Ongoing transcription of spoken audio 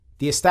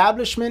The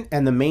establishment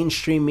and the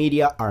mainstream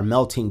media are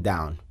melting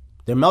down.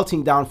 They're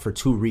melting down for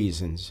two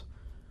reasons.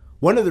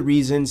 One of the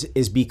reasons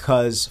is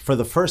because for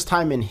the first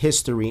time in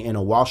history in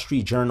a Wall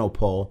Street Journal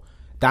poll,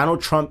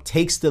 Donald Trump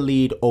takes the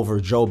lead over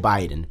Joe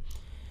Biden.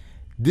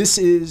 This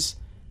is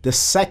the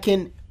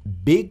second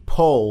big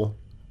poll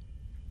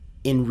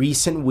in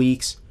recent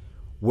weeks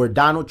where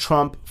Donald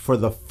Trump, for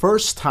the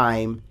first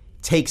time,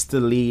 takes the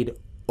lead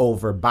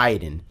over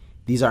Biden.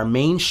 These are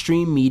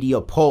mainstream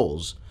media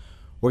polls.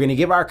 We're going to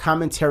give our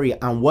commentary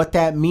on what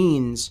that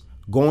means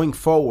going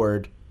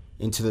forward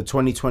into the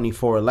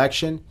 2024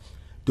 election.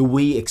 Do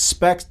we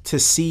expect to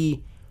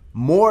see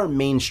more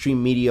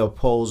mainstream media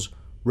polls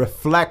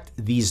reflect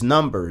these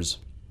numbers?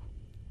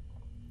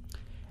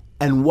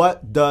 And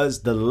what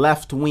does the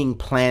left wing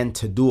plan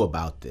to do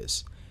about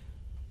this?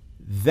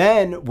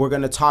 Then we're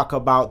going to talk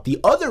about the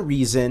other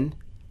reason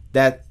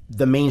that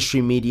the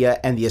mainstream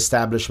media and the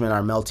establishment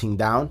are melting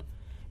down,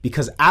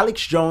 because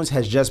Alex Jones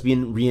has just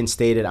been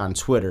reinstated on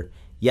Twitter.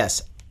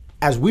 Yes,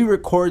 as we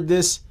record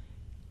this,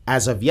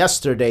 as of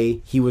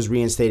yesterday, he was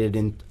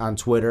reinstated on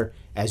Twitter.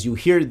 As you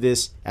hear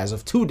this, as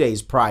of 2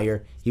 days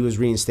prior, he was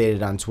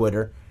reinstated on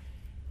Twitter.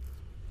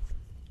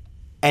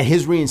 And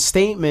his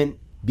reinstatement,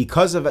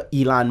 because of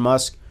Elon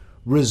Musk,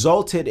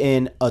 resulted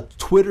in a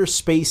Twitter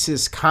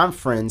Spaces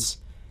conference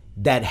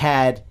that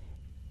had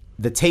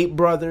the Tate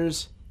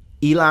brothers,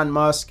 Elon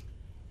Musk,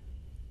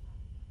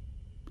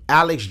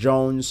 Alex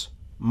Jones,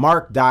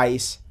 Mark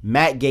Dice,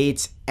 Matt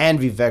Gaetz, and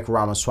Vivek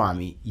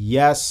Ramaswamy.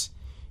 Yes,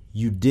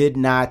 you did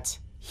not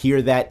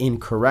hear that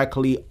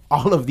incorrectly.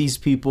 All of these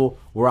people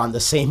were on the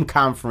same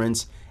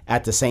conference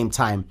at the same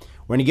time.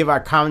 We're going to give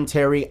our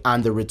commentary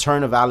on the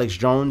return of Alex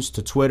Jones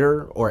to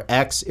Twitter, or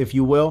X, if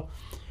you will.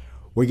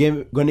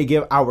 We're going to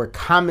give our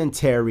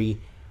commentary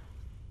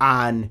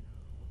on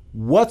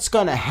what's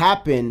going to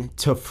happen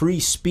to free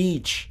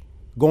speech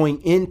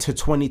going into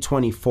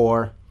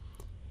 2024.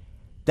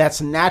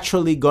 That's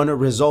naturally going to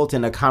result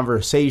in a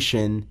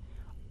conversation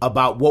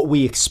about what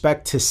we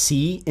expect to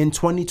see in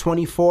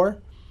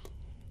 2024.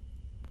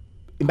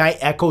 It might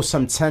echo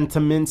some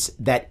sentiments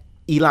that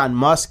Elon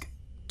Musk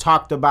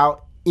talked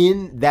about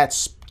in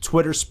that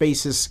Twitter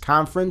Spaces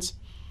conference.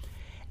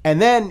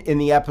 And then in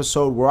the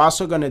episode, we're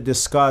also going to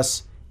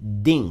discuss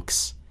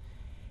DINKs.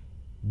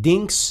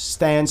 DINKs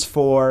stands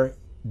for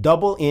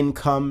double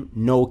income,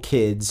 no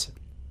kids.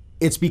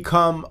 It's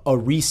become a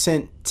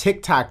recent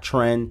TikTok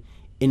trend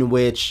in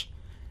which,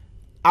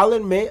 I'll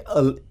admit,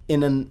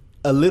 in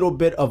a little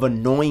bit of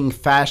annoying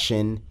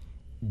fashion,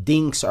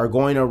 DINKs are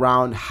going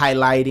around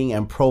highlighting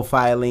and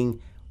profiling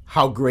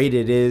how great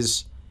it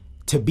is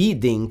to be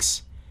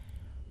DINKs.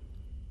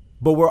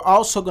 But we're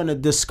also going to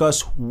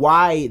discuss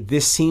why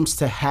this seems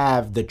to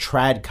have the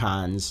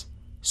tradcons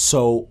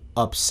so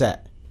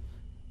upset.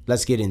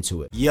 Let's get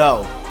into it.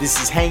 Yo,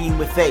 this is Hanging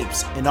with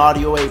Apes, an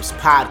Audio Apes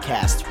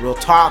podcast. Real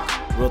talk,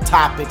 real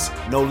topics,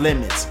 no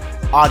limits.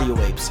 Audio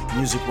Apes,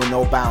 music with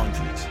no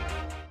boundaries.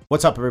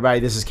 What's up, everybody?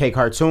 This is K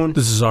Cartoon.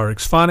 This is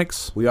RX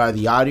Phonics. We are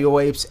the Audio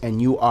Apes,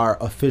 and you are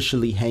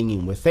officially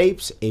Hanging with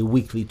Apes, a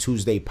weekly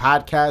Tuesday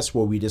podcast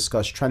where we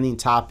discuss trending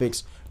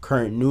topics,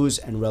 current news,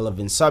 and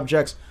relevant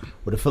subjects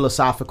with a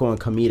philosophical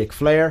and comedic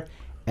flair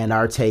and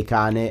our take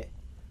on it.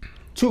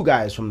 Two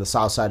guys from the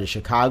south side of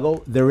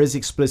Chicago. There is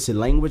explicit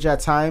language at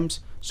times,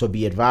 so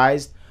be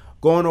advised.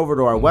 Going over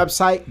to our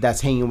website,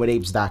 that's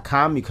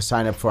hangingwithapes.com. You can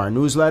sign up for our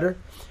newsletter.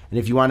 And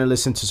if you want to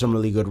listen to some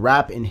really good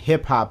rap and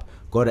hip-hop,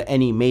 go to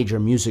any major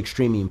music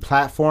streaming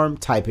platform,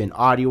 type in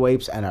Audio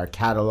Apes, and our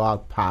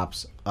catalog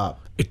pops up.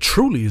 It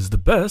truly is the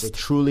best. It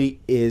truly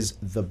is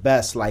the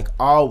best. Like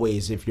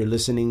always, if you're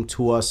listening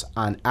to us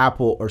on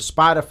Apple or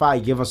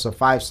Spotify, give us a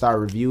 5-star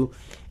review.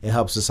 It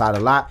helps us out a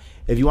lot.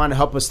 If you want to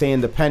help us stay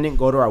independent,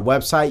 go to our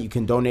website. You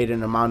can donate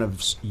an amount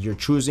of your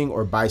choosing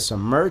or buy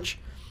some merch.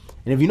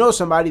 And if you know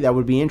somebody that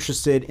would be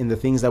interested in the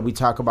things that we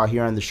talk about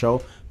here on the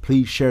show,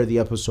 please share the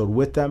episode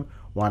with them.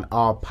 We're on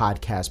all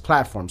podcast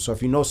platforms. So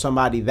if you know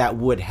somebody that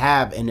would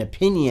have an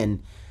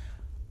opinion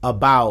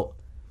about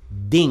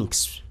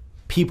DINKs,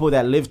 people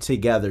that live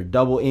together,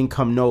 double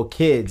income, no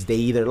kids, they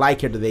either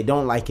like it or they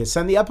don't like it,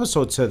 send the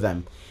episode to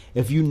them.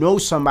 If you know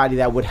somebody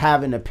that would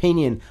have an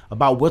opinion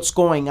about what's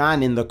going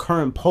on in the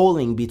current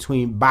polling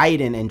between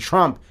Biden and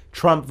Trump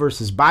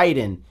versus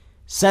Biden,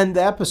 send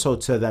the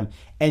episode to them.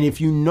 And if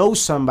you know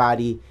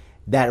somebody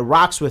that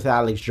rocks with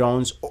Alex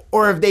Jones,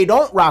 or if they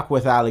don't rock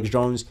with Alex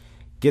Jones,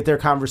 get their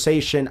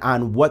conversation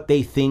on what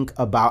they think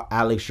about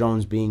Alex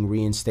Jones being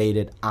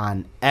reinstated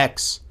on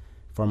X,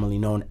 formerly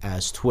known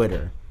as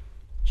Twitter.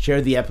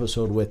 Share the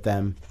episode with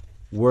them.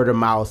 Word of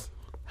mouth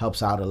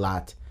helps out a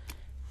lot.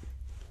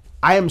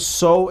 I am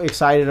so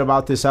excited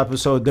about this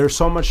episode. There's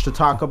so much to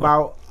talk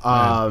about.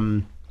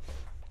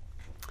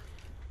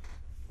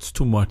 It's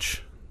too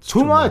much.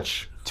 Too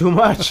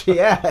much.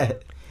 Yeah.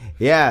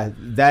 Yeah,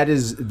 that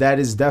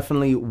is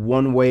definitely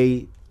one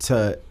way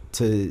to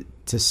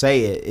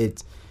say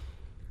it.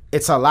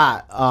 It's a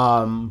lot.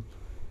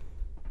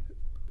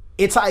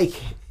 It's like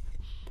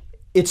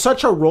it's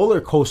such a roller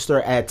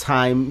coaster at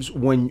times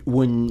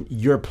when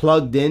you're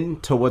plugged in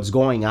to what's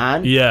going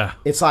on. Yeah.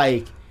 It's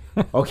like,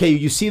 okay,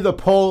 you see the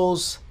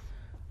polls.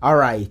 All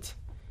right.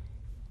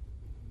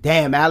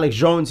 Damn, Alex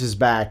Jones is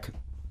back.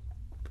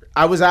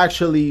 I was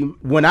actually,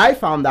 when I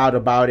found out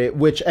about it,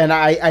 and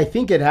I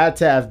think it had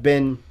to have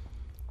been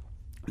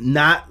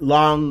not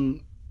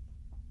long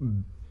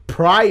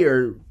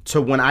prior to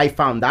when I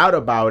found out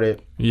about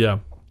it. Yeah.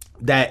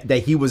 That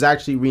he was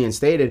actually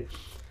reinstated.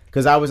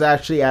 Because I was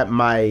actually at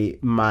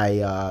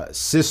my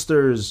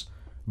sister's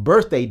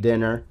birthday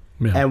dinner,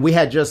 and we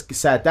had just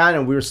sat down,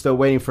 and we were still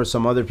waiting for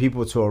some other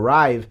people to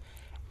arrive.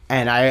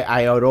 And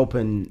I had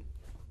opened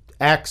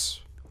X.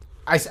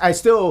 I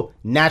still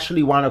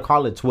naturally want to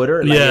call it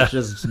Twitter. Like, it's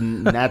just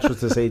natural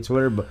to say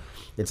Twitter, but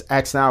it's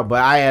X now.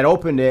 But I had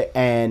opened it,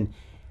 and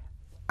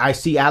I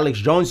see Alex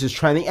Jones is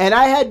trending, and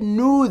I had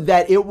knew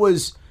that it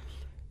was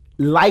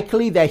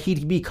likely that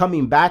he'd be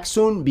coming back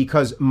soon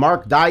because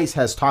Mark Dice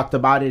has talked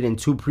about it in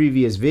 2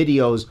 previous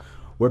videos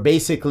where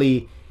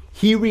basically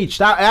he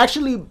reached out.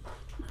 Actually,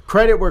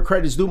 credit where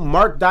credit's due.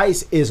 Mark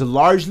Dice is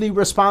largely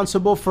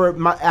responsible for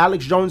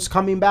Alex Jones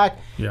coming back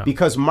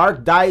because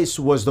Mark Dice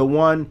was the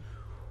one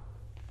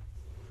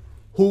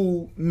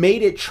who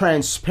made it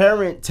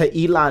transparent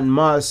to Elon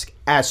Musk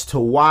as to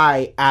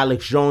why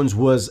Alex Jones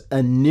was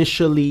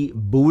initially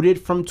booted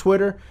from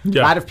Twitter.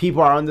 Yeah. A lot of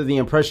people are under the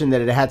impression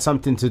that it had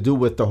something to do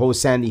with the whole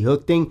Sandy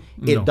Hook thing.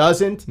 It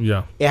doesn't.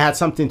 Yeah. It had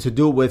something to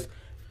do with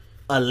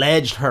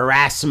alleged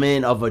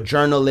harassment of a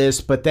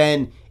journalist, but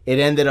then it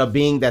ended up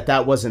being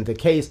that wasn't the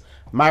case.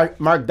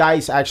 Mark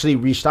Dice actually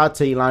reached out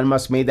to Elon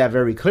Musk, made that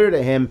very clear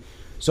to him.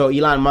 So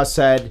Elon Musk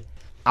said,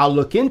 I'll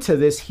look into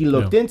this. He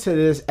looked into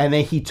this, and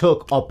then he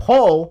took a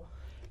poll,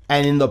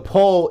 and in the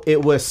poll,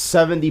 it was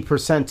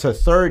 70% to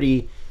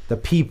 30. The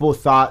people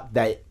thought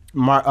that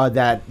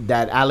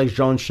that Alex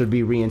Jones should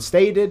be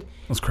reinstated.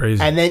 That's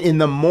crazy. And then in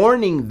the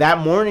morning,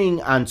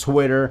 on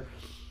Twitter,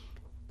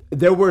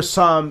 there were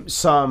some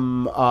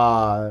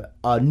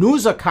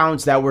news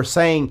accounts that were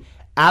saying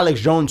Alex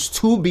Jones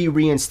to be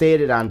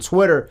reinstated on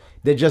Twitter.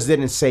 They just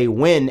didn't say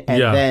when, and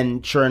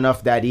then sure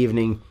enough, that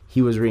evening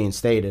he was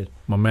reinstated.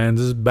 My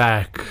man's is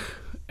back,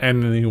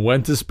 and then he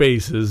went to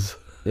Spaces.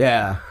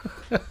 Yeah.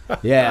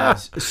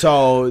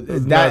 So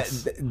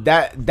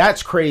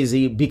that's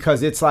crazy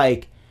because it's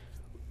like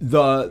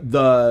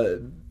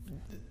the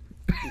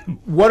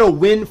what a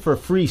win for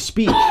free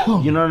speech.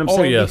 You know what I'm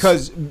saying? Yes.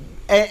 Because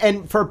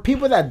and for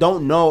people that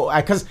don't know,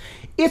 because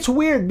it's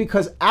weird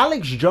because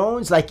Alex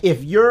Jones, like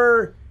if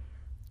you're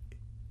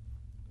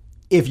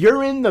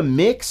in the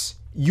mix,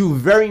 you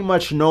very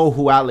much know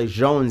who Alex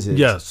Jones is.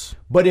 Yes.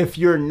 But if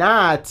you're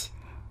not,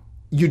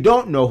 you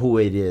don't know who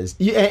it is.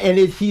 And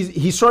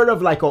he's sort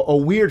of like a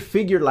weird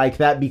figure like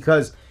that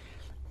because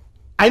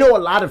I know a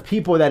lot of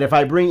people that if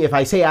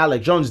I say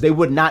Alex Jones, they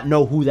would not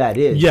know who that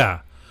is. Yeah.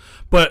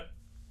 But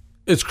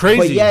it's crazy.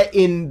 But yet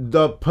in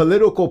the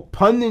political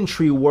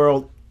punditry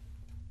world,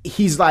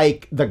 he's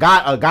like a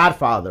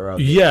godfather of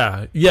it.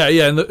 Yeah.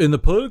 In the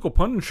political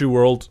punditry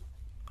world,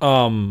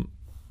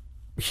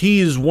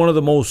 he's one of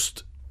the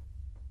most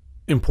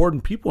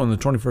important people in the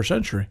 21st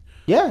century.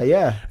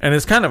 Yeah. And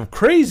it's kind of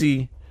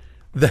crazy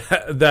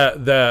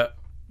that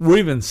we're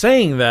even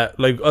saying that,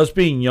 like us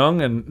being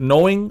young and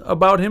knowing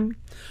about him,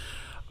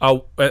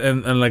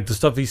 and like the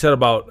stuff he said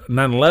about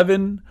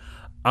 9/11.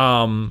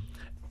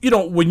 You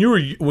know, when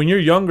you're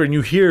younger and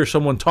you hear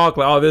someone talk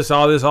like all this,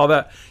 all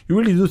that, you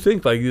really do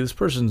think like this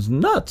person's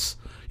nuts.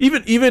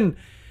 Even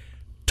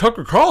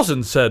Tucker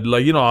Carlson said,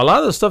 like, you know, a lot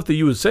of the stuff that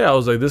you would say, I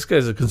was like, this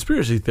guy's a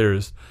conspiracy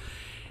theorist.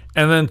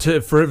 And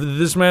then for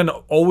this man to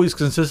always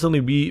consistently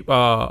be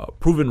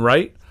proven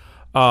right,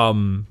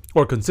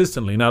 or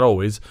consistently, not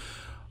always,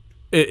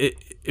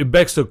 it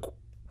begs the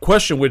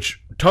question,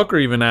 which Tucker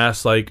even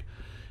asked, like,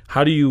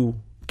 how do you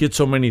get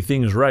so many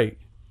things right?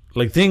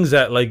 Like things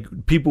that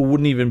like people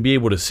wouldn't even be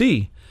able to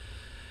see.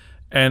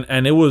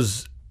 And it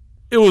was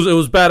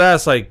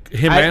badass, like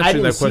him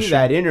answering that question. I didn't see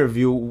that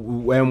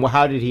interview. And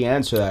how did he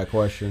answer that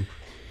question?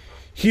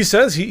 He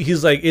says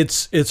he's like,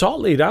 it's all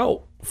laid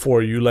out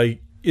for you.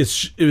 Like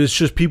it's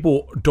just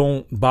people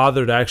don't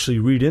bother to actually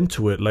read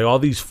into it. Like all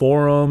these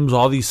forums,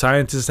 all these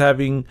scientists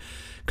having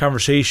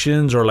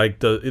conversations, or like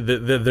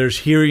there's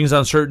hearings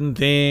on certain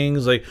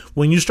things. Like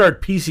when you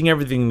start piecing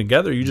everything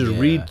together, you just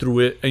read through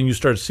it and you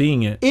start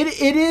seeing it. It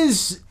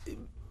is.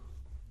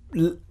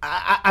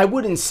 I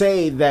wouldn't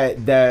say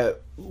that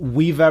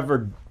we've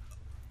ever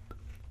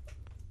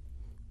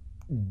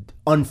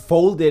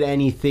unfolded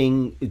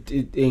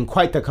anything in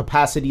quite the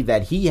capacity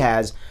that he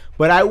has,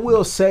 but I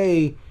will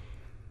say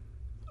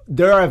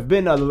there have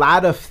been a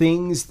lot of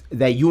things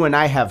that you and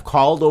I have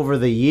called over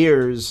the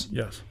years.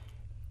 Yes.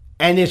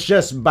 And it's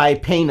just by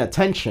paying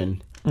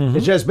attention. Mm-hmm.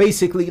 It's just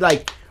basically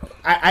like,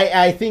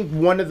 I think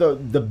one of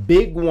the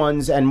big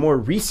ones and more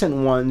recent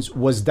ones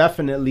was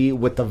definitely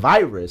with the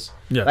virus.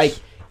 Yes. Like,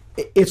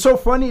 it's so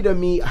funny to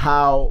me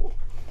how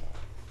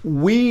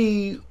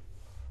we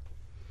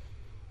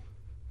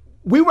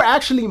we were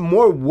actually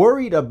more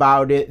worried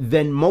about it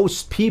than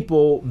most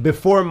people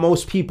before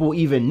most people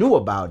even knew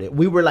about it.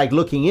 We were like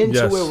looking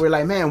into it. We're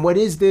like, man, what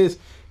is this?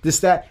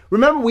 That.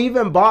 Remember, we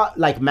even bought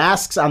like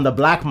masks on the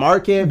black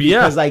market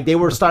because like they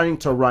were starting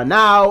to run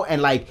out.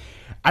 And like,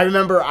 I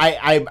remember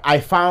I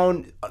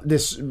found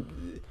this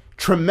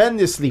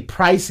tremendously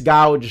price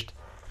gouged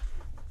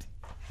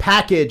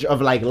package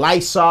of like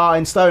Lysol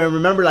and stuff. And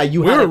remember, like we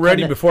were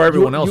ready before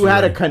everyone else. You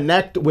had to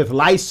connect with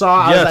Lysol.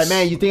 I was like,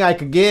 man, you think I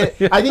could get?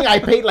 I think I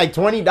paid like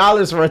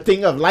 $20 for a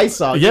thing of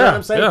Lysol. You know what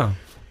I'm saying? Yeah.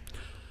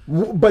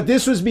 But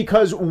this was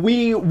because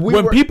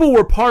when people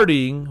were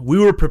partying, we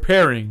were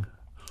preparing.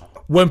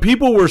 When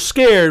people were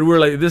scared, we were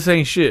like, this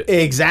ain't shit.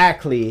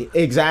 Exactly.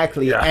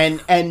 Yeah.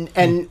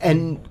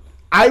 And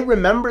I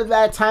remember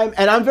that time,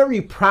 and I'm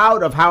very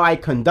proud of how I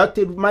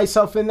conducted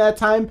myself in that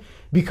time,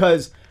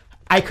 because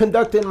I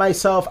conducted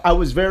myself,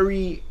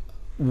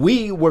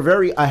 we were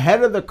very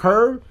ahead of the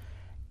curve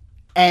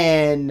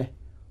and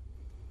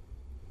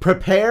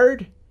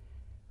prepared,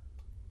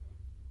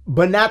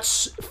 but not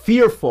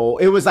fearful.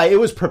 It was like, it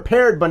was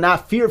prepared, but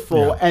not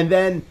fearful. Yeah. And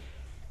then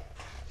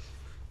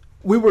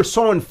we were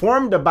so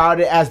informed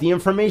about it as the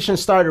information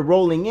started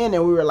rolling in,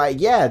 and we were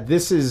like, yeah,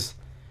 this is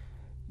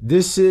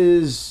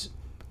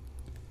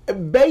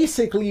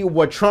basically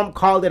what Trump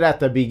called it at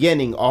the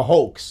beginning, a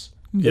hoax.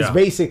 Yeah. It's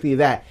basically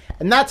that.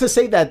 And not to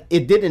say that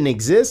it didn't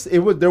exist.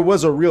 There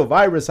was a real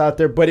virus out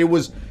there, but it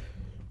was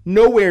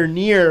nowhere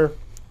near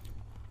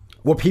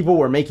what people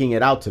were making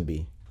it out to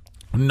be.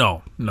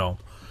 No.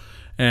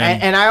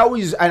 And I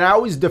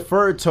always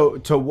defer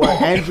to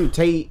what Andrew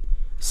Tate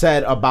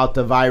said about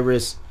the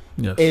virus.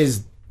 Yes.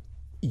 Is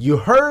you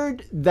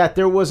heard that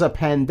there was a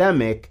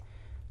pandemic,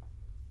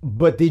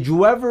 but did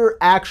you ever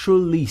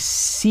actually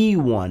see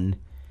one?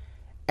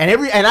 And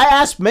I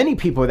asked many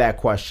people that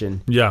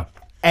question. Yeah.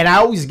 And I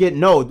always get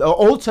no.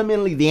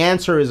 Ultimately, the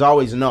answer is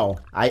always no.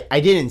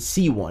 I didn't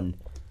see one.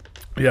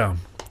 Yeah.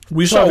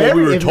 We saw what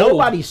we were told. If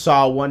nobody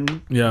saw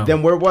one,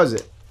 then where was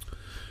it?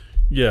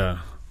 Yeah.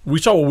 We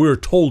saw what we were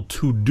told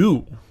to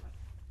do.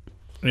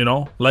 You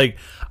know? Like,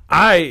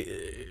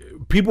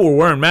 people were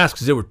wearing masks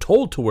because they were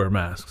told to wear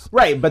masks.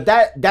 Right, but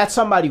that's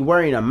somebody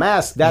wearing a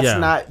mask. That's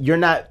not, you're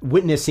not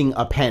witnessing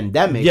a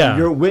pandemic. Yeah.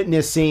 You're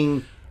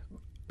witnessing,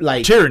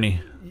 like,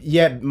 tyranny.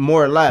 Yeah,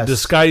 more or less.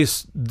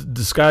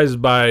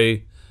 Disguised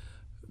by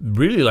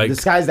really like...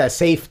 Disguised as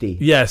safety.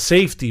 Yeah,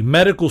 safety.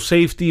 Medical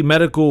safety.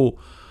 Medical...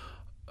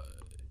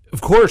 Of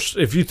course,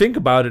 if you think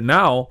about it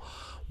now,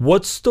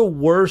 what's the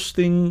worst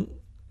thing...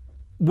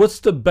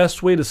 What's the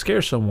best way to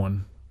scare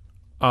someone?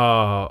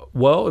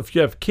 Well, if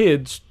you have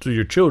kids, to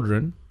your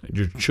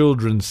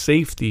children's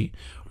safety,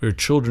 or your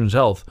children's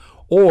health.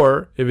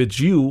 Or, if it's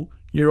you,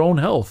 your own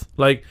health.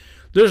 Like,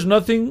 there's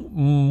nothing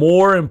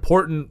more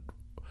important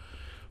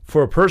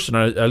for a person,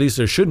 or at least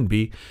there shouldn't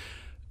be,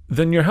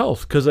 than your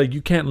health. Because like,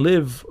 you can't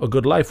live a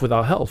good life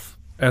without health.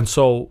 And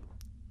so,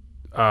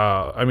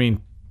 I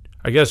mean,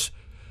 I guess,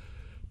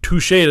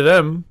 touche to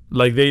them.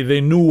 Like,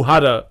 they knew how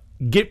to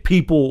get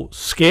people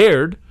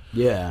scared.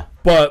 Yeah.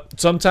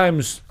 But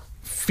sometimes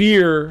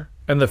fear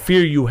and the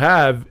fear you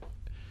have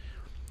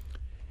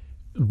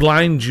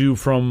blinds you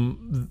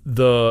from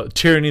the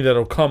tyranny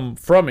that'll come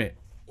from it,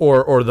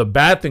 or the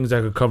bad things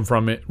that could come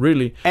from it,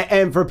 really.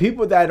 And for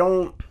people that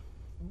don't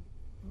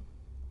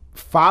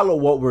follow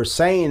what we're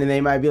saying, and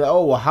they might be like,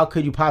 oh, well, how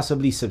could you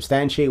possibly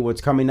substantiate what's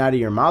coming out of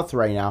your mouth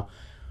right now?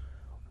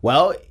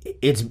 Well,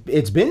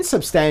 it's been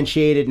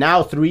substantiated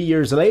now 3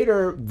 years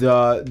later.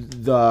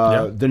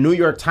 The New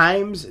York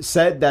Times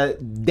said that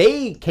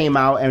they came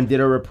out and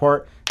did a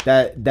report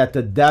that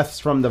the deaths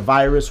from the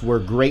virus were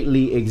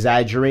greatly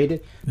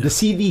exaggerated. Yeah. The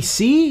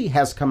CDC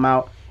has come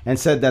out and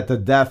said that the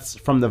deaths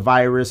from the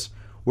virus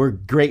were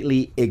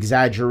greatly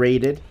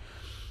exaggerated.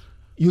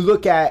 You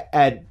look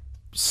at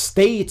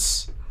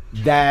states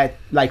that,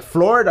 like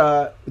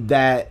Florida,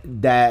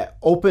 that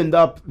opened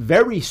up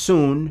very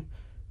soon,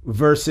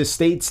 versus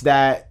states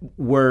that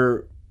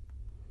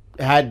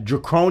had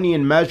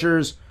draconian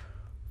measures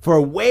for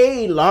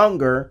way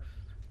longer,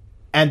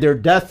 and their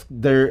death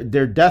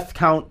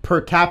count per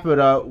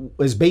capita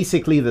is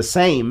basically the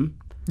same.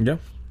 Yeah.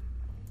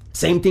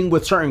 Same thing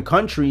with certain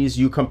countries.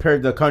 You compare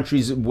the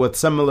countries with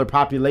similar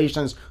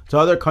populations to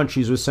other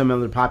countries with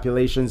similar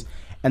populations,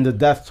 and the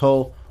death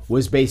toll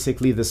was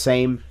basically the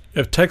same.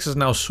 If Texas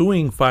now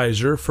suing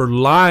Pfizer for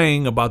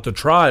lying about the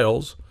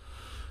trials,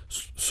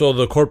 so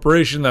the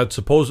corporation that's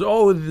supposed,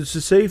 this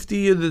is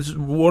safety, this is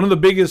one of the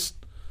biggest,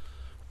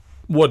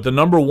 the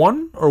number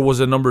one, or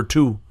was it number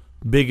two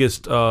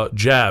biggest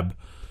jab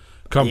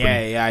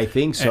company? Yeah, I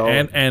think so.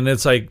 And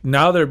it's like,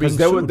 now they're being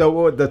sued.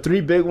 The three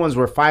big ones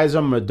were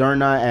Pfizer,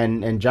 Moderna,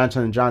 and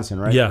Johnson & Johnson,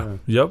 right? Yeah,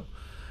 yep.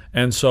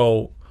 And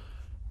so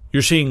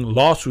you're seeing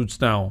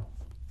lawsuits now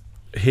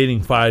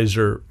hitting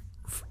Pfizer,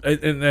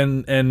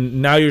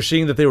 and now you're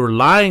seeing that they were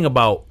lying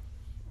about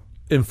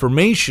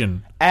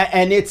information.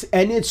 And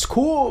it's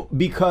cool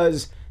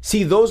because,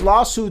 see, those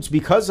lawsuits,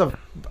 because of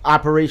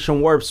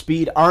Operation Warp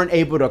Speed, aren't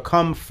able to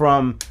come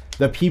from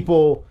the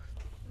people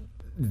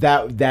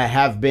that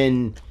have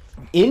been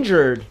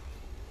injured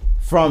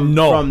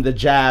from the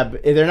jab.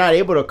 They're not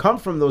able to come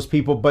from those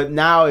people. But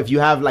now if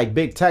you have like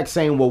big tech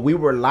saying, well, we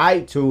were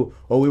lied to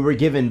or we were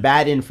given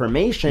bad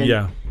information.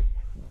 Yeah.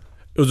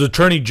 It was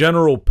Attorney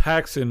General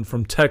Paxson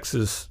from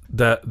Texas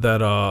that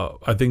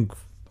I think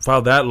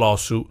filed that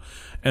lawsuit.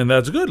 And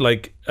that's good.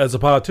 Like, as a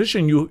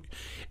politician,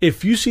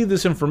 if you see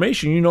this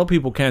information, you know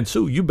people can't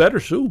sue. You better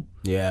sue.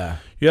 Yeah.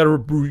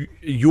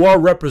 You are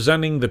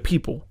representing the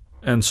people.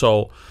 And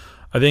so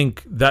I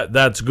think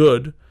that's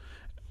good.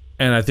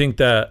 And I think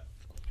that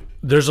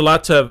there's a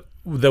lot that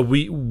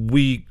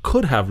we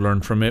could have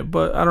learned from it,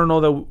 but I don't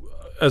know that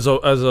as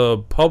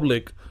a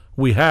public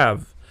we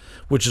have,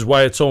 which is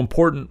why it's so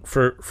important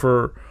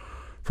for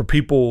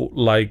people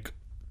like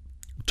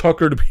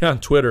Tucker to be on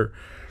Twitter,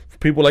 for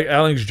people like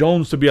Alex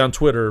Jones to be on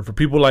Twitter, for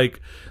people like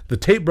the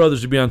Tate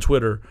brothers to be on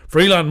Twitter, for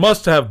Elon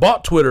Musk to have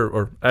bought Twitter,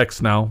 or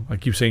X now. I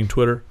keep saying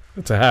Twitter.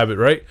 It's a habit,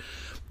 right?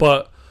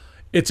 But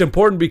it's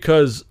important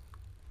because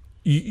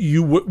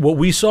what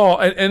we saw,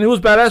 and it was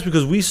badass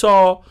because we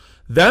saw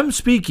them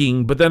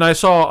speaking, but then I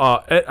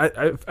saw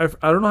I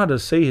don't know how to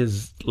say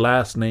his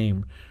last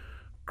name,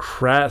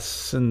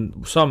 Crass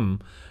and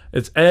something.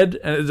 It's Ed,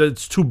 and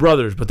it's two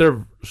brothers, but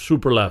they're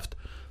super left.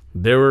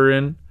 They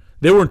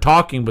weren't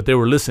talking, but they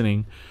were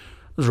listening.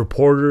 There's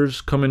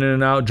reporters coming in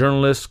and out,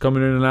 journalists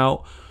coming in and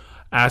out,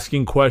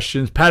 asking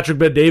questions. Patrick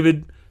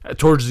Bet-David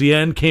towards the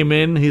end came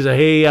in. He's like,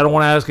 hey, I don't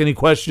want to ask any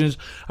questions.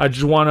 I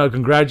just want to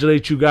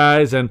congratulate you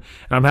guys, and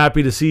I'm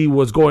happy to see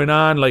what's going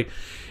on. Like,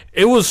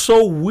 it was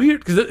so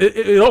weird because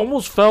it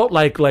almost felt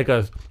like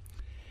a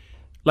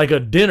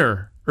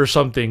dinner or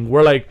something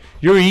where like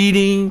you're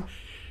eating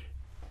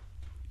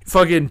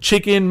fucking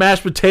chicken,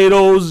 mashed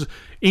potatoes,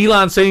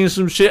 Elon saying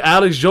some shit,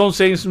 Alex Jones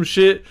saying some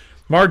shit,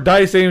 Mark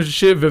Dice saying some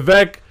shit,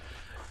 Vivek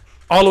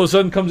all of a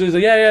sudden comes in and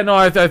says, yeah, no,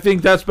 I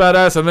think that's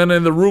badass. And then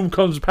in the room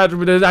comes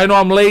Patrick. I know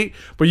I'm late,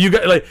 but you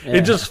got like,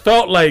 It just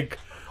felt like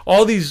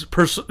all these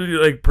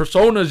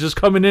personas just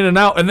coming in and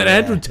out. And then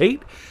Andrew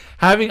Tate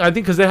I think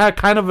because they had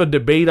kind of a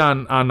debate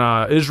on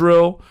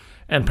Israel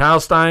and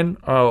Palestine.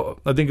 I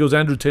think it was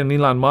Andrew Tate and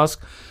Elon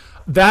Musk.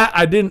 That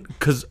I didn't,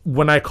 because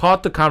when I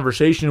caught the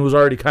conversation, it was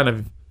already kind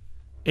of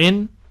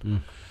in.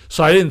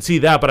 So I didn't see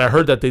that, but I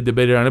heard that they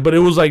debated on it. But it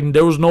was like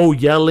there was no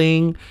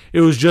yelling. It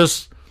was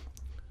just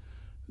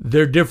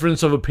their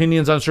difference of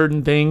opinions on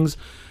certain things.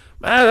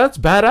 Man, that's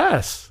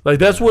badass. Like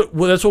that's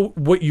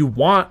what you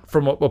want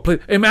from a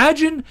place.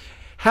 Imagine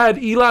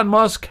had Elon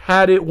Musk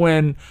had it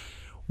when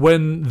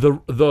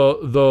the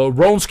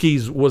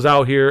Ronskis was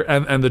out here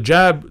and the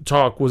jab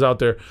talk was out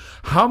there.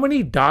 How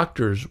many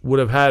doctors would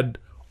have had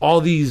all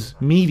these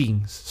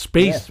meetings,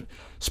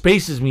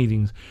 spaces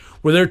meetings,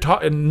 where they're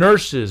talking,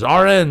 nurses,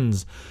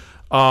 RNs,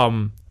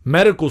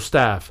 medical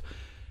staff,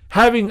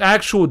 having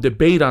actual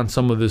debate on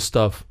some of this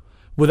stuff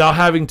without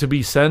having to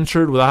be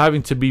censored, without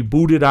having to be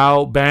booted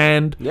out,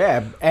 banned.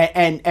 Yeah,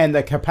 and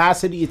the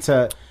capacity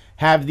to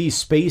have these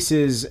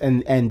spaces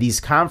and these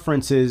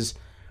conferences,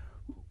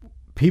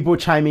 people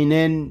chiming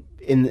in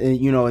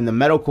the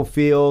medical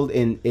field,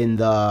 in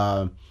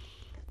the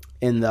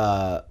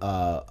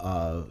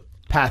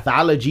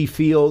pathology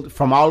field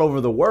from all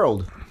over the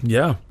world.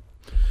 Yeah.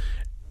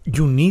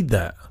 You need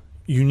that.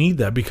 You need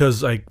that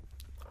because like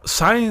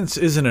science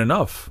isn't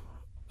enough.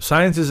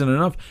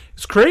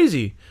 It's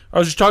crazy. I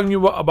was just talking to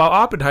you about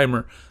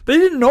Oppenheimer. They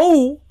didn't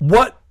know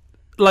what,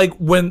 like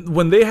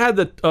when they had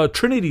the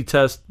Trinity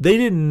test, they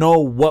didn't know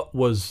what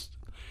was,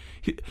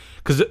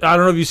 because I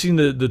don't know if you've seen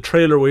the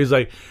trailer where he's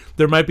like,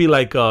 there might be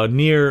like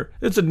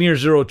it's a near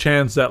zero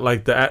chance that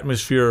like the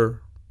atmosphere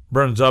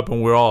burns up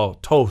and we're all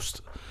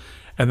toast.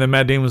 And then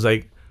Matt Damon's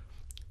like,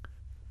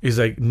 he's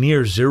like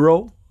near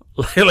zero.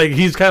 Like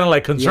he's kind of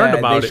like concerned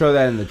about it. They show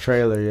that in the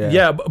trailer.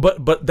 Yeah,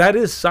 but that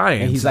is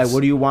science. And he's like,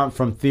 "What do you want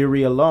from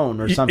theory alone,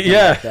 or something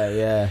like that?"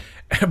 Yeah.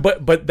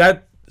 But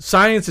that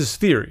science is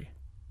theory,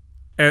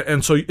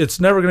 and so it's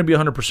never going to be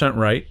 100%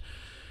 right.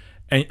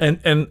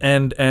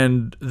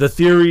 And the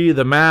theory,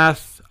 the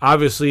math,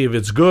 obviously, if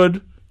it's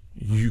good,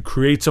 you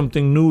create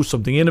something new,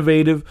 something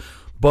innovative.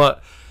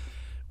 But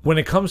when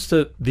it comes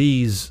to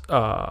these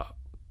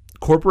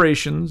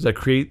corporations that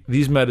create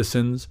these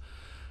medicines,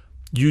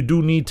 you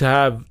do need to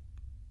have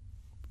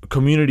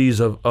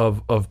communities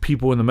of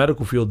people in the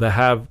medical field that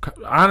have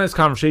honest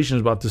conversations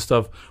about this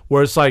stuff,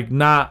 where it's like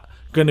not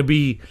going to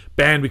be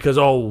banned because,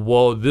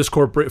 this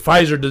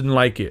Pfizer didn't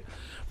like it,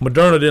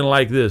 Moderna didn't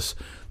like this,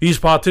 these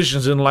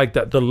politicians didn't like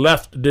that, the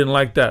left didn't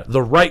like that,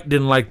 the right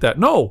didn't like that.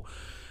 No.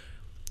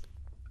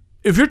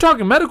 If you're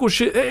talking medical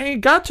shit, it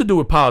ain't got to do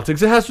with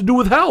politics. It has to do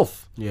with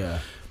health. Yeah.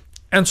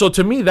 And so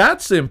to me,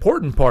 that's the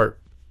important part.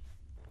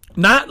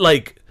 Not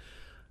like,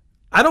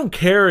 I don't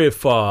care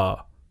if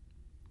I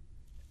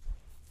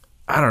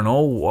don't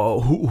know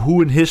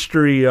who in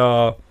history,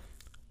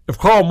 if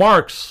Karl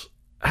Marx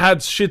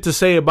had shit to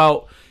say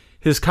about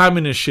his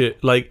communist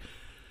shit, like,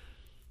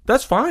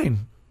 that's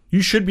fine.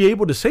 You should be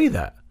able to say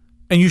that.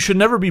 And you should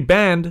never be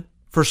banned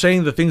for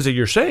saying the things that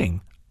you're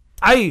saying.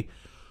 I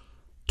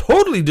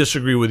totally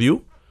disagree with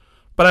you,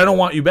 but I don't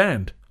want you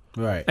banned.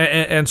 Right.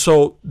 And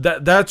so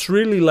that's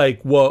really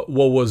like what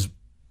was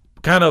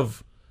kind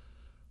of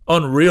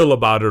unreal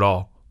about it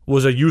all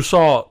was that you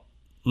saw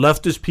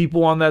leftist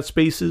people on that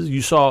Spaces.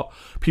 You saw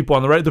people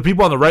on the right. The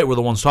people on the right were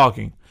the ones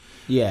talking.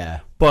 Yeah.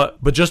 But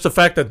just the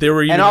fact that they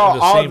were even and all,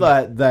 in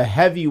the same... the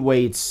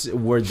heavyweights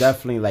were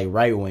definitely like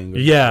right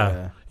wingers.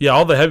 Yeah,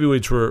 all the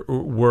heavyweights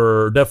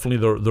were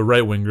definitely the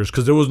right wingers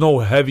because there was no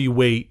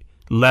heavyweight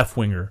left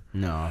winger.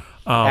 No.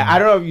 I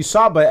don't know if you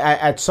saw, but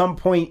at some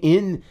point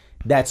in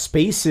that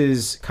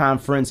Spaces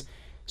conference,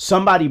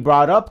 somebody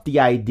brought up the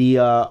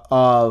idea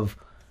of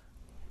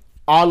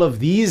all of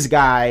these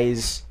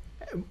guys,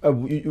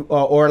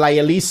 or like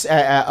at least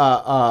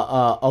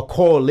a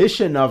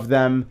coalition of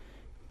them,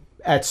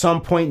 at some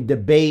point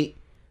debate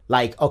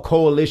like a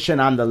coalition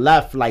on the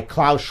left, like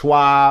Klaus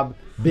Schwab,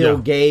 Bill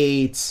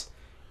Gates,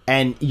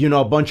 and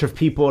a bunch of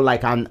people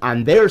like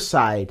on their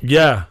side.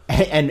 Yeah.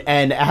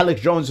 And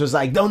Alex Jones was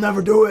like, "They'll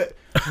never do it.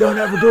 They'll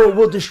never do it.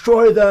 We'll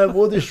destroy them.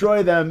 We'll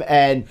destroy them."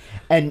 And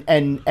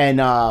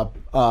the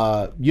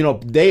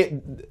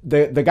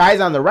guys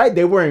on the right,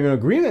 they were in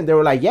agreement. They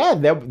were like, "Yeah,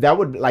 that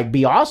would like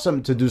be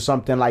awesome to do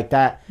something like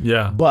that."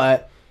 Yeah.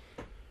 But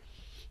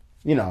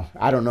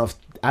I don't know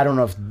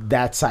if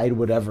that side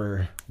would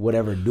ever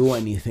do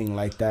anything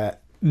like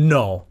that.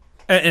 No.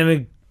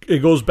 And it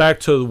goes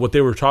back to what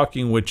they were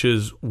talking, which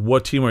is,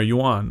 what team are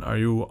you on? Are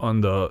you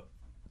on the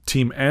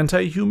team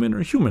anti-human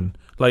or human?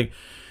 Like,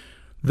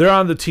 they're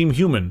on the team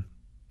human,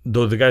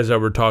 though, the guys that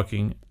were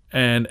talking.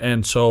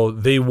 And so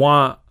they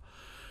look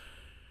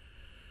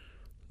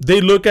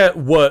at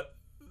what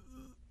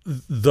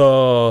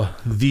the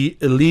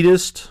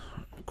elitist,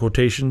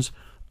 quotations,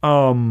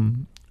 are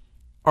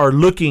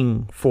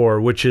looking for,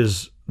 which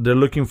is they're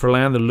looking for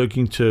land. They're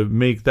looking to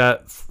make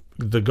that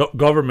the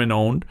government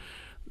owned.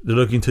 They're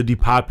looking to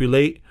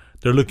depopulate.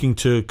 They're looking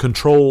to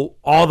control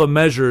all the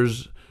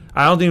measures.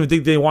 I don't even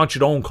think they want you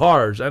to own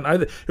cars. And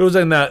it was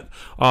in that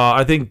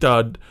I think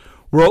the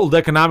World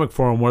Economic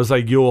Forum was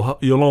like, you'll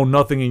own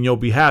nothing and you'll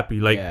be happy.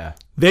 Like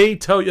they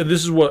tell you,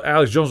 this is what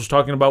Alex Jones was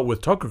talking about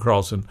with Tucker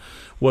Carlson,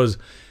 was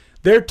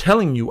they're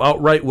telling you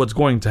outright what's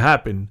going to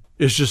happen.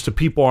 It's just the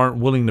people aren't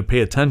willing to pay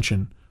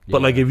attention.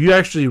 But like, if you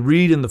actually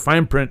read in the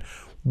fine print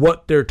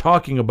what they're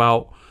talking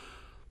about,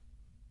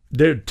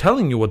 they're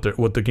telling you what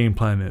the game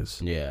plan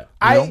is. Yeah.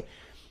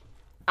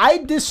 I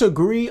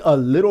disagree a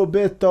little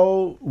bit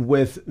though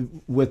with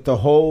the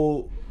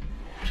whole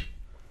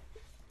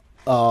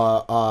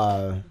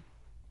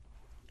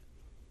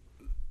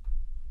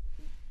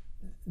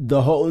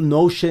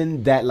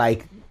notion that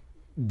like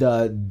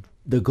the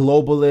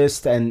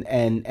globalist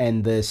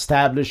and the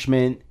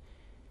establishment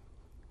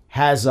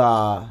has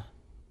a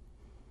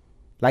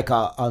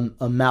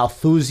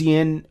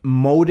Malthusian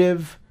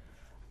motive.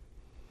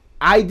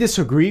 I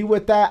disagree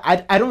with that.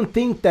 I don't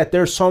think that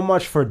there's so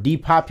much for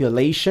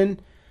depopulation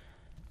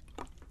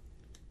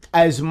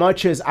as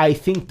much as I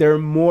think they're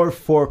more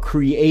for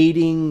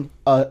creating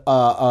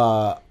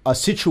a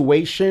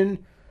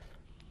situation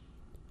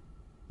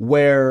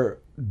where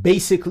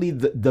basically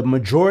the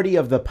majority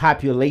of the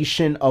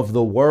population of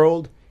the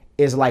world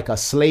is like a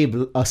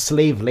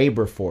slave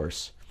labor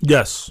force.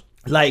 Yes.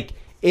 Like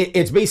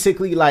it's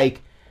basically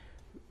like,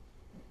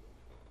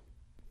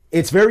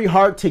 it's very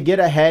hard to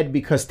get ahead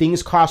because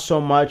things cost so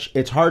much.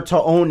 It's hard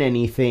to own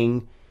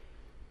anything.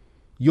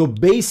 You'll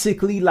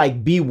basically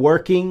like be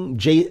working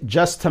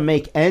just to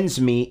make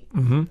ends meet,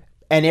 and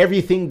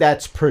everything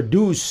that's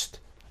produced,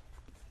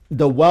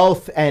 the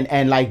wealth and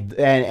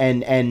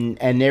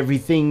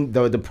everything,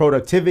 the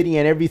productivity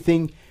and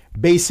everything,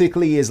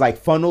 basically is like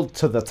funneled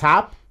to the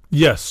top.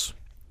 Yes,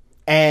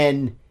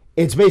 and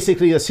it's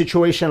basically a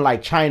situation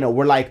like China,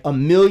 where like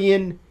 1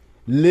 million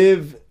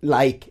live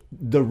like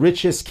the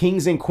richest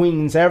kings and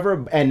queens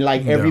ever, and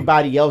like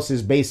everybody else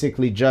is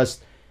basically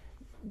just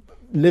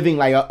living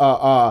like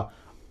a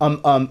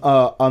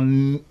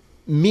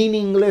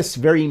meaningless,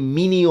 very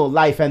menial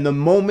life. And the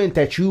moment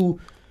that you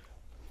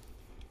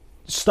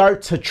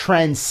start to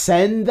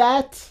transcend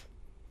that,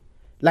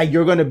 like,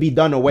 you're gonna be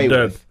done away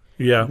with.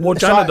 Yeah, well,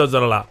 China does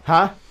that a lot.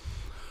 Huh?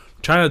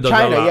 China does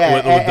that a lot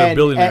with their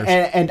billionaires.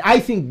 And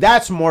I think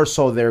that's more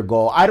so their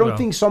goal. I don't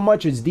think so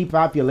much it's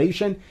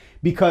depopulation,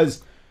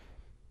 because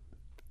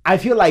I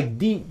feel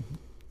like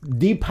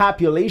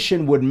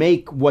depopulation would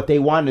make what they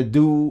want to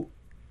do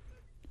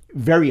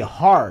very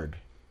hard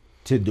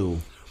to do.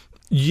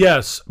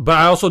 Yes, but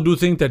I also do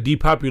think that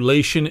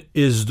depopulation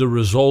is the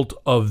result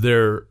of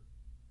their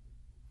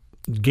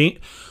game.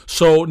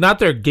 So not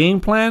their game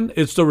plan,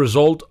 it's the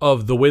result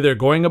of the way they're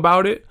going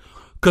about it.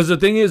 Because the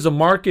thing is, the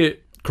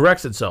market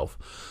corrects itself.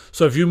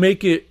 So if you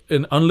make it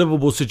an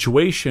unlivable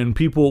situation,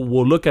 people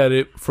will look at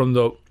it from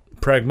the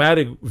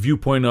pragmatic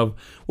viewpoint of,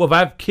 well, if I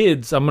have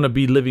kids, I'm going to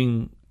be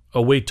living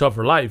a way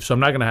tougher life, so I'm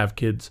not going to have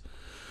kids.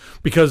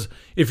 Because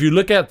if you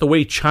look at the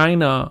way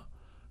China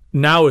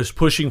now is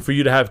pushing for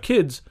you to have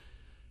kids,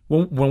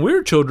 when we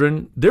were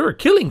children, they were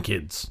killing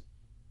kids.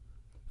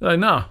 They're like,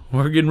 nah,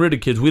 we're getting rid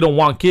of kids. We don't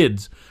want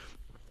kids.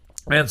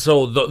 And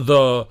so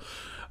the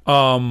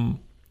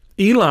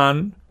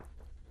Elon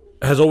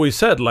has always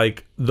said,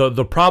 like,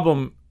 the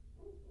problem,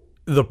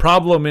 the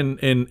problem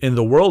in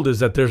the world is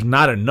that there's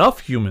not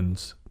enough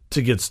humans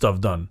to get stuff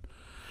done.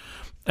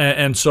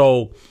 And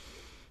so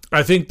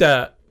I think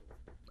that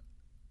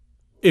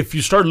if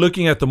you start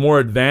looking at the more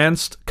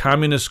advanced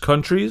communist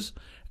countries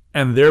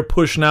and their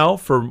push now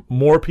for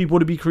more people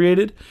to be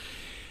created,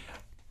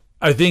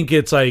 I think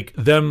it's like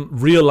them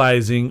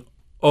realizing,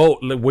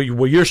 like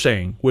what you're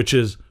saying, which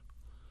is,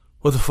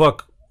 what the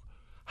fuck?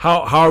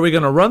 How are we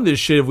going to run this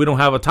shit if we don't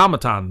have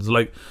automatons?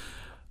 Like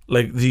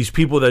these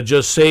people that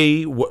just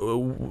say,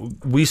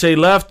 we say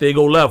left, they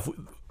go left.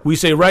 We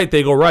say right,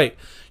 they go right.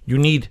 You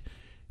need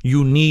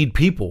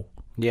people.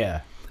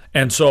 Yeah.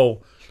 And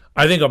so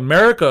I think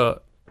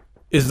America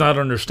is not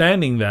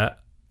understanding that.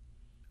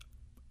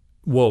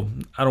 Well,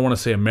 I don't want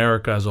to say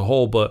America as a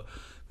whole, but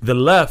the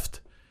left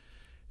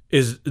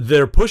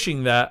they're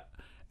pushing that,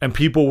 and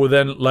people were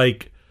then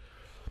like,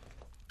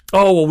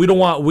 oh, well, we don't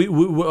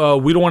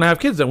want to have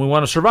kids, then we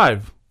want to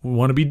survive. We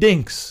want to be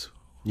dinks.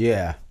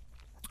 Yeah.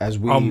 As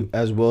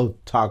we'll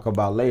talk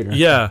about later.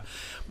 Yeah.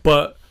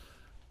 But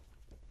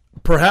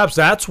perhaps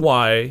that's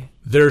why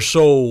they're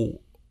so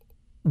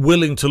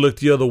willing to look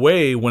the other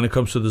way when it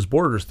comes to this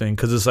borders thing,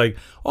 because it's like,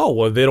 oh,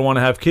 well, if they don't want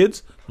to have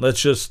kids,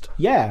 let's just...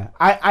 Yeah.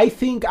 I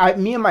think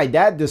me and my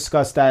dad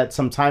discussed that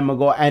some time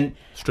ago, and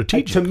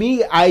strategic. To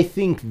me, I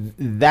think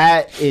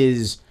that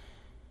is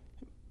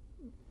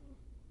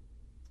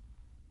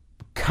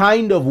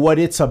kind of what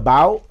it's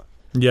about.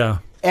 Yeah.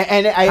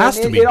 And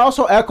it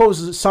also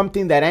echoes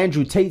something that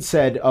Andrew Tate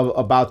said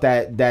about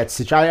that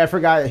situation. I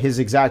forgot his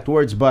exact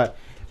words, but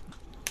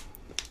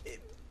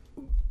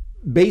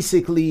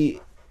basically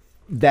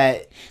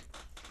that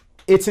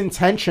it's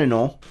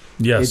intentional.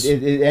 Yes.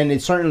 And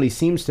it certainly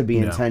seems to be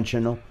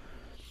intentional.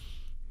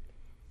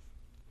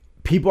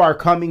 People are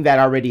coming that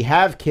already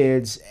have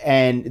kids,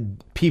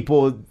 and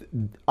people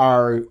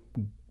are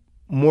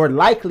more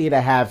likely to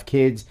have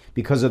kids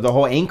because of the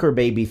whole anchor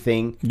baby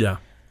thing. Yeah.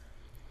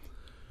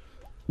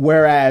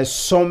 Whereas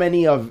so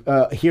many of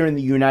here in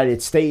the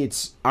United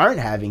States aren't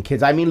having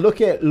kids. I mean,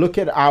 look at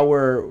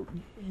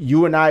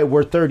you and I,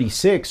 we're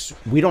 36.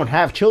 We don't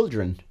have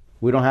children.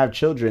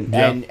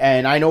 Yeah.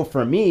 And I know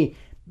for me,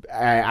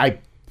 I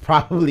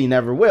probably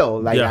never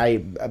will. Like,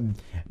 I'm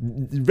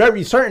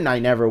very certain I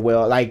never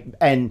will. Like,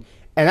 and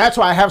that's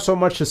why I have so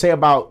much to say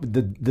about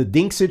the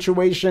Dink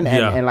situation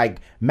and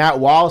like Matt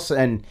Walsh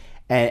and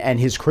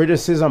his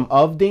criticism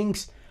of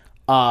Dinks.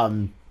 But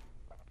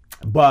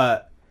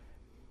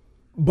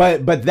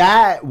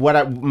that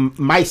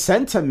my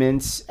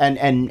sentiments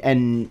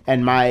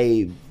and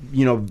my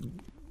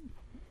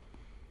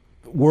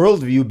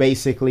worldview,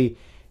 basically,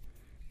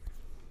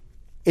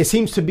 it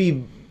seems to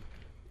be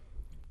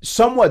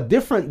somewhat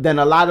different than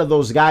a lot of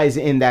those guys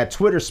in that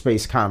Twitter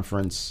Space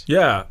conference.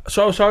 Yeah.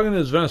 So I was talking to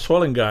this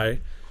Venezuelan guy.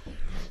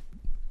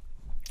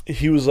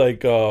 He was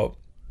like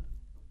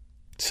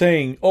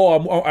saying,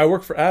 "Oh, I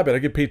work for Abbott. I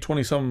get paid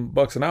 $20-some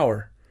bucks an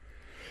hour."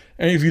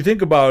 And if you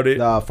think about it,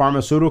 the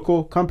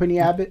pharmaceutical company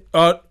Abbott.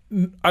 Do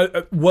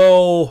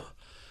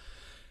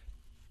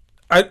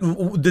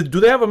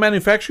they have a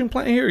manufacturing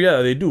plant here?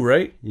 Yeah, they do,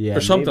 right? Yeah,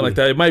 or something like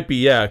that. It might be,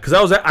 yeah. Because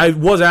I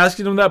was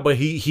asking him that, but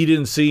he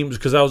didn't seem,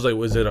 because I was like,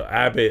 was it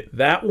Abbott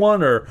that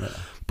one or? Yeah.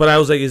 But I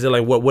was like, is it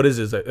like what is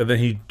this? And then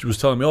he was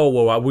telling me, oh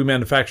well, we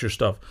manufacture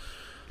stuff.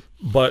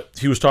 But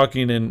he was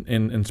talking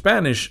in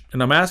Spanish,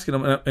 and I'm asking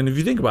him, and if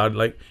you think about it,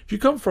 like if you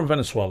come from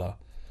Venezuela,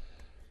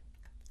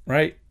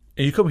 right,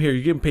 and you come here,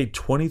 you're getting paid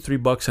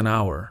 $23 an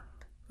hour.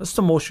 That's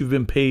the most you've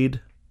been paid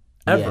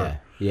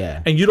ever.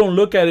 Yeah. And you don't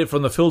look at it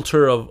from the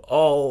filter of,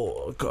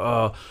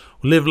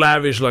 live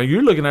lavish. Like,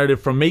 you're looking at it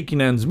from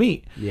making ends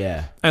meet.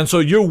 Yeah. And so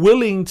you're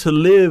willing to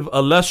live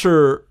a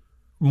lesser,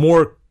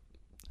 more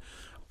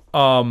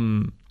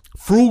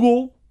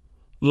frugal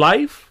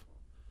life.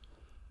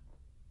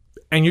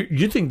 And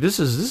you think this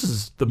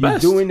is the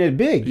best. You're doing it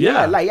big.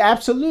 Yeah, like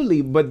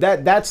absolutely. But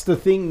that's the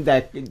thing,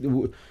 that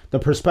the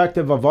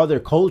perspective of other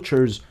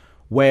cultures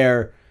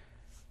where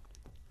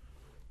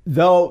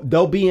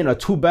they'll be in a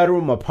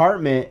 2-bedroom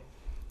apartment.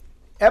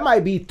 It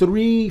might be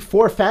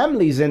 3-4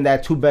 families in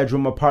that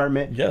 2-bedroom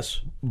apartment.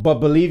 Yes.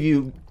 But believe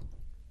you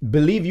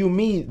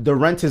me, the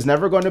rent is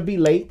never going to be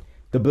late.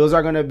 The bills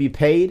are going to be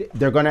paid.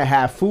 They're going to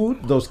have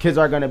food. Those kids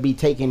are going to be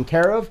taken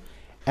care of.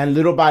 And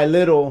little by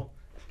little,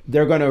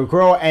 they're going to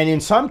grow. And in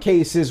some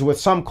cases, with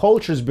some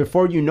cultures,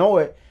 before you know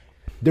it,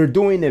 they're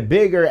doing it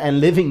bigger and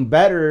living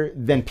better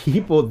than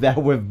people that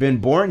have been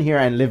born here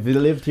and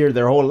lived here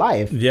their whole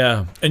life.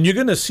 Yeah. And you're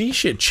going to see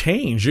shit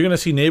change. You're going to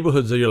see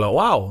neighborhoods that you're like,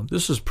 wow,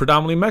 this is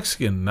predominantly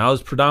Mexican. Now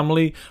it's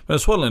predominantly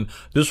Venezuelan.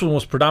 This one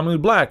was predominantly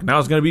black. Now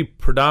it's going to be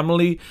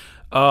predominantly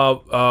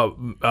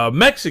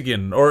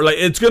Mexican. Or like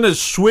it's going to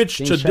switch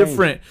to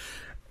different,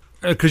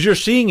 because you're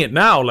seeing it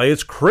now. Like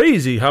it's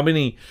crazy how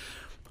many...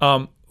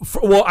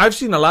 well, I've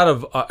seen a lot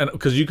of,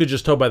 because you could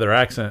just tell by their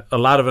accent, a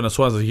lot of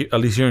Venezuelans, at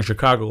least here in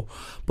Chicago.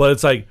 But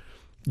it's like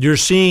you're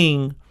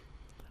seeing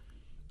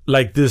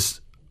like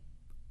this,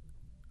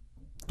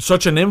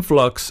 such an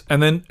influx,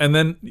 and then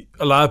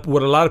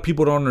what a lot of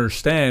people don't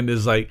understand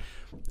is like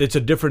it's a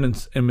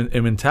difference in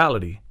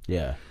mentality.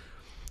 Yeah.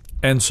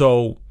 And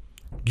so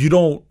you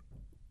don't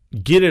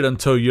get it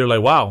until you're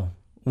like, wow,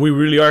 we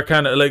really are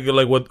kind of like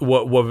what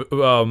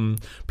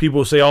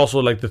people say also,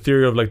 like the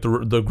theory of like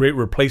the great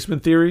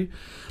replacement theory.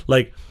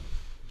 Like,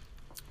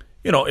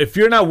 you know, if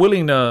you're not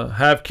willing to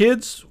have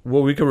kids,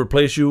 well, we can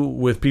replace you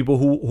with people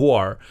who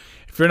are.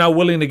 If you're not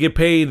willing to get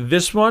paid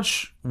this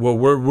much, well,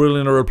 we're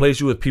willing to replace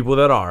you with people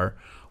that are.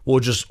 We'll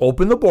just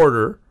open the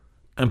border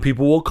and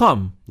people will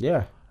come.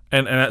 Yeah.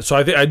 And so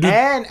I think I do.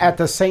 And at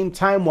the same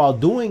time, while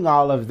doing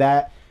all of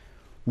that,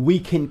 we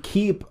can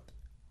keep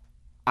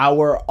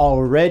our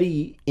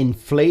already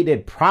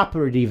inflated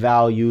property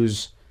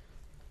values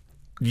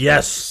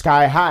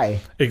sky high.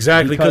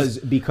 Exactly.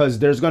 Because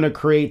there's going to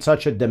create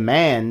such a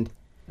demand.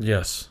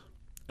 Yes.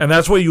 And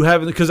that's what you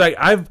have. Because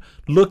I've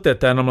looked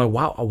at that and I'm like,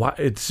 wow,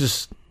 it's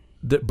just.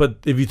 But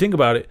if you think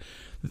about it,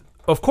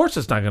 of course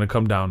it's not going to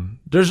come down.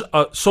 There's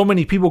so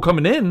many people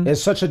coming in.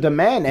 There's such a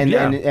demand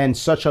and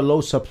such a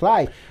low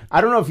supply. I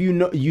don't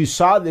know if you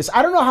saw this.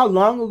 I don't know how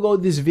long ago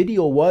this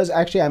video was.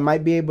 Actually, I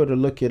might be able to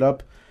look it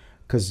up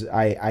because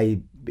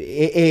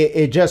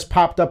it just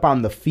popped up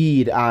on the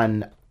feed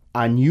on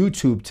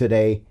YouTube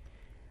today.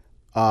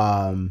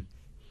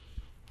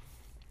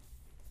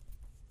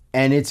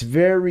 And it's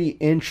very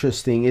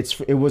interesting.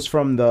 It was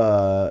from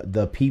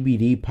the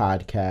PBD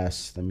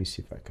podcast. Let me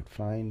see if I could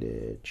find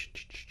it.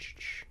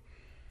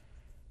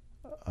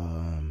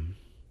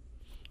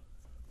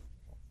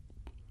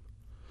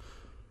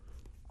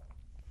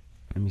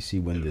 Let me see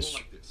when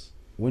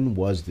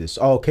was this?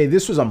 Oh, okay,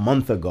 this was a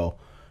month ago.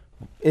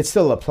 It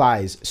still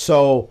applies.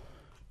 So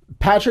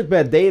Patrick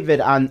Bet-David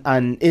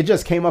on it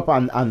just came up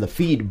on the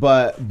feed,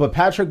 but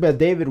Patrick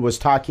Bet-David was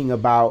talking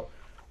about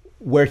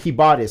where he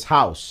bought his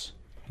house.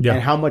 Yeah.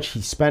 And how much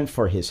he spent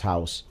for his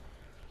house.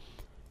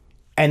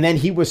 And then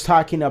he was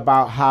talking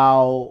about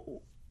how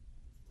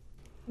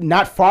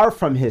not far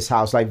from his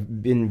house, like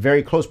in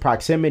very close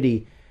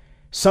proximity,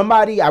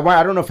 somebody, I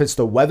don't know if it's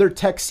the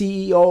WeatherTech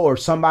CEO or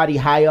somebody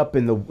high up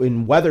in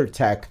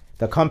WeatherTech,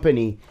 the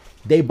company,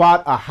 they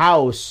bought a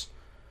house.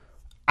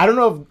 I don't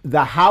know if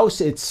the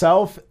house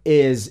itself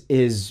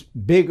is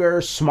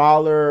bigger,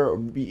 smaller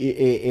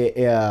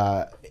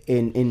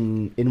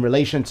in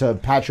relation to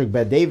Patrick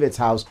Bet-David's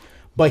house.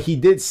 But he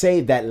did say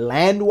that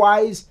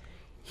land-wise,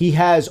 he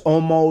has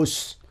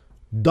almost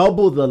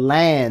double the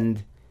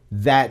land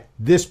that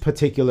this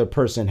particular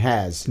person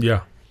has.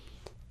 Yeah.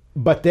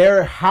 But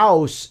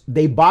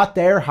they bought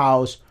their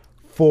house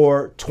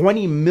for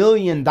 $20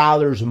 million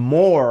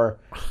more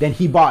than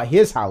he bought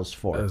his house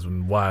for. That's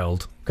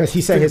wild. Because he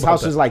said his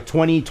house is like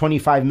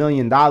 $25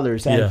 million.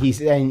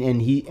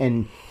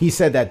 And he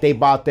said that they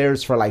bought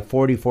theirs for like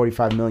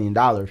 $45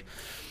 million.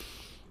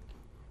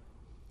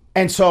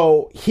 And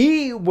so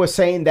he was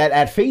saying that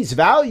at face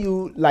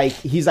value, like,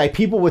 he's like,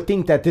 people would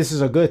think that this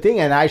is a good thing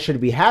and I should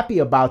be happy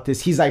about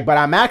this. He's like, but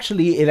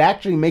it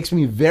actually makes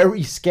me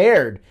very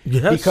scared.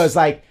 Yes. Because,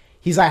 like,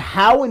 he's like,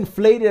 how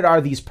inflated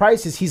are these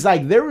prices? He's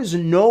like, there is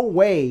no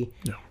way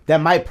that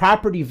my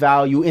property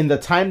value in the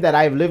time that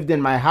I've lived in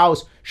my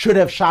house should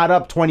have shot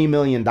up $20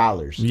 million.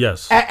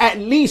 Yes. At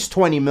least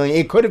 $20 million.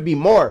 It could have been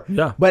more.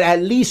 Yeah. But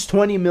at least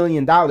 $20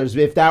 million.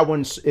 If that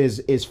one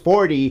is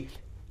 40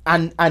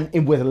 and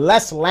with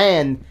less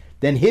land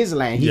than his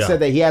land. He said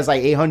that he has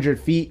like 800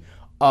 feet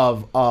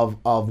of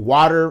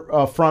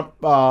water front,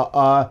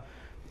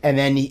 and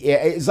then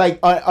it's like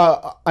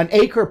an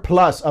acre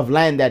plus of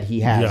land that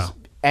he has. Yeah.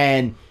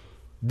 And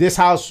this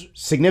house,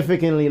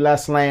 significantly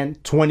less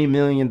land, $20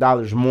 million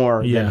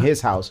more than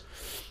his house.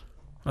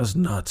 That's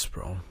nuts,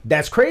 bro.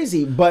 That's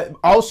crazy. But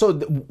also,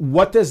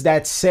 what does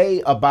that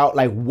say about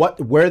like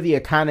where the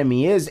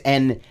economy is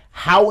and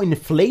how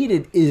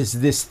inflated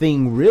is this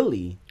thing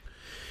really?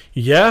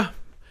 Yeah.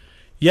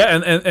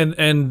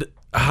 And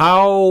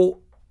how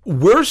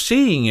we're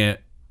seeing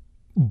it,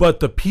 but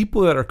the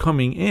people that are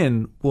coming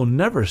in will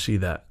never see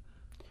that.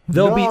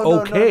 They'll be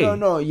okay.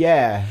 No,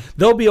 yeah.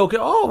 They'll be okay.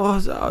 Oh,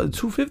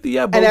 $250,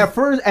 yeah. But and at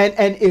first,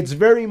 and it's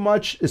very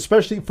much,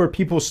 especially for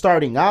people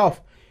starting off,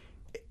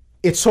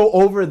 it's so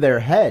over their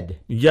head.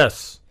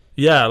 Yes.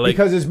 Yeah. Like,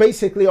 because it's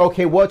basically,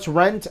 okay, what's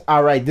rent?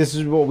 All right, this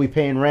is what we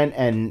pay in rent,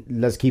 and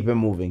let's keep it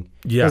moving.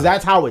 Yeah. Because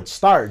that's how it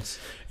starts.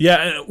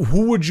 Yeah. And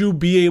who would you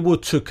be able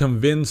to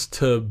convince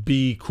to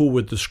be cool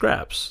with the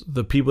scraps?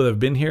 The people that have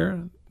been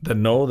here? That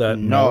know that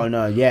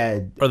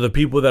or the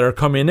people that are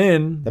coming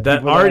in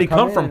that already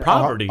come from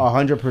property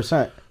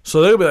 100%.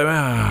 So they'll be like,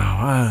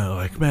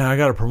 man, I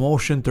got a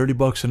promotion,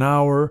 $30 an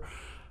hour.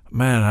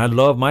 Man, I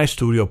love my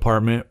studio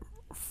apartment,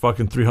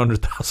 fucking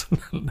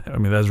 $300,000. I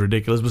mean, that's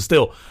ridiculous, but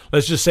still,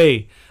 let's just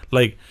say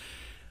like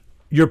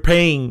you're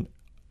paying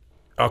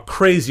a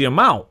crazy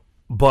amount,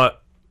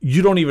 but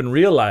you don't even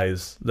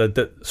realize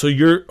that. So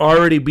you're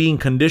already being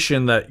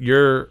conditioned that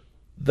you're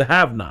the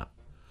have-not.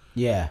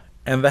 Yeah.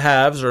 And the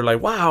haves are like,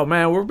 wow,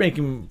 man, we're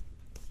making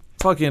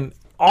fucking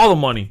all the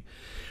money.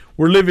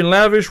 We're living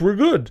lavish. We're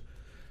good.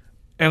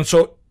 And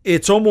so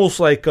it's almost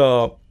like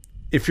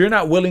if you're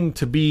not willing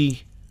to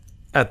be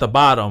at the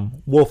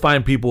bottom, we'll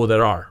find people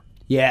that are.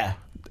 Yeah.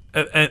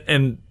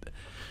 And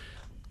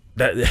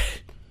that...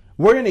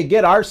 we're gonna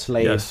get our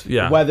slaves. Yes,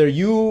 yeah. Whether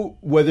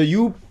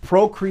you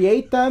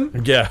procreate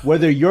them, yeah.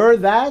 whether you're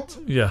that,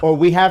 yeah. or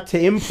we have to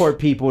import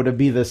people to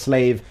be the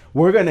slave,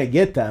 we're gonna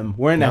get them.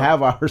 We're gonna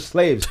have our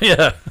slaves.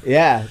 Yeah.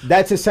 Yeah.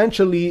 That's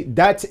essentially.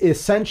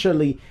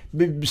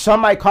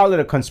 Some might call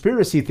it a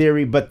conspiracy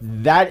theory, but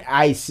that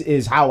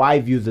is how I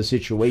view the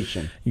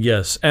situation.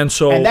 Yes, and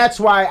that's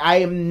why I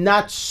am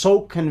not so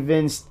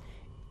convinced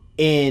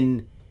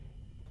in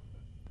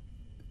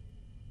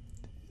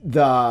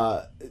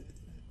the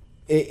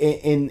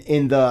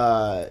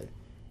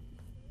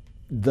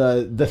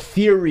the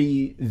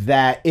theory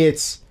that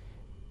it's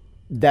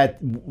that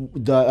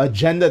the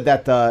agenda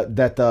that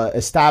the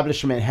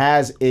establishment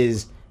has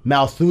is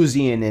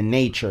Malthusian in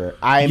nature.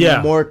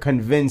 I'm more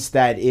convinced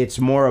that it's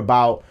more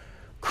about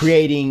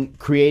creating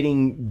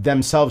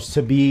themselves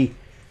to be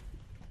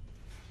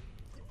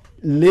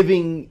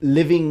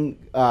living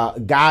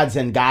gods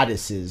and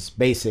goddesses,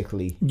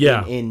 basically.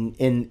 Yeah.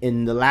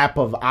 In the lap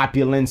of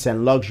opulence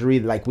and luxury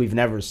like we've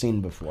never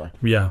seen before.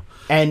 Yeah.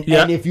 And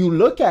if you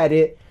look at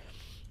it,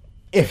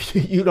 if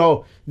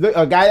a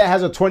guy that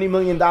has a $20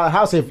 million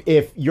house,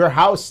 if your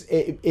house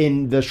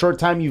in the short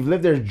time you've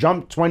lived there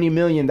jumped $20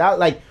 million,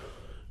 like.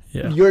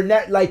 Yeah. You're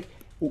not like,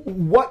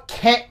 what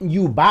can't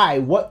you buy?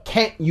 What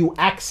can't you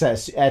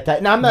access at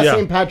that? Now, I'm not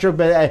saying Patrick,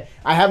 but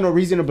I have no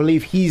reason to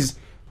believe he's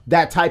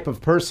that type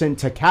of person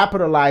to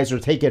capitalize or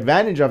take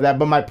advantage of that.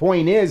 But my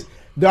point is,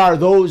 there are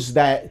those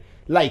that,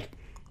 like,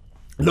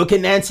 look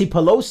at Nancy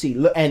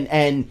Pelosi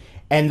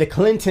and the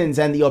Clintons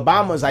and the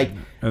Obamas. Like,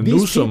 and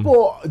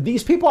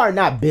these people are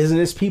not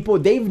business people.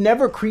 They've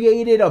never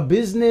created a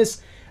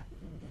business.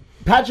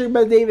 Patrick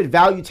Bet-David,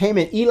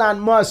 Valuetainment, Elon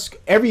Musk,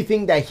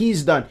 everything that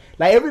he's done.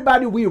 Like,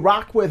 everybody we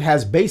rock with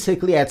has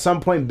basically at some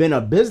point been a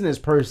business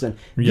person.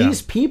 Yeah.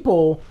 These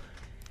people,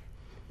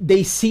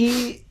 they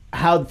see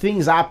how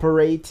things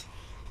operate.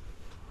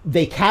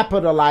 They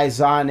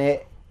capitalize on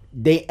it.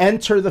 They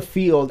enter the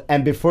field,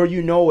 and before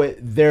you know it,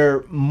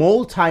 they're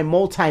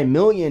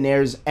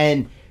multi-millionaires.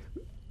 And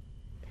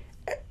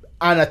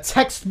on a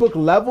textbook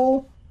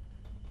level,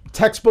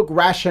 textbook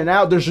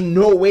rationale, there's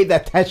no way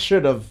that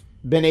should have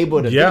been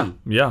able to be.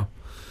 Yeah.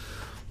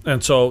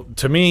 And so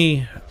to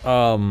me,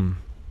 that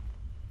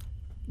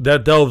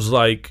delves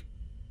like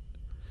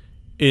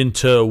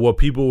into what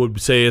people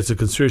would say is a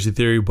conspiracy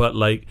theory, but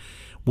like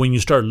when you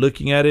start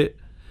looking at it,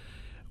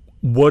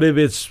 what if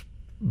it's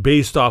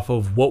based off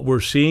of what we're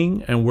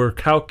seeing and we're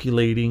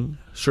calculating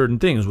certain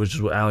things, which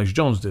is what Alex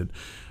Jones did.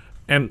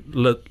 And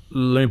let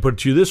me put it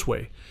to you this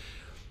way.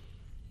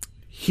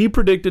 He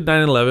predicted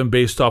 9/11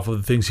 based off of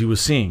the things he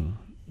was seeing.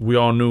 We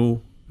all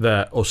knew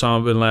that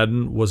Osama bin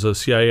Laden was a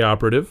CIA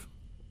operative,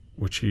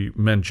 which he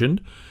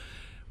mentioned.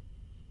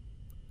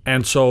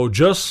 And so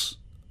just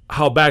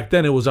how back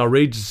then it was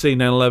outrageous to say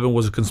 9/11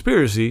 was a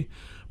conspiracy.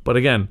 But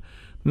again,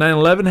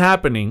 9/11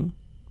 happening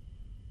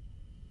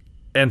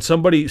and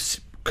somebody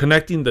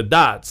connecting the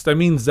dots, that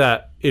means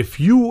that if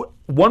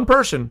one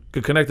person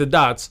could connect the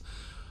dots,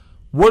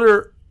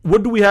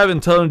 what do we have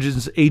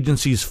intelligence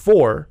agencies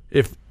for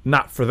if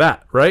not for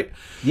that, right?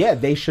 Yeah,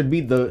 they should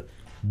be the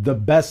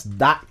best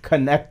dot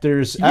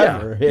connectors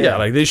ever. Yeah,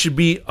 like they should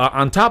be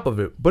on top of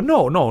it. But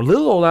no,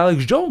 little old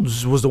Alex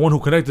Jones was the one who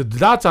connected the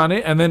dots on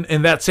it, and then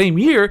in that same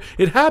year,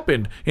 it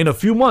happened in a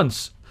few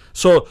months.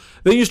 So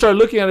then you start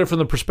looking at it from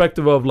the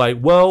perspective of like,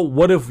 well,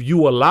 what if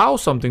you allow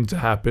something to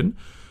happen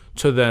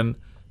to then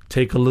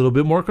take a little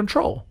bit more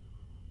control?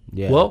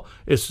 Yeah. Well,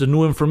 it's the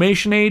new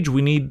information age.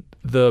 We need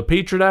the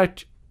Patriot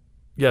Act.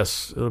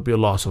 Yes, it'll be a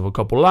loss of a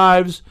couple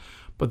lives,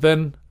 but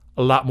then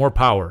a lot more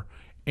power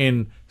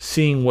in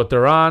seeing what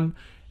they're on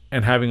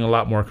and having a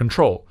lot more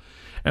control.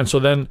 And so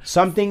then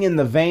something in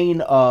the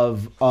vein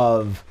of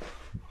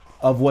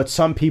what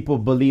some people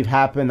believe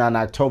happened on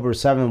October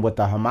 7th with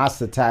the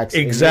Hamas attacks.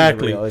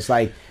 Exactly. In Israel. It's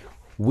like,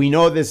 we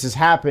know this is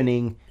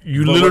happening, but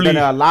literally, we're going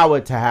to allow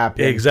it to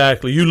happen.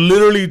 Exactly. You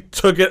literally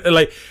took it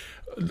like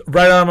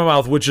right out of my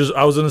mouth, which is,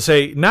 I was going to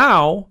say,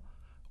 now,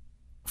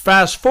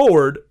 fast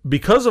forward,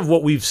 because of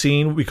what we've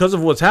seen, because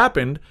of what's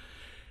happened,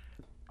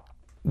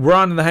 we're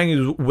on the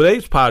Hanging with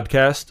Apes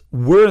podcast.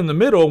 We're in the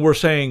middle, and we're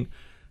saying,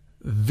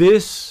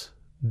 this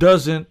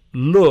doesn't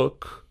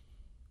look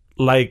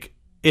like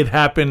it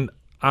happened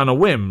on a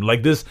whim.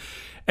 Like this,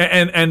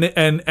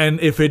 and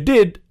if it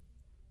did,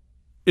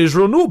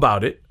 Israel knew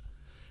about it,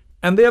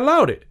 and they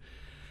allowed it.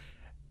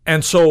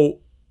 And so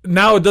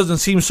now it doesn't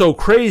seem so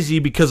crazy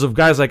because of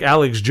guys like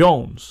Alex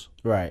Jones.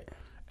 Right.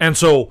 And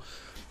so,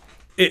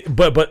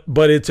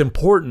 but it's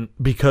important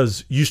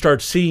because you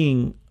start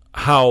seeing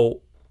how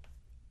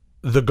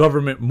the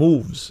government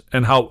moves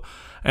and how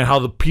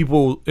the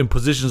people in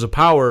positions of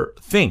power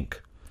think.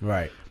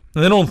 Right.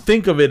 And they don't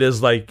think of it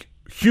as like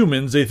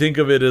humans. They think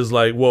of it as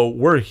like, well,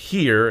 we're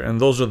here and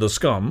those are the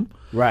scum.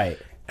 Right.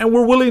 And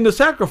we're willing to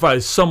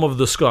sacrifice some of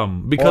the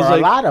scum because a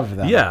lot of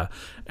them. Yeah.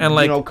 And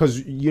like,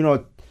 because,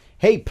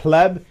 hey,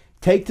 pleb,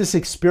 take this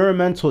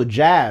experimental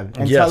jab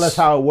and tell us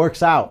how it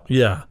works out.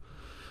 Yeah.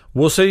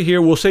 We'll say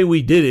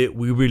we did it.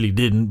 We really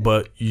didn't,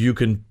 but you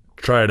can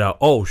try it out.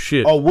 Oh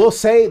shit. Oh, we'll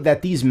say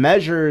that these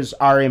measures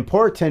are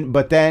important,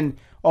 but then,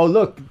 oh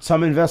look,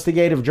 some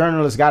investigative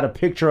journalist got a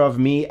picture of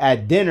me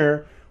at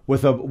dinner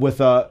with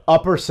a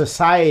upper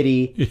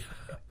society.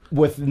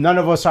 With none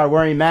of us are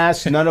wearing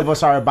masks, none of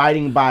us are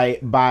abiding by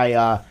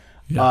the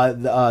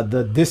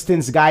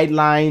distance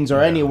guidelines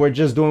or any. We're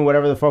just doing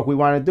whatever the fuck we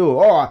want to do.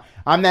 Oh,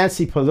 I'm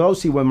Nancy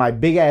Pelosi with my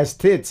big ass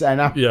tits,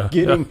 and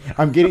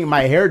I'm getting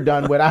my hair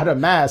done without a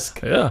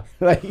mask. Yeah,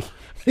 like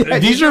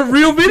these are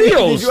real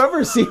videos. Did you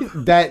ever see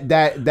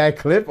that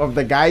clip of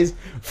the guys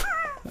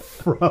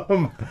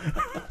from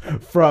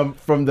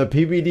the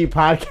PBD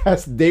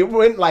podcast? They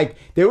went like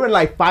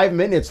 5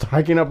 minutes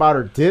talking about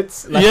her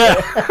tits. Like, yeah,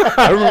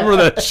 I remember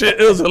that shit.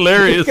 It was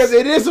hilarious because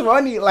it is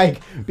funny.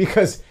 Like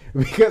because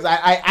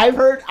I've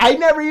heard, I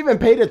never even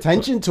paid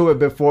attention to it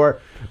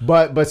before,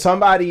 but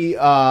somebody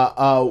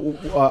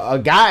a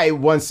guy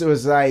once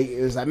was like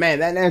man,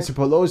 that Nancy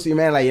Pelosi,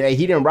 man, like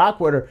he didn't rock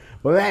with her,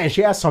 but man,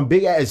 she has some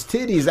big ass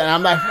titties, and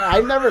I'm like,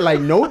 I never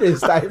like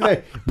noticed. I'm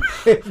like,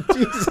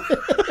 Jesus.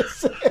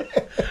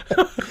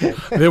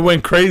 They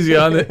went crazy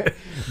on it.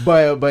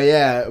 But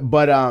yeah,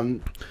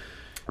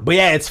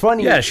 it's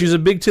funny. Yeah, she's a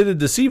big-titted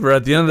deceiver.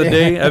 At the end of the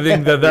day, I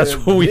think that's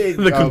what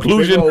the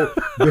conclusion.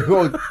 Big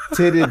old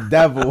titted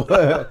devil.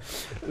 but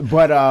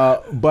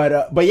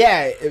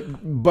yeah,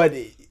 but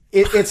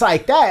it's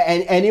like that,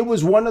 and it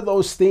was one of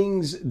those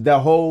things. The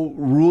whole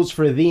rules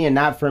for thee and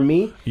not for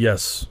me.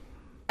 Yes.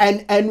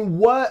 And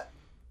what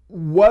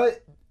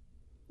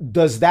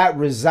does that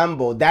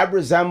resemble? That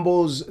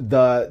resembles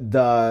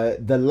the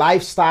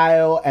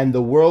lifestyle and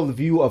the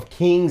worldview of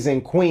kings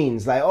and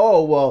queens. Like,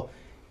 oh well,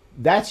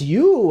 that's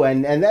you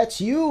and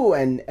that's you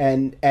and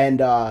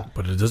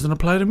but it doesn't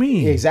apply to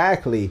me.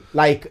 Exactly.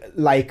 Like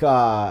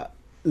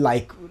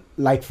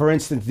for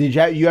instance, did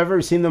you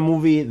ever seen the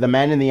movie The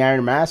Man in the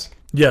Iron Mask?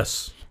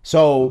 Yes.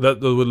 So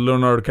that with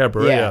Leonardo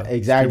DiCaprio, yeah,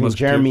 exactly.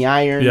 Jeremy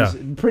Irons. Yeah.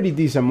 Pretty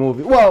decent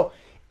movie. Well,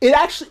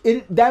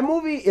 that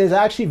movie is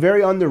actually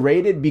very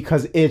underrated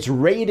because it's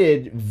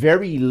rated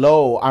very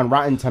low on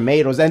Rotten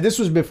Tomatoes, and this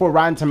was before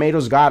Rotten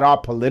Tomatoes got all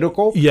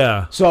political.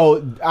 Yeah.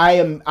 So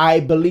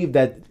I believe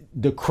that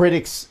the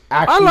critics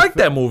actually. I like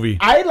that movie.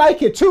 I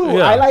like it too.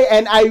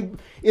 Yeah.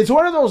 It's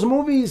one of those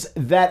movies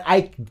that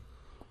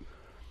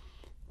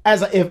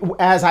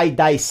as I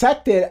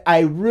dissect it,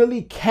 I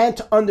really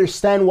can't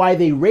understand why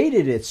they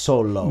rated it so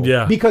low.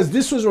 Yeah. Because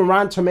this was when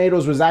Rotten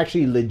Tomatoes was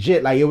actually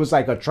legit. Like, it was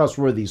like a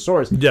trustworthy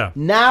source. Yeah.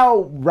 Now,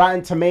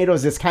 Rotten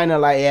Tomatoes is kind of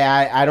like,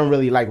 I don't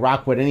really like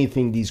rock with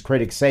anything these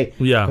critics say.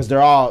 Yeah. Because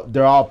they're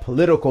all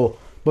political.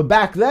 But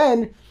back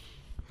then...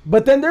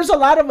 But then there's a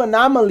lot of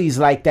anomalies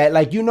like that.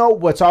 Like, you know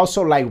what's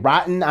also like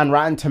rotten on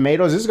Rotten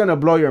Tomatoes? This is going to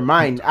blow your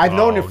mind. I've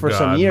known it for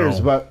some years,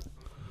 but...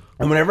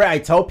 And whenever I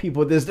tell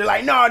people this, they're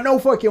like, no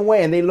fucking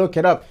way. And they look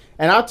it up.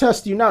 And I'll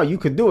test you now. You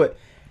could do it.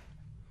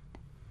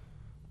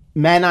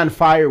 Man on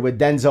Fire with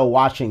Denzel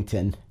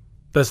Washington.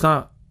 That's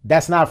not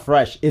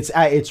fresh. It's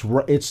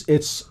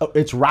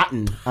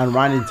rotten on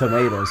Rotten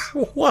Tomatoes.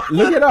 What?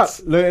 Look it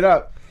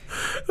up.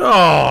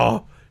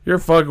 Oh, you're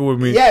fucking with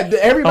me. Yeah,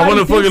 everybody. I want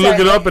to fucking look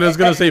it up, and it's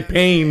gonna say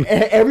pain.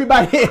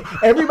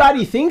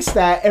 Everybody thinks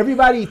that.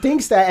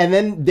 And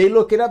then they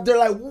look it up. They're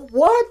like,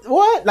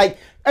 what? Like,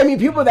 I mean,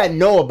 people that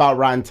know about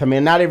Rotten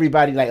Tomatoes, not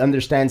everybody like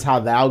understands how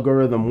the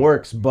algorithm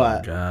works,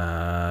 but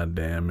God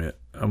damn it,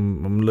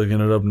 I'm looking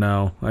it up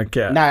now. I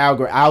can't. Not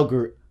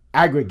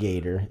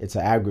aggregator. It's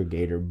an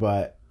aggregator,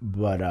 but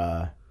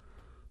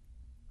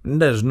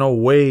there's no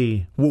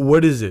way.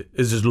 What is it?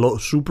 Is this low,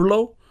 super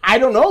low? I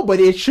don't know,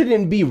 but it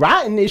shouldn't be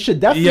rotten. It should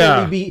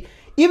definitely be.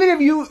 Even if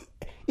you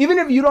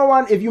don't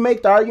want, if you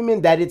make the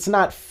argument that it's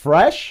not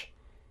fresh.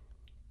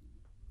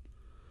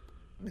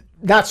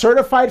 Not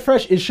certified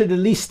fresh, it should at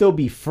least still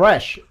be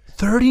fresh.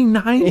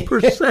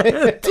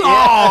 39%.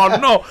 Oh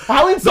no!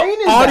 How insane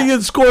is that? The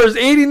audience score is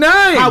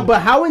 89.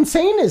 But how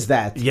insane is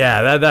that?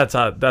 Yeah, that's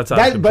out of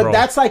control. But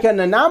that's like an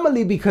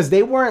anomaly because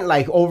they weren't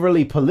like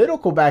overly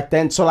political back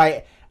then. So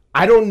like,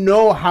 I don't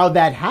know how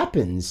that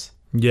happens.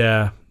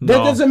 Yeah, that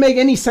doesn't make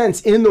any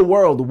sense in the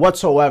world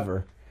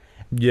whatsoever.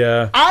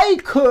 Yeah, I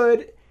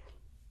could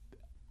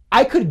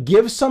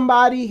give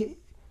somebody.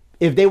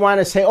 If they want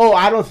to say, oh,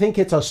 I don't think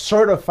it's a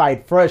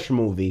certified fresh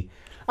movie.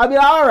 I mean,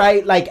 all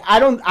right, like,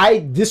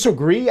 I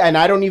disagree, and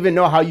I don't even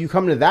know how you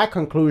come to that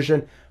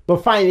conclusion,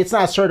 but fine, it's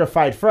not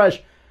certified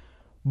fresh,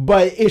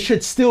 but it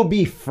should still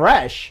be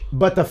fresh.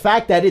 But the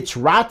fact that it's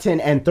rotten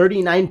and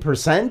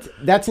 39%,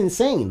 that's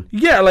insane.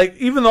 Yeah, like,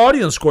 even the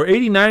audience score,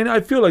 89,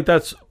 I feel like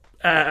that's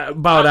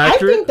about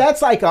accurate. I think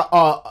that's like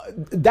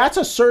that's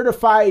a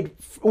certified,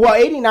 well,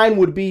 89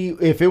 would be,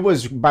 if it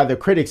was by the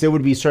critics, it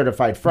would be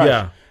certified fresh.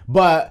 Yeah.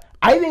 But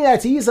I think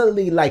that's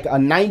easily like a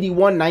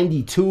 91,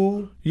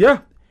 92. Yeah.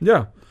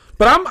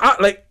 But I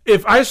like,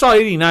 if I saw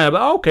 89, I'm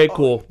like, okay,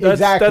 cool.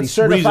 Exactly. That's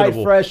certified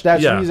reasonable. Fresh,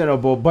 that's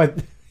reasonable. But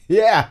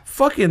yeah.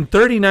 Fucking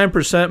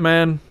 39%,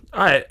 man.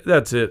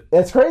 That's it.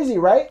 It's crazy,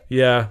 right?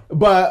 Yeah.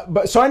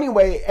 But so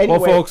anyway. Well,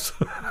 folks,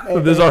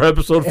 this is our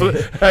episode.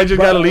 I just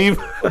gotta leave.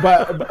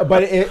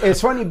 but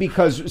it's funny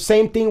because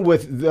same thing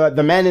with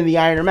the Man in the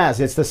Iron Mask.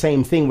 It's the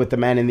same thing with the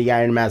Man in the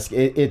Iron Mask.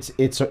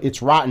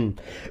 It's rotten.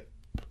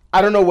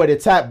 I don't know what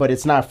it's at, but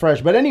it's not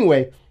fresh. But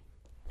anyway,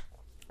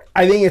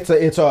 I think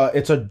it's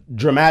a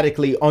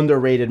dramatically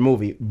underrated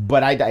movie.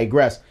 But I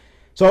digress.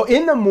 So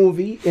in the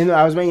movie,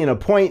 I was making a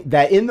point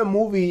that in the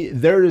movie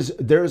there's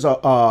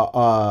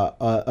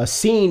a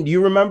scene. Do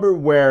you remember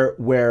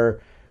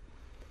where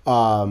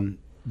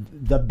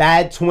the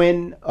bad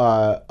twin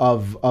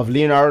of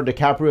Leonardo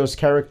DiCaprio's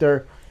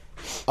character,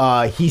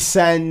 he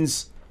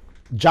sends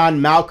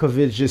John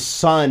Malkovich's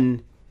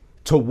son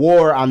to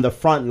war on the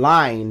front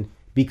line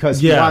because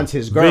he wants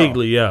his girl.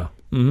 Vaguely, yeah.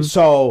 Mm-hmm.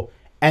 So,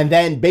 and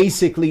then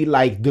basically,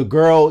 like, the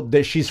girl,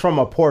 she's from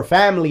a poor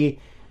family,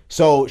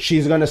 so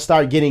she's going to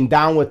start getting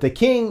down with the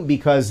king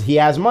because he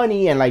has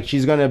money, and, like,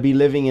 she's going to be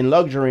living in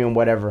luxury and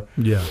whatever.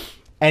 Yeah.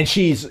 And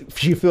she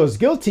feels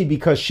guilty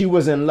because she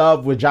was in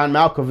love with John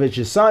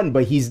Malkovich's son,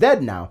 but he's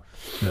dead now.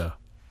 Yeah.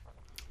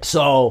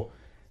 So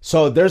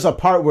there's a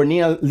part where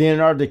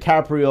Leonardo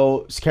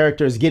DiCaprio's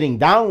character is getting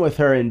down with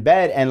her in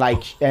bed, and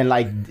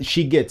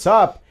she gets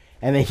up.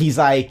 And then he's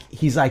like,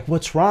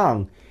 what's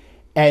wrong?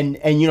 And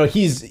you know,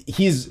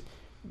 he's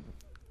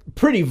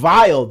pretty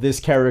vile, this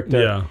character.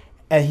 Yeah.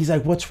 And he's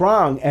like, what's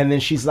wrong? And then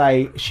she's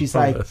like, what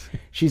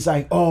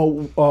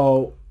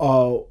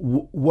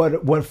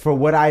for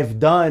what I've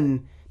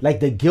done,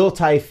 like the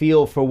guilt I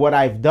feel for what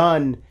I've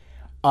done,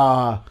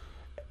 and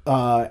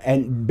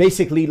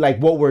basically like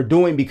what we're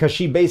doing, because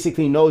she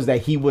basically knows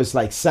that he was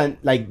like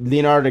sent, like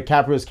Leonardo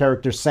DiCaprio's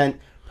character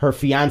sent her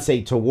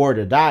fiance to war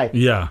to die.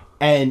 Yeah.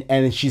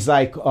 And she's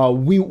like,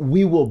 we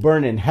will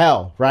burn in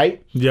hell,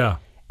 right? Yeah.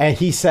 And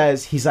he's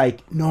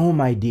like, no,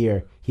 my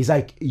dear. He's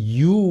like,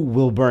 you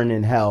will burn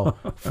in hell,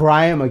 for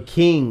I am a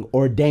king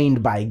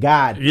ordained by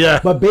God. Yeah.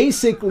 But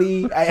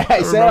basically,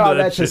 I said all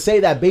that to say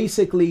that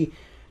basically,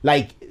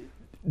 like,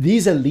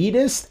 these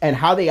elitists and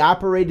how they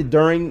operated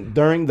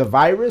during the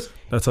virus,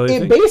 that's how they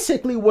think.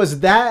 Basically was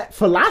that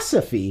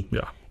philosophy.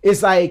 Yeah.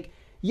 It's like,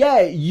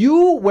 yeah,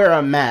 you wear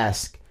a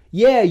mask.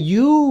 Yeah,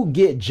 you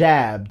get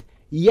jabbed.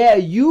 Yeah,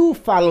 you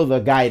follow the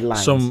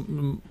guidelines.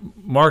 Some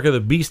mark of the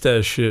beast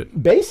ass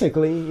shit.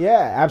 Basically,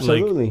 yeah,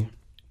 absolutely. Like,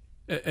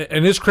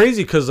 and it's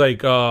crazy because,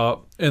 like,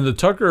 in the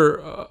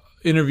Tucker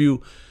interview,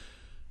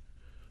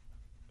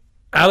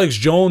 Alex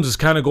Jones is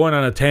kind of going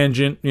on a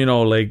tangent, you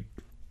know, like,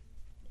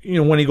 you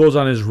know, when he goes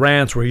on his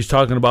rants where he's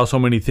talking about so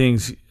many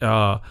things,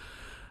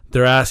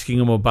 they're asking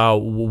him about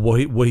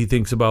what he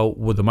thinks about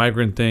with the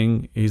migrant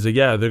thing. He's like,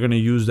 yeah, they're going to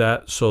use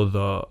that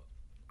so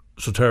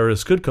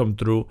terrorists could come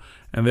through,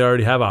 and they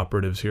already have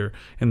operatives here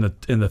in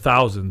the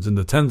thousands, in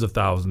the tens of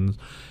thousands.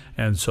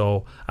 And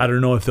so I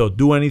don't know if they'll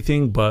do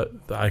anything, but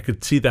I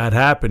could see that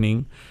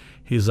happening.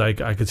 He's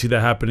like, I could see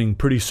that happening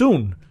pretty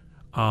soon,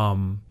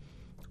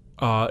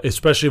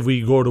 especially if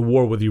we go to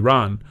war with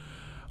Iran.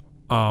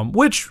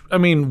 Which, I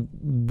mean,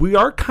 we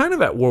are kind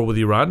of at war with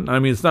Iran. I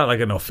mean, it's not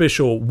like an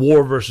official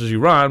war versus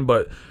Iran,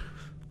 but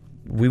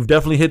we've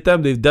definitely hit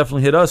them. They've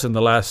definitely hit us in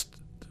the last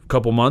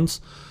couple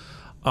months.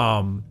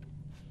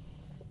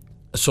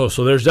 So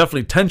there's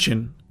definitely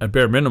tension at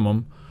bare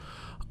minimum.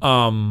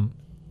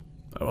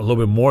 A little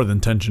bit more than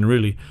tension,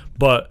 really.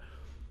 But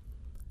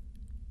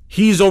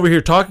he's over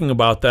here talking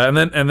about that,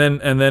 and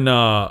then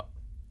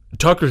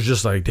Tucker's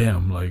just like,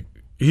 damn, like,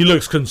 he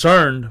looks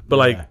concerned, but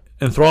like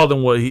enthralled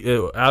in what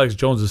Alex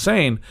Jones is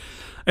saying.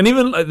 And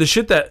even like the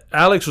shit that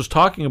Alex was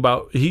talking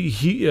about,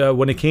 he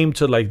when it came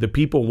to like the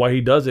people and why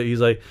he does it,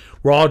 he's like,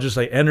 we're all just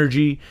like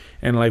energy,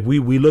 and like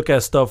we look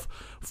at stuff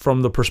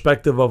from the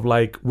perspective of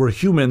like we're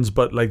humans,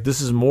 but like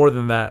this is more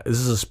than that. This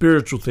is a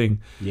spiritual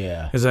thing.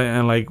 Yeah.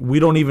 And like we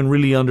don't even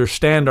really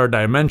understand our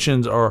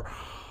dimensions or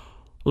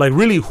like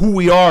really who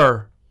we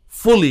are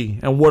fully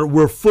and what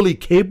we're fully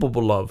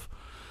capable of.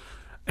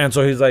 And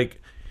so he's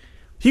like,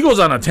 he goes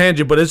on a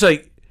tangent, but it's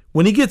like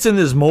when he gets in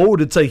this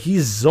mode, it's like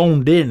he's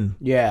zoned in.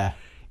 Yeah.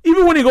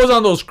 Even when he goes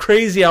on those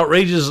crazy,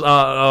 outrageous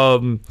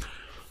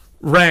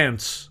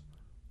rants,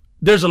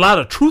 there's a lot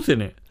of truth in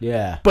it.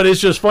 Yeah. But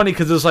it's just funny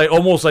because it's like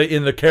almost like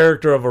in the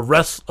character of a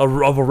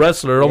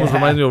wrestler. It almost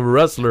reminds me of a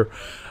wrestler.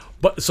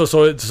 But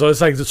so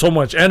it's like so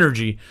much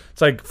energy.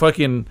 It's like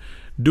fucking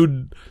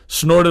dude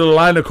snorted a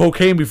line of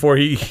cocaine before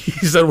he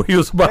said what he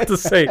was about to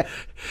say.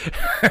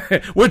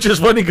 Which is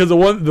funny because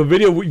the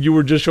video you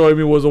were just showing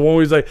me was the one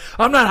where he's like,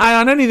 I'm not high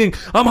on anything.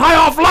 I'm high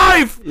off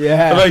life.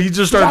 Yeah. And like he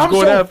just starts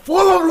going so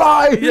full of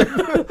life.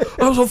 Yeah.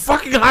 I'm so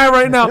fucking high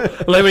right now.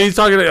 Like he's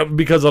talking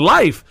because of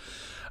life.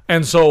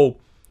 And so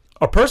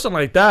a person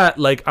like that,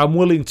 like I'm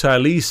willing to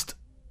at least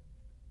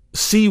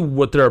see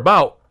what they're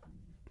about,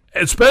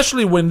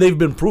 especially when they've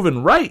been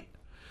proven right.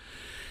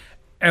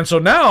 And so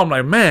now I'm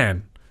like,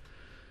 man,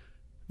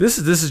 this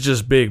is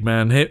just big,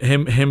 man.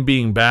 Him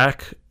being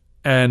back,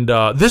 and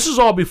this is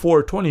all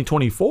before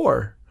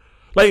 2024.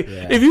 Like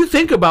if you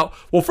think about,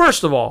 well,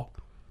 first of all,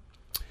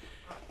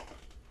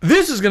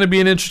 this is going to be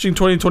an interesting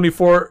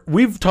 2024.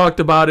 We've talked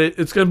about it.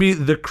 It's going to be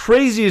the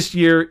craziest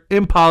year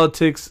in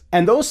politics.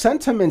 And those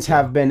sentiments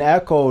have been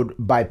echoed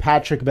by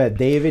Patrick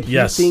Bet-David.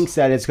 He thinks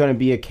that it's going to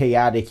be a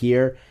chaotic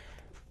year.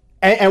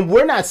 And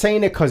we're not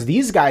saying it because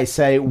these guys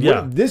say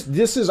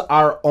this is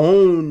our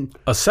own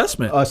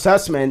assessment.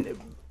 And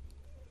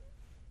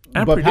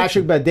but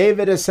Patrick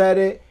Bet-David has said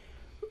it.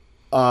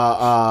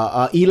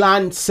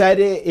 Elon said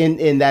it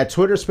in that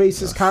Twitter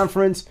Spaces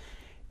conference.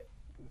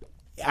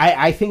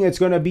 I think it's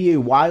going to be a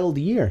wild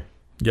year.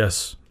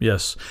 Yes.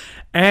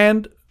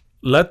 And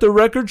let the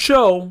record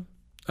show,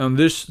 and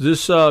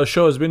this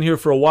show has been here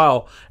for a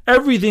while,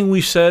 everything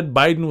we said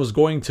Biden was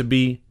going to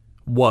be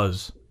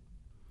was.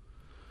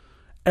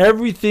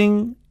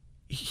 Everything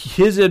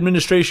his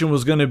administration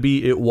was going to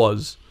be, it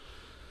was.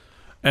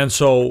 And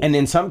so... And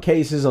in some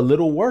cases, a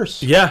little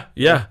worse. Yeah.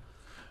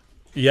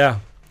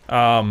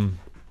 And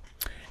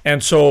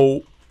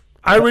so...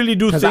 I really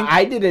do think...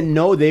 I didn't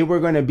know they were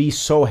going to be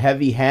so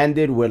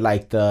heavy-handed with,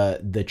 like,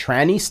 the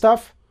tranny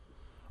stuff.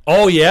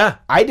 Oh, yeah.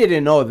 I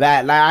didn't know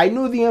that. Like, I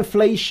knew the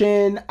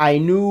inflation. I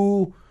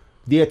knew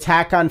the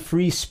attack on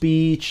free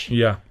speech.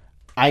 Yeah.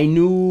 I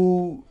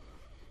knew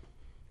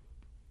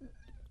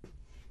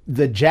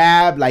the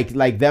jab,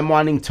 like them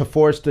wanting to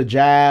force the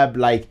jab.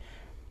 Like,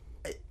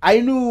 I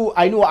knew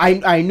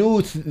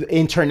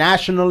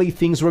internationally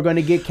things were going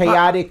to get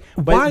chaotic,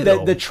 but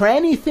the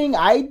tranny thing,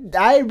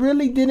 I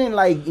really didn't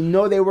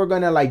know they were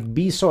going to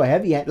be so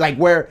heavy, like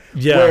where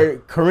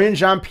Karine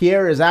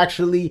Jean-Pierre is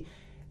actually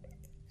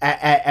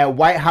at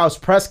White House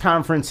press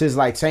conferences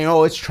saying,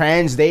 "Oh, it's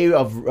Trans Day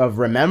of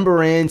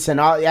Remembrance" and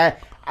all. Yeah,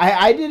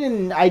 I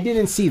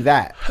didn't see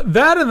that.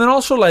 That, and then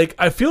also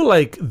I feel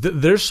like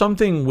there's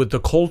something with the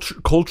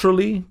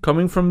culturally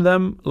coming from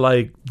them,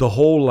 like the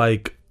whole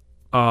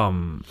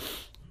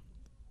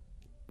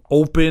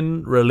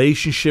open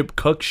relationship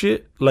cuck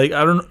shit. I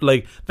don't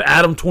the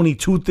Adam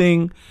 22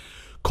 thing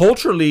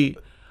culturally.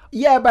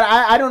 Yeah, but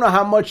I don't know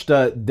how much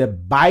the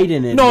Biden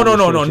administration.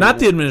 No, not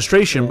the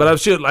administration, but I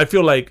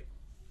feel like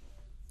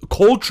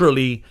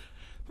culturally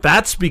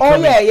that's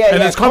becoming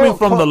and it's coming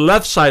from the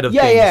left side of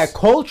things. Yeah,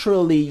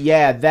 culturally,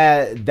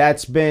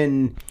 that's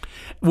been,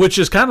 which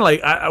is kind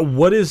of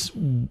what is,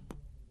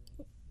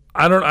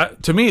 I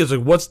don't. To me, it's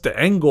what's the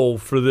end goal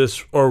for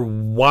this, or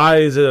why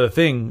is it a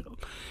thing?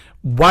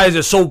 Why is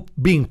it so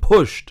being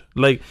pushed?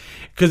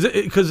 Because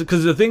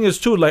the thing is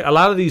too, a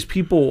lot of these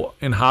people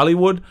in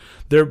Hollywood,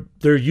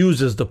 they're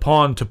used as the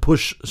pawn to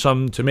push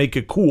some to make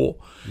it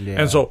cool.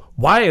 Yeah. And so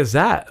why is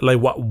that?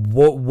 What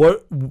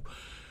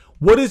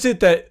is it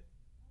that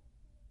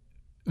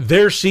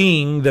they're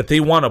seeing that they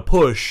want to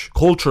push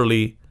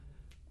culturally?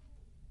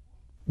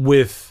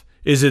 With,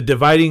 is it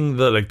dividing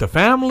the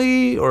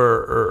family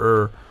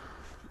or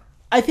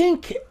I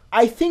think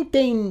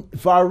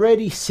they've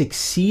already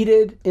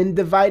succeeded in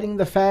dividing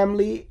the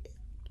family.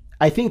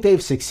 I think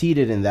they've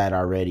succeeded in that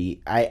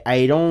already.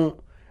 I don't,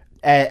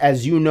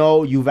 as you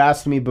know, you've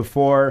asked me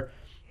before,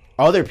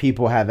 other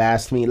people have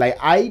asked me,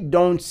 I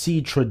don't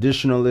see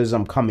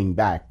traditionalism coming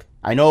back.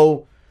 I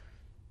know,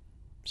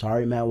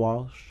 sorry Matt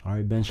Walsh,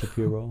 sorry Ben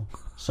Shapiro,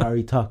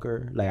 sorry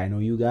Tucker, I know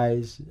you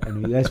guys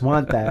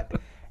want that.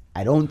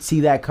 I don't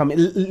see that coming,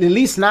 at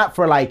least not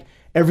for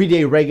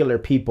everyday regular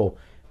people.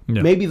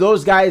 Yeah. Maybe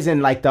those guys in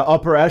the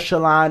upper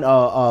echelon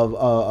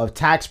of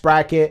tax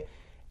bracket,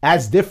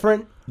 that's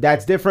different.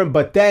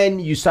 But then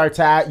you have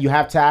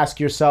to ask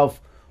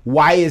yourself,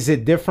 why is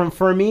it different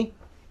for me?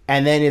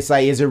 And then it's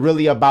is it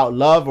really about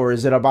love, or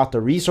is it about the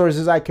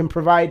resources I can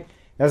provide?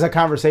 That's a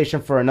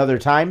conversation for another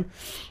time.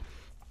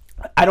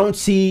 I don't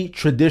see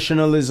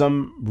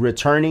traditionalism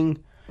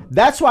returning.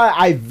 That's why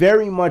I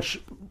very much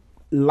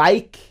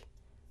like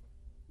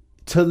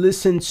to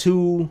listen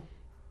to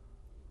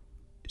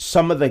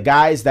some of the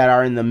guys that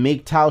are in the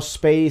MGTOW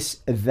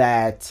space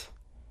that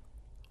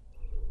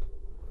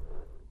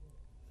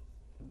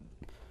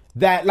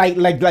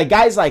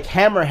guys like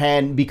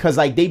Hammerhand, because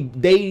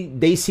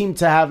they seem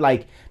to have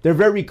they're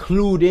very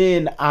clued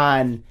in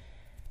on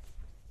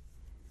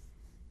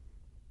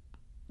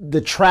the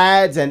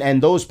trads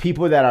and those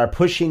people that are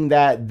pushing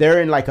that.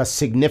 They're in a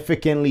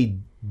significantly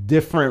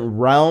different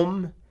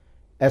realm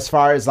as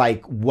far as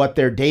what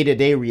their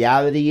day-to-day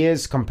reality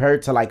is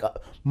compared to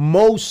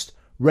most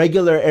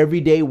regular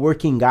everyday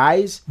working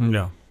guys.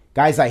 No.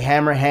 Guys like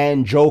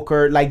Hammerhand,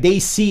 Joker, they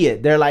see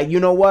it. They're you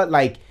know what?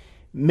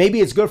 Maybe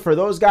it's good for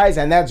those guys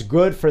and that's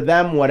good for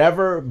them,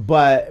 whatever,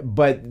 but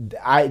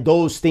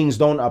those things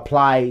don't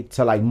apply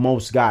to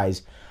most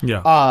guys.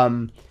 Yeah.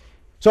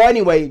 So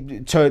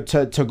anyway,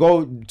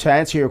 to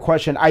answer your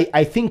question,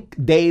 I think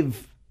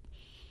they've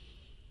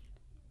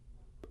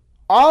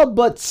all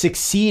but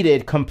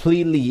succeeded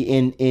completely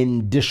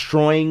in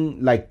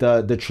destroying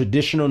the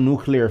traditional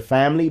nuclear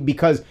family,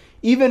 because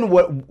even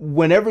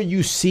whenever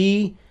you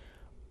see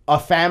a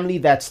family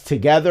that's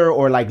together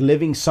or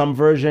living some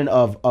version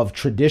of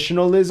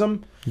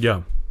traditionalism,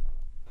 yeah,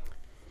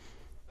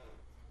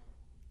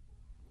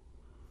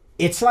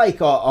 it's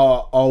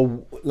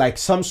a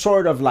some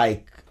sort of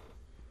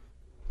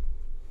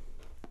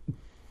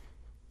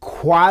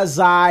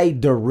quasi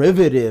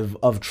derivative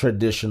of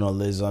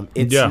traditionalism.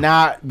 It's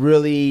not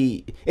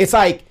really. It's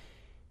like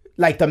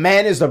the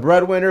man is the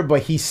breadwinner,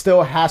 but he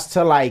still has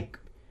to like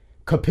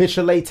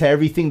capitulate to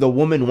everything the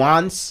woman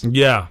wants.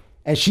 Yeah.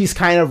 And she's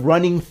kind of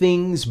running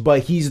things,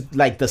 but he's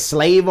like the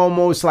slave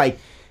almost. Like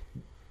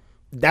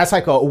that's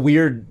like a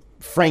weird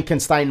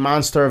Frankenstein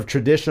monster of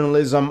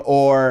traditionalism.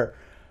 Or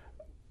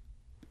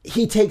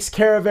he takes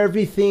care of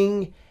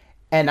everything,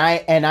 and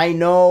I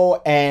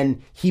know,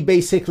 and he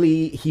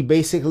basically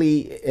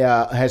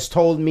has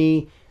told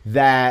me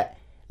that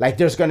like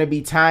there's gonna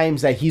be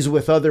times that he's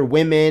with other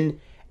women,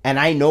 and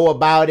I know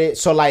about it.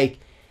 So like.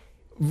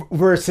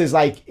 Versus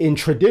like in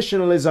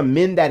traditionalism,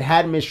 men that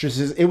had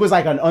mistresses, it was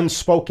like an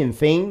unspoken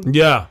thing.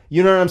 Yeah,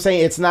 you know what I'm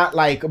saying. It's not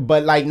like,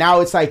 but like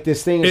now it's like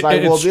this thing. It's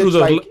like, well, through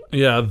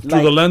bitch,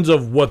 through the lens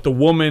of what the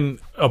woman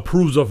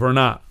approves of or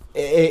not.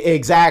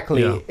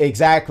 Exactly.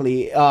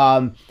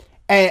 And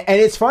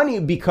it's funny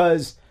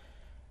because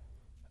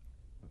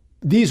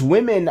these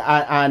women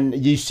on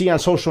you see on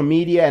social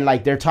media and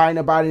like they're talking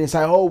about it. And it's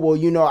like, oh well,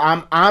 you know,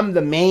 I'm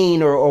the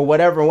main or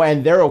whatever,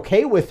 and they're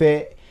okay with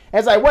it.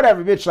 It's like,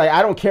 whatever, bitch. Like,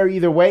 I don't care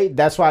either way.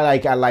 That's why,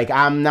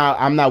 I'm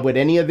not with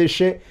any of this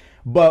shit.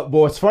 But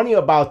what's funny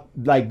about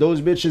like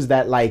those bitches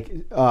that like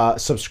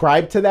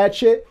subscribe to that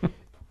shit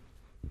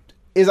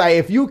is like,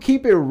 if you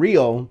keep it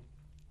real,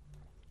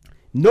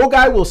 no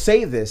guy will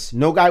say this.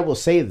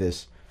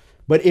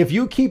 But if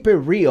you keep it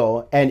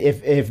real, and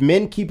if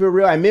men keep it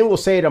real, and men will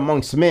say it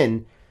amongst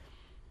men,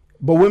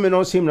 but women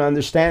don't seem to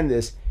understand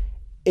this,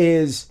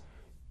 is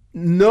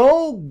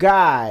no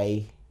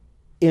guy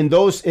in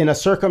a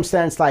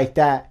circumstance like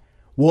that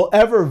will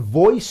ever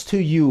voice to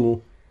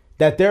you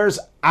that there's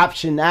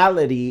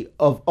optionality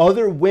of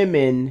other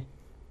women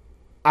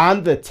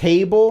on the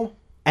table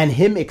and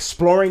him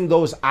exploring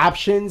those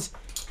options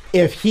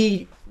if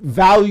he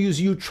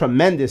values you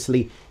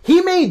tremendously.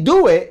 He may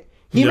do it.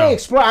 He may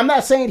explore. I'm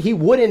not saying he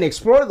wouldn't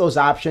explore those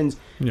options,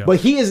 but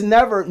he is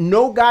never,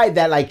 no guy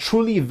that like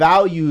truly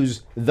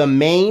values the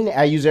main,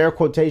 I use air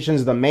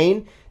quotations, the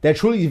main, that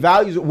truly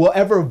values it will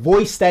ever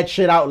voice that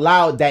shit out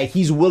loud that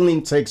he's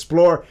willing to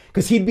explore,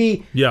 because he'd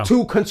be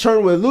too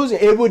concerned with losing.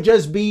 It would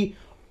just be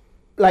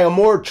like a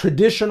more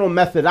traditional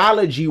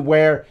methodology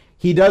where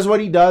he does what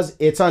he does,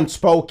 it's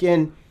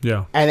unspoken,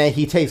 and then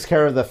he takes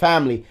care of the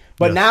family.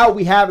 But now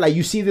we have, like,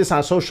 you see this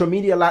on social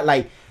media a lot,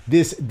 like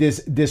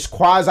this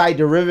quasi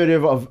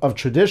derivative of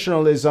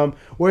traditionalism,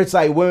 where it's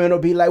like women will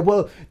be like,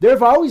 well, there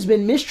have always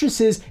been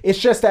mistresses, it's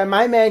just that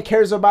my man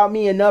cares about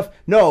me enough.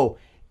 No,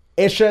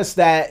 it's just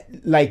that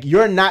like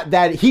you're not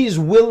that. He's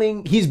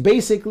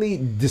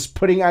basically just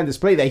putting on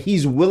display that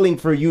he's willing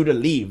for you to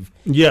leave.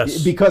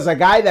 Yes, because a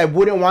guy that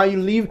wouldn't want you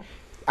to leave,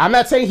 I'm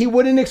not saying he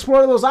wouldn't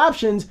explore those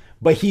options,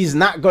 but he's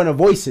not going to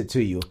voice it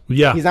to you.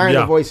 He's not going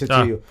to voice it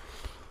to you.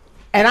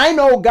 And I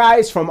know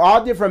guys from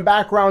all different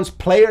backgrounds,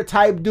 player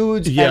type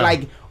dudes, and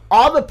like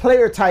all the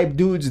player type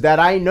dudes that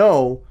I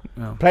know,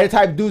 player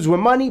type dudes with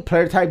money,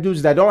 player type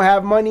dudes that don't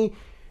have money,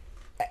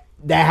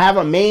 that have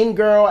a main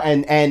girl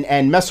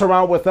and mess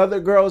around with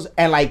other girls,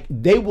 and like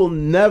they will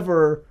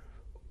never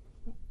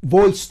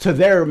voice to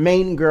their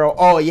main girl,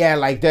 oh yeah,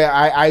 like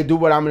I do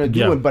what I'm gonna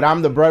do, but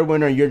I'm the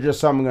breadwinner, you're just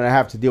something gonna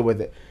have to deal with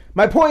it.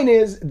 My point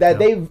is that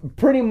they've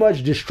pretty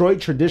much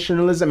destroyed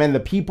traditionalism, and the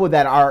people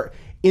that are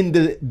in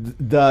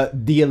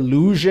the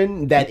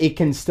illusion that it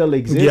can still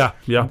exist.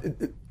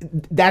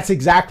 That's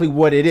exactly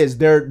what it is.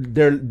 They're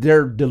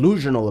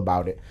delusional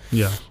about it.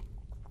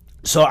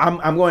 So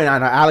I'm going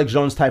on an Alex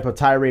Jones type of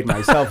tirade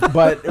myself,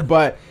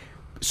 but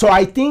so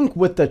I think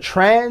with the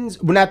trans,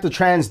 well, not the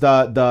trans,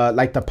 the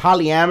like the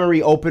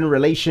polyamory, open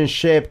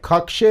relationship,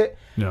 cuck shit.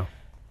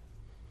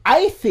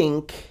 I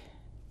think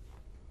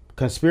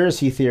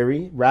conspiracy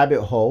theory,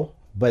 rabbit hole,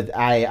 but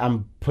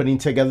I'm putting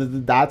together the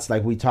dots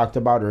like we talked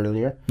about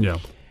earlier.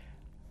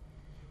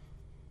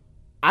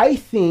 I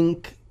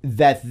think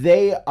that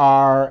they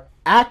are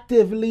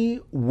actively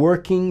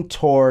working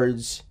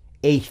towards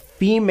a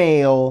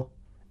female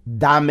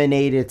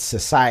dominated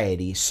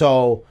society.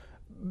 So,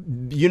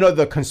 you know,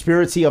 the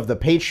conspiracy of the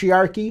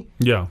patriarchy?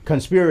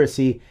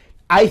 Conspiracy.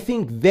 I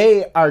think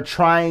they are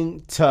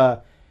trying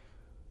to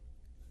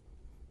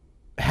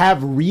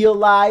have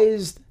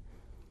realized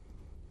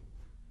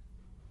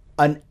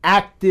an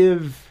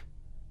active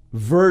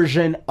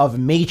version of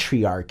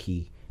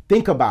matriarchy.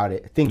 Think about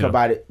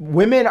it.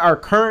 Women are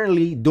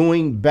currently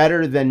doing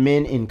better than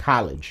men in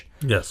college.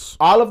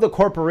 All of the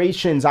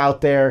corporations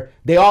out there,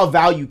 they all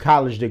value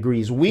college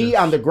degrees. We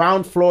on the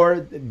ground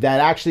floor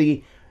that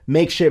actually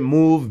make shit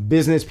move,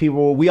 business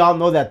people, we all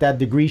know that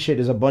degree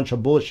shit is a bunch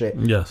of bullshit.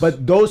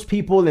 But those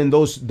people in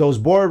those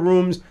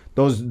boardrooms,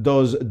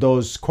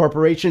 those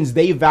corporations,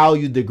 they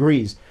value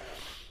degrees.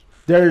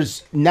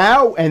 There's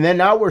now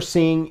we're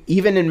seeing,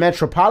 even in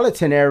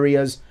metropolitan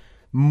areas,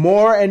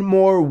 more and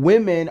more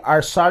women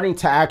are starting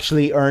to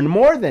actually earn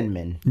more than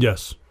men.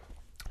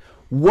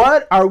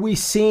 What are we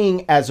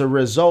seeing as a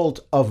result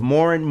of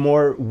more and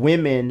more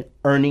women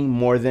earning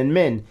more than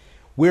men?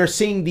 We're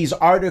seeing these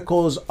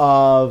articles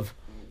of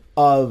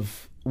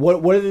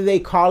what do they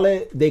call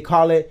it? They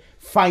call it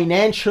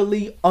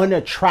financially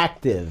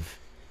unattractive.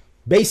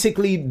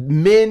 Basically,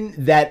 men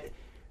that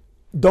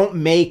don't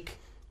make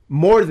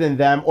more than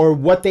them or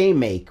what they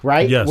make,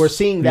 right? Yes. We're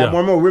seeing that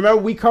more and more.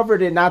 Remember, we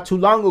covered it not too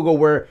long ago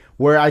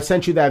where I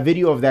sent you that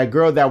video of that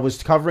girl that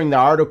was covering the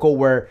article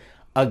where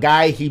a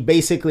guy, he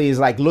basically is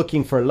like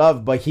looking for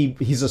love, but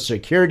he's a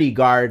security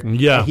guard.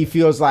 Yeah. And he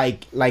feels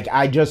like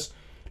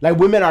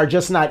women are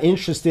just not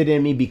interested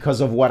in me because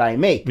of what I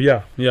make.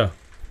 Yeah, yeah.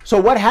 So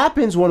what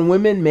happens when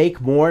women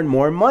make more and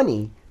more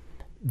money?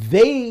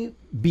 They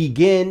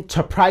begin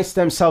to price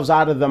themselves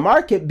out of the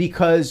market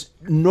because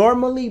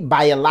normally,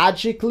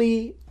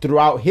 biologically,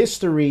 throughout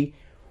history,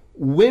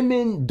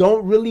 women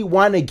don't really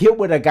want to get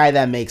with a guy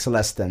that makes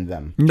less than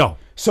them. No.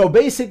 So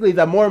basically,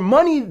 the more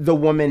money the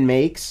woman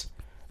makes,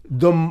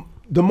 the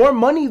more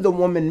money the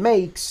woman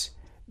makes,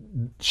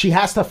 she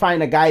has to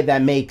find a guy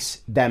that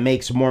makes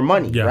more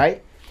money,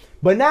 right?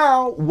 But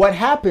now what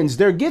happens,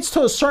 there gets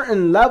to a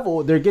certain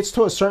level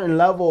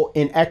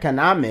in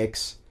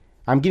economics.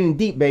 I'm getting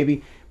deep,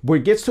 baby. Where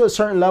it gets to a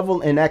certain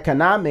level in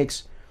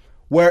economics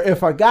where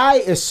if a guy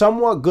is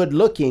somewhat good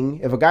looking,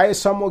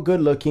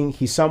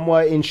 he's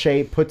somewhat in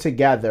shape, put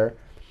together,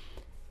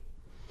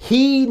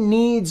 he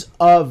needs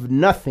of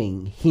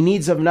nothing.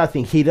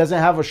 He doesn't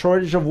have a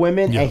shortage of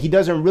women, and he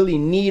doesn't really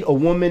need a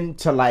woman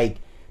to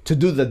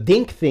do the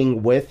dink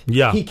thing with.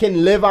 Yeah. He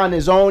can live on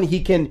his own.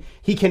 He can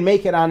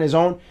make it on his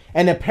own.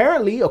 And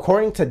apparently,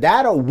 according to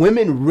data,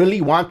 women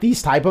really want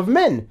these type of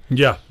men.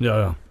 Yeah.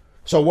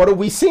 So what are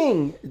we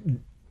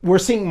seeing? We're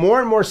seeing more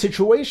and more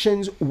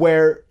situations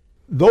where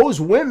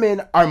those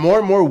women are more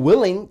and more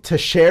willing to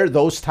share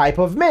those type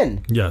of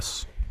men.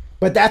 Yes.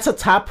 But that's a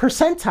top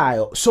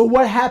percentile. So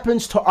what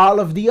happens to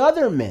all of the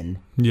other men?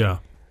 Yeah.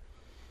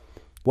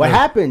 What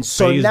happens?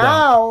 So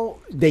now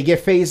they get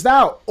phased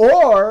out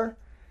or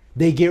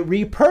they get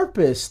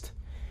repurposed.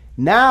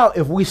 Now,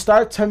 if we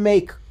start to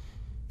make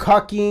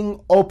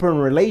cucking, open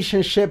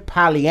relationship,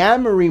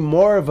 polyamory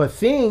more of a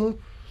thing,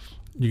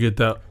 you get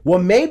that. Well,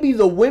 maybe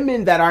the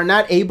women that are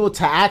not able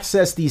to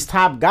access these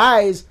top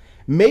guys,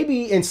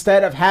 maybe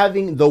instead of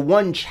having the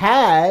one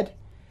Chad,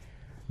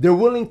 they're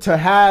willing to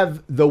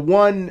have the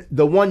one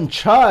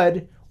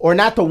Chud, or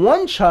not the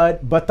one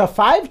Chud, but the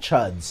 5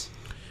 Chuds.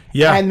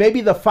 Yeah. And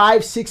maybe the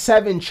 5, 6,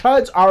 7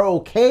 Chuds are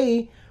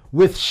okay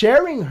with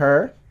sharing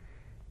her.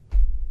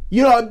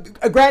 You know,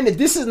 granted,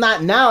 this is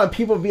not now, and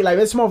people be like,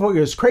 "This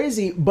motherfucker is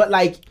crazy," but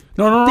like,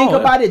 think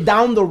about it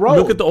down the road.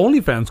 Look at the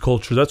OnlyFans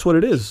culture. That's what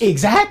it is.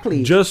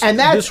 Exactly. That's on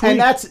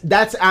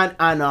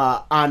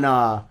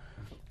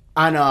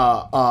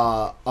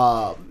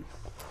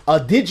a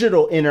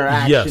digital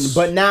interaction. Yes.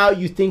 But now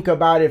you think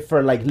about it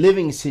for like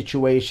living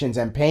situations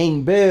and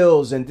paying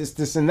bills and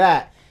this and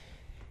that.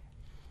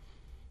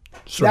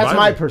 Survival. That's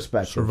my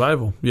perspective.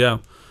 Survival. Yeah.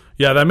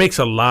 That makes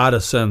a lot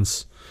of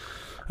sense.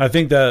 I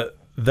think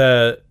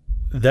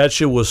that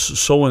shit was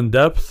so in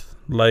depth,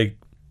 like,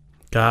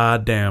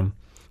 goddamn.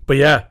 But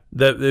yeah,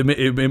 that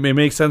it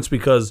makes sense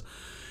because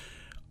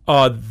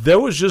there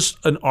was just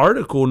an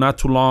article not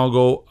too long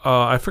ago.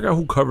 I forgot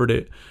who covered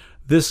it.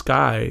 This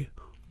guy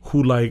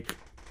who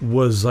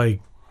was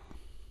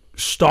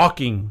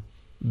stalking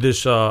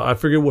this. I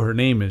forget what her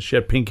name is. She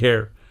had pink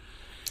hair.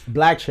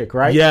 Black chick,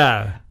 right?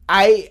 Yeah.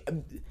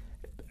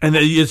 And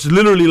it's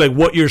literally like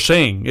what you're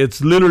saying.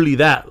 It's literally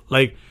that.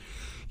 Like,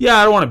 yeah,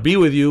 I don't want to be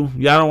with you.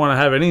 Yeah, I don't want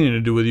to have anything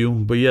to do with you.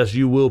 But yes,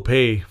 you will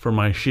pay for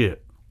my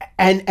shit.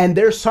 And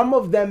there's some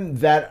of them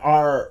that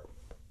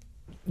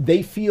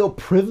they feel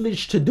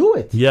privileged to do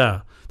it.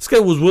 Yeah. This guy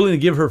was willing to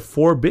give her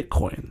 4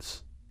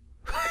 Bitcoins.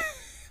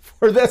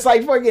 Or that's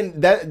like fucking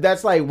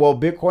that's like, well,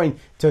 Bitcoin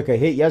took a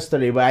hit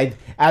yesterday, but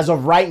as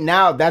of right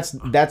now, that's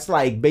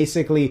like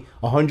basically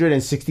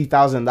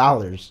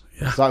 $160,000.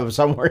 Yeah. So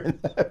somewhere in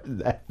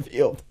that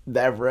field,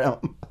 that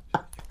realm.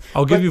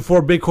 I'll give you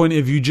 4 Bitcoin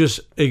if you just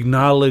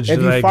acknowledge that I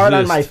exist. If you fart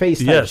on my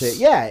face type shit.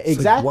 Yeah,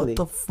 exactly. Like, what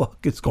the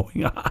fuck is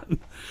going on?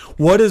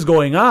 What is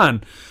going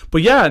on?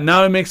 But yeah,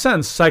 now it makes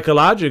sense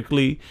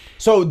psychologically.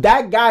 So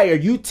that guy, are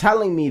you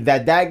telling me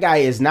that guy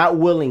is not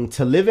willing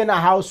to live in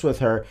a house with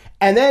her,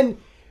 and then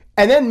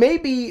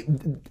maybe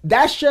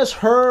that's just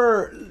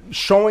her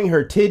showing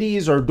her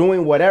titties or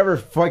doing whatever,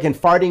 fucking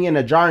farting in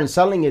a jar and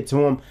selling it to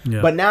him.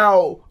 Yeah. But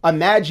now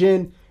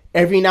imagine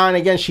every now and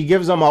again she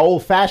gives him an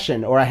old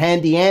fashioned or a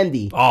handy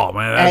Andy. Oh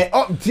man!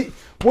 What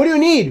do you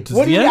need?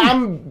 What do you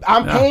need?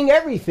 I'm paying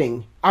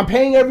everything. I'm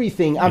paying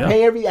everything.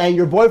 And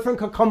your boyfriend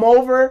could come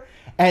over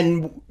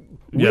and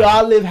we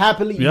all live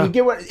happily. Yeah. You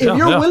get what? If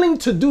you're willing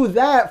to do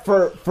that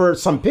for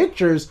some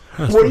pictures,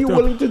 what are you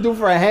willing to do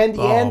for a handy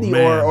Andy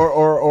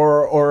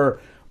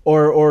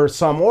or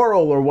some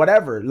oral or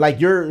whatever?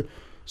 Like and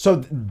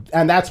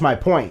that's my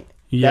point.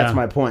 Yeah. That's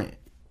my point.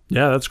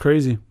 Yeah, that's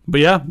crazy. But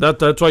yeah,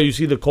 that's why you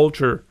see the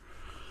culture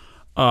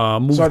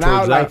move so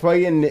now, towards that. like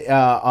fucking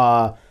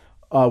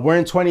we're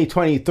in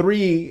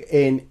 2023.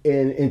 In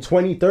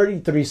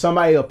 2033,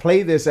 somebody will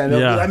play this and they'll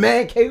be like,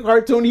 "Man,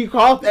 K-Cartoon, he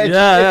called that shit."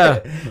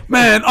 Yeah.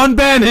 Man,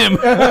 unban him.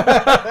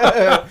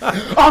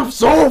 I'm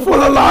so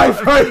full of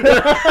life right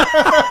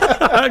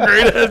now.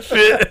 Great ass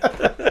shit.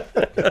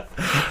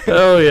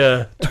 Oh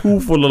yeah, too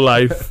full of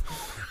life.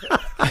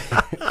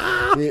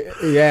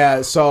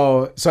 Yeah.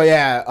 So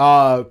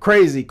yeah.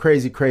 Crazy.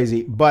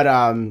 But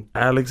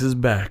Alex is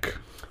back.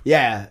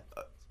 Yeah.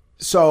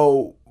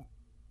 So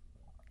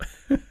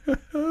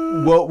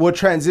we'll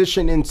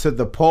transition into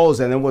the polls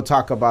and then we'll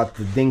talk about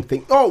the dink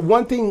thing. Oh,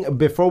 one thing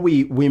before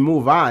we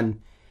move on.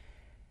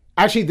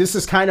 Actually, this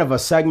is kind of a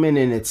segment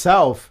in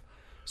itself.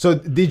 So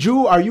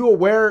are you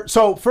aware?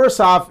 So first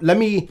off, I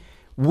don't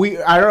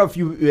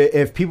know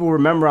if people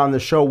remember on the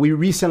show, we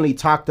recently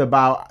talked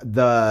about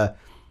the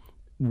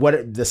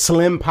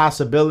slim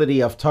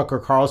possibility of Tucker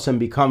Carlson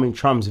becoming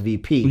Trump's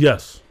VP.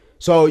 Yes.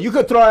 So you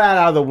could throw that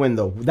out of the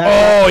window. That's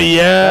not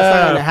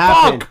going to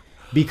happen. Fuck.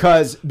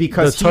 Because the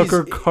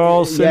Tucker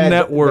Carlson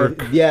network.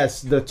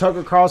 The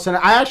Tucker Carlson.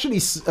 I actually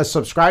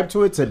subscribed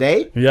to it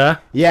today. Yeah.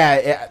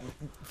 Yeah.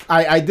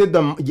 I did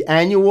the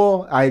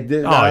annual. I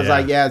was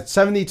like,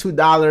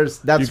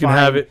 $72. That's fine.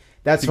 Have it.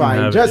 That's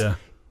fine.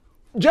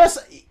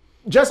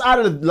 Just out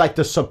of like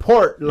the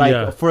support,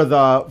 for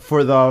the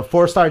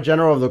 4-star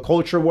general of the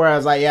culture. Where I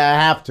was like, I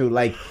have to,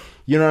 like,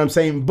 you know what I'm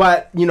saying.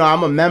 But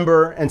I'm a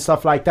member and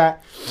stuff like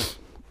that.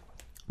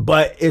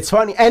 But it's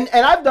funny, and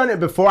I've done it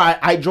before.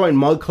 I joined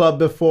Mug Club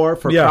before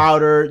for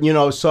Crowder,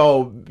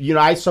 so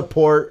I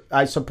support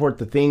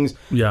the things.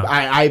 Yeah,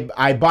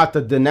 I bought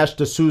the Dinesh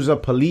D'Souza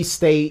Police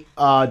State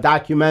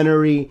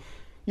documentary.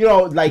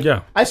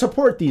 I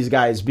support these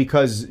guys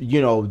because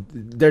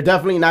they're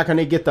definitely not going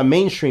to get the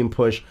mainstream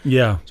push.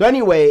 Yeah. So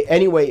anyway,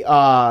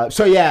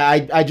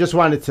 I just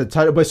wanted to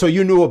touch. But so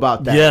you knew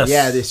about that? Yes.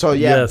 Yeah. So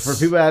yes. For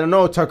people that don't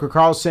know, Tucker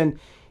Carlson.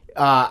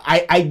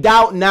 I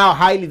doubt now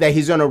highly that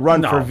he's going to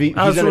run for VP.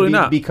 Absolutely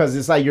not. Because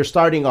it's like you're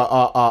starting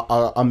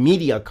a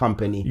media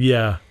company.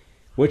 Yeah.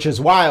 Which is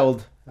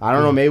wild. I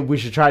don't know. Maybe we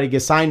should try to get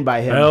signed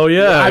by him. Hell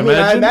yeah. I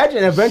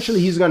imagine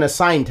eventually he's going to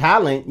sign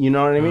talent. You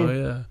know what I mean? Oh,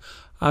 yeah.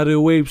 I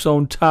do Apes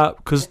on top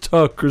because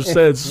Tucker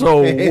said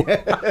so.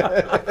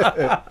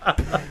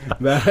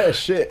 That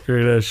shit.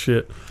 Great ass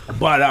shit.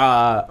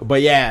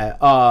 But yeah.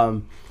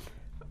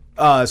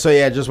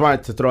 Just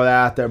wanted to throw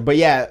that out there. But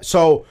yeah,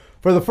 so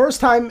for the first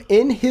time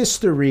in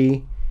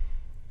history,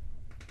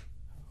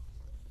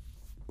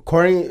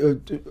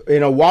 according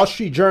in a Wall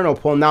Street Journal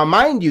poll. Now,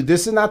 mind you,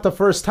 this is not the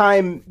first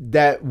time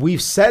that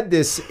we've said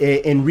this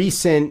in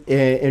recent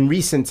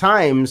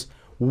times.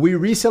 We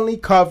recently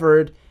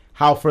covered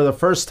how for the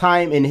first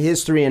time in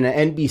history in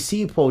an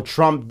NBC poll,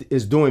 Trump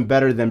is doing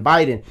better than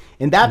Biden.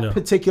 In that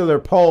particular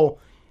poll,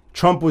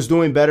 Trump was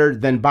doing better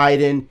than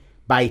Biden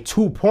by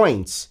 2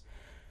 points.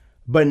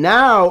 But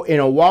now in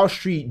a Wall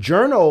Street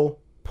Journal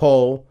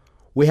poll,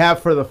 we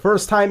have for the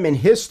first time in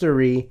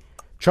history,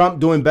 Trump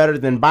doing better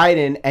than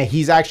Biden, and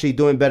he's actually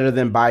doing better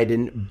than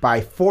Biden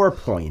by 4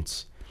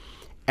 points.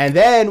 And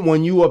then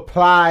when you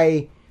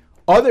apply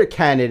other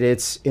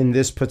candidates in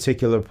this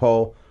particular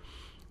poll,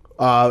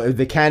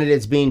 the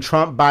candidates being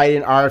Trump,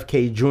 Biden,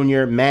 RFK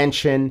Jr.,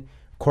 Manchin,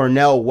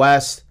 Cornel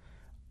West,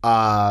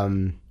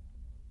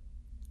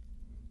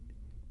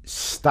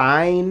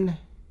 Stein.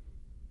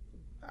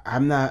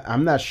 I'm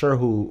not sure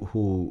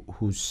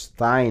who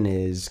Stein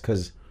is,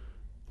 because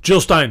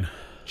Jill Stein.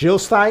 Jill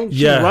Stein?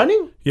 She's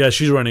running? Yeah,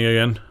 she's running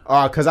again.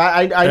 Because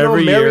I know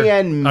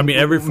Marianne.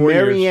 Every 4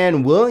 years.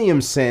 Marianne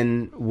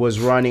Williamson was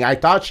running. I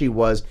thought she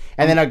was,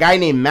 and then a guy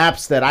named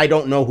Maps that I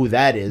don't know who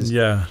that is.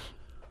 Yeah.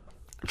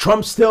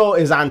 Trump still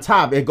is on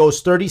top. It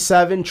goes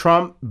 37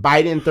 Trump,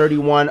 Biden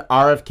 31,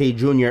 RFK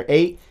Jr.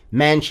 8,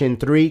 Manchin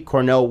 3,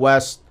 Cornel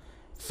West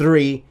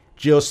 3,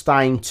 Jill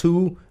Stein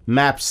 2,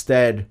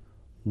 Mapstead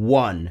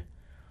 1.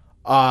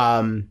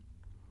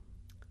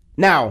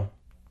 Now,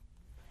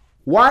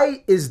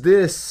 why is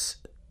this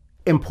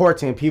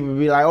important? People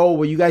be like, oh,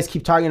 well, you guys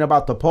keep talking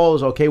about the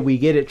polls. Okay, we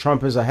get it.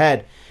 Trump is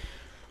ahead.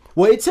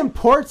 Well, it's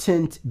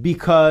important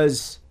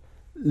because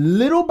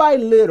little by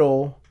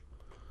little,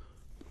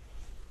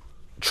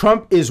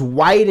 Trump is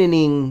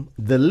widening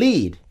the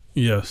lead.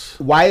 Yes.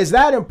 Why is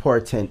that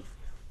important?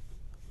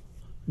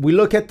 We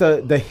look at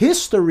the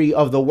history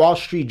of the Wall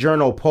Street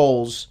Journal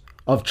polls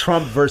of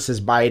Trump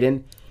versus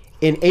Biden.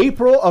 In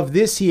April of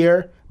this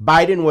year,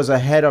 Biden was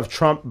ahead of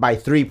Trump by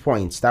 3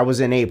 points. That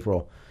was in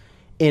April.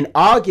 In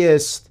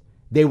August,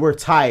 they were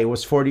tied. It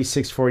was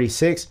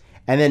 46-46.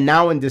 And then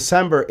now in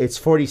December, it's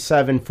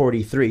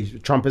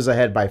 47-43. Trump is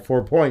ahead by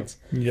 4 points.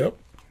 Yep.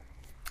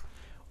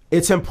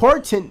 It's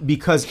important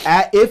because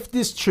if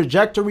this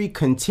trajectory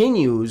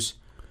continues,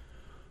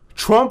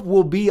 Trump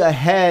will be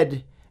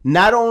ahead,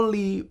 not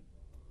only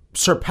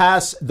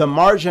surpass the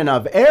margin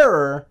of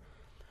error,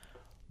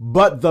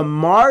 but the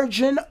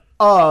margin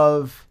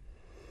of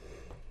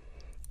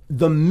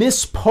the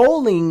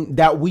mispolling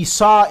that we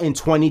saw in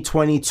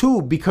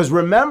 2022. Because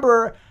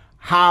remember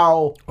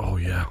how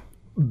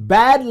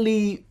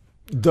badly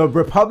the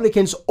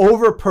Republicans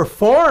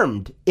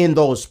overperformed in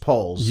those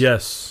polls.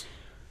 Yes.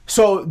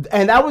 So,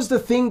 and that was the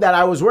thing that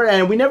I was worried,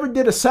 and we never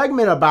did a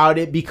segment about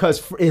it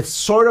because it's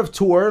sort of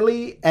too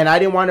early, and I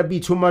didn't want to be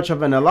too much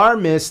of an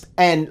alarmist,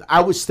 and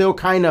I was still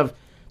kind of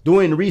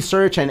doing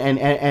research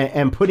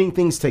and putting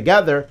things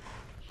together.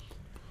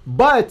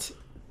 But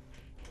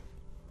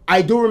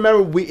I do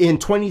remember in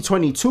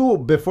 2022,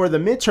 before the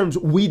midterms,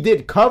 we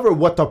did cover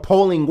what the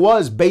polling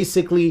was.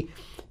 Basically,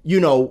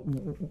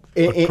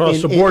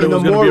 across the board, in the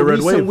it was going to more be a red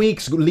recent wave.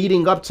 weeks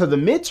leading up to the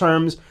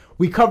midterms,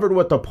 we covered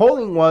what the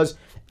polling was,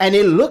 and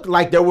it looked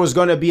like there was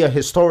going to be a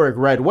historic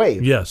red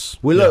wave. Yes.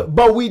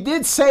 But we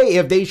did say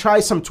if they try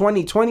some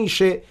 2020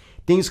 shit,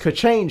 things could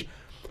change.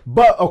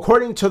 But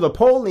according to the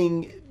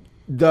polling,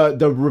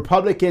 the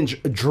Republicans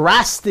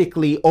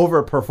drastically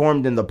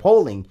overperformed in the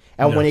polling.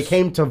 And when it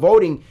came to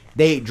voting,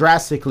 they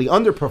drastically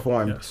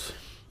underperformed. Yes.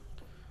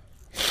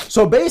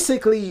 So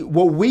basically,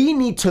 what we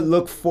need to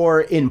look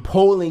for in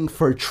polling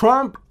for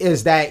Trump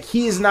is that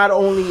he is not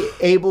only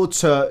able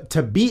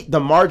to beat the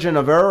margin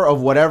of error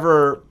of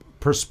whatever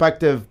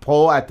respective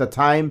poll at the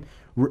time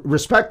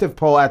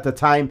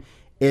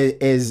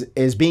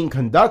is being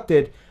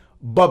conducted,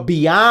 but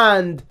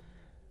beyond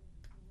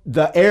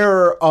the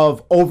error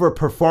of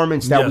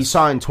overperformance that we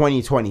saw in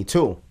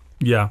 2022.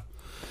 Yeah.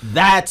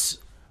 That's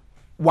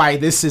why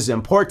this is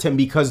important,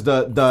 because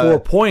the 4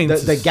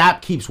 points the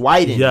gap keeps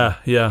widening.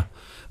 Yeah.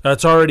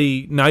 That's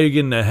already, now you're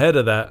getting ahead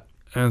of that.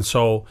 And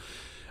so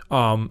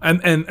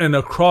and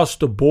across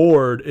the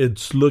board,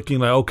 it's looking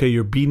like, okay,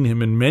 you're beating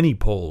him in many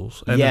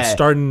polls, and it's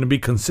starting to be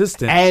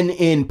consistent, and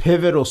in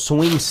pivotal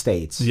swing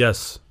states.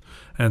 Yes.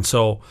 And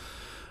so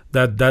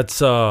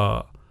that's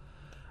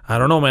I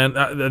don't know, man.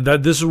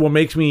 That this is what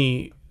makes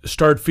me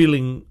start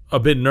feeling a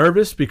bit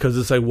nervous, because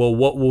it's like, well,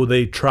 what will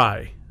they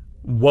try?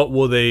 What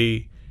will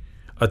they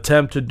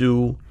attempt to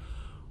do?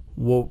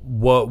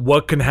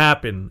 What can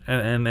happen?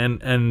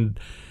 And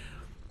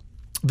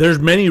there's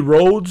many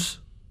roads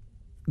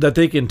that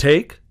they can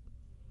take,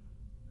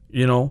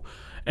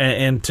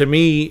 and to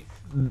me,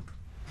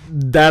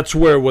 that's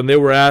where, when they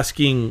were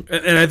asking,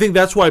 and I think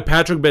that's why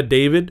Patrick Bet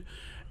David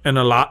and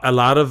a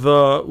lot of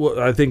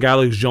I think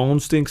Alex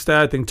Jones thinks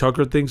that, I think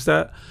Tucker thinks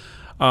that,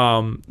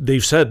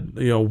 they've said,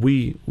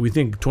 we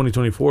think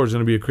 2024 is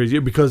going to be a crazy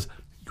year because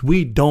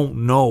we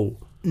don't know.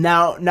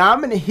 Now I'm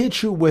going to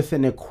hit you with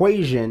an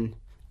equation.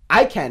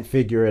 I can't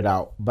figure it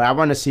out, but I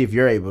want to see if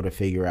you're able to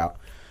figure out.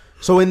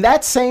 So in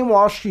that same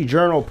Wall Street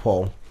Journal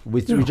poll,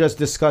 we just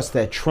discussed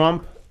that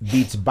Trump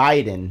beats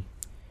Biden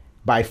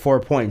by 4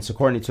 points,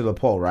 according to the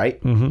poll,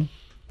 right? Mm-hmm.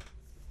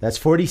 That's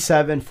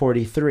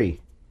 47-43.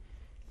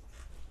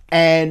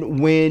 And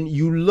when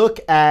you look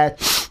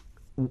at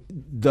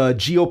the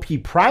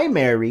GOP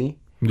primary,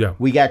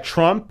 we got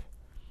Trump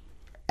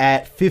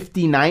at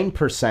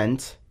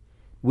 59%.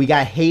 We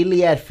got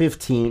Haley at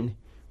 15%.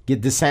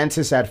 Get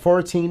DeSantis at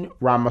 14%,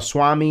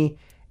 Ramaswamy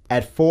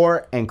at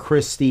 4%, and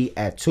Christie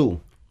at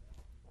 2%.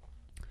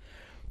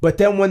 But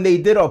then when they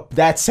did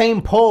that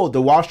same poll,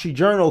 the Wall Street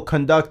Journal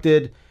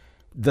conducted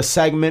the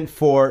segment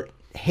for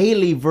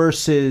Haley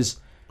versus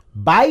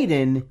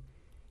Biden.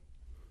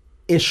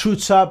 It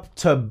shoots up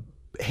to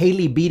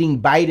Haley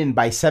beating Biden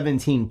by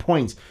 17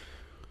 points.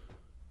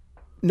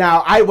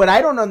 Now, what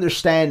I don't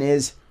understand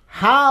is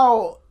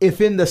how,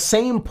 if in the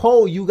same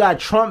poll you got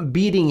Trump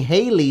beating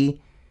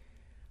Haley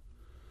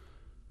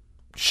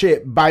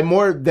by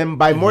more than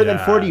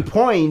 40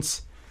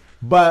 points,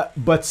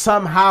 but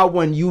somehow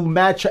when you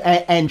match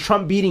and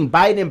Trump beating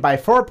Biden by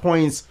 4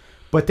 points,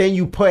 but then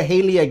you put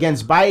Haley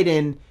against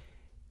Biden,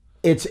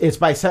 it's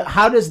by,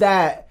 how does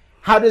that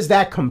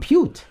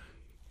compute?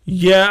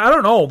 Yeah, I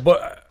don't know,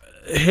 but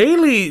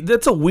Haley,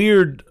 that's a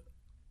weird.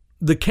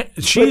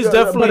 She's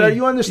definitely. But are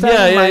you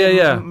understanding?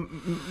 Yeah.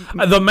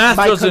 The math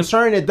my doesn't.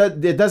 Concern,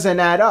 it doesn't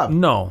add up.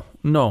 No,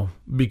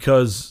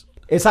 because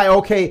it's like,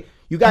 okay,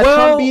 you got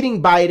Trump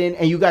beating Biden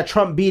and you got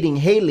Trump beating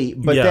Haley,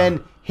 but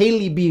then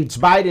Haley beats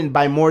Biden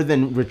by more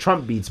than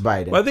Trump beats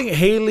Biden. Well, I think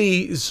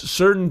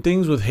certain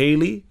things with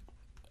Haley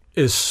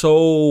is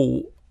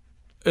so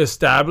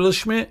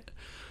establishment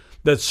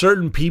that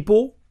certain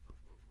people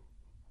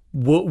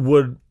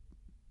would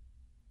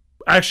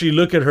actually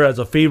look at her as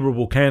a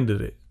favorable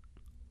candidate.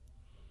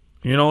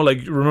 Like,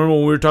 remember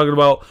when we were talking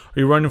about, are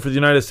you running for the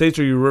United States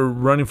or are you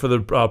running for the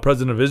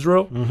president of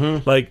Israel?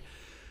 Mm-hmm. Like,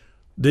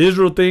 the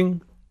Israel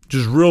thing,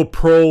 just real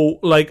pro.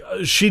 Like,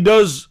 she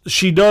does.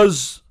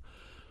 She's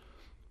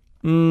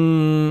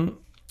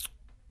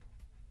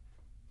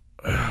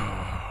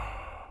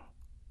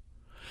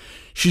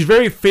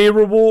very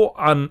favorable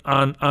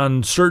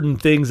on certain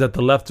things that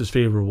the left is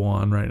favorable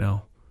on right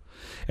now.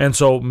 And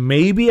so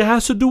maybe it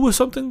has to do with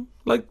something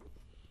like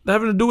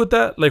having to do with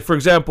that. Like, for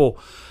example,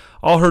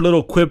 all her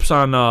little quips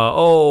on,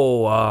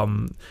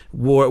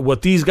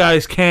 what these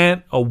guys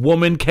can't, a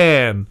woman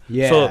can.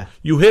 Yeah. So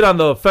you hit on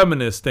the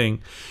feminist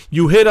thing.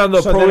 You hit on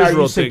the pro-Israel thing. So then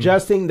are you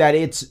suggesting that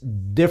it's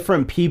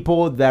different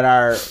people that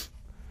are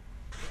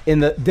in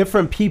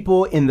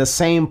the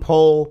same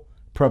poll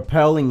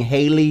propelling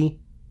Haley?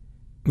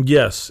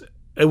 Yes,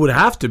 it would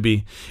have to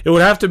be. It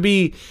would have to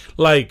be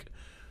like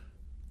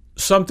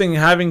something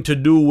having to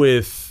do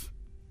with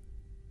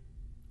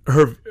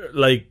her,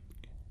 like,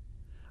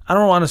 I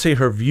don't want to say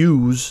her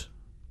views,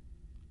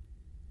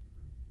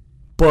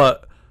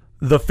 but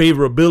the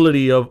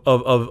favorability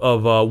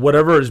of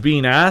whatever is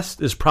being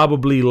asked is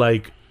probably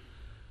like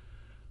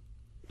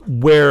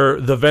where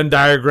the Venn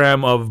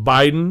diagram of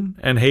Biden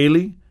and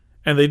Haley,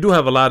 and they do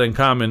have a lot in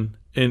common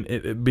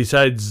in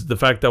besides the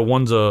fact that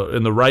one's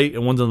in the right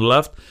and one's on the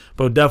left,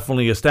 but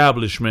definitely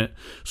establishment.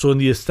 So in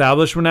the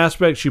establishment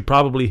aspect, she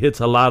probably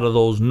hits a lot of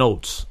those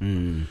notes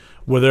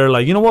where they're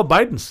like, you know what,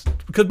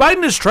 because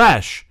Biden is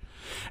trash.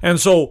 And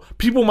so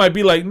people might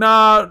be like,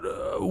 nah,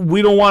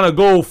 we don't want to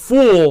go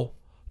full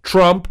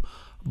Trump,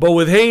 but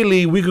with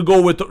Haley, we could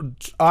go with.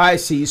 I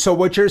see. So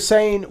what you're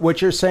saying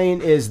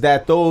is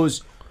that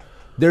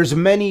there's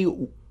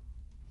many.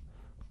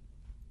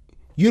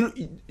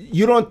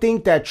 You don't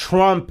think that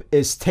Trump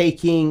is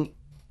taking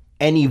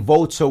any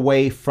votes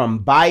away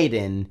from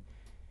Biden?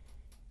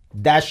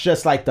 That's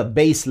just like the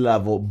base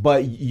level,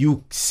 but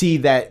you see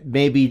that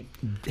maybe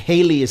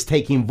Haley is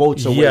taking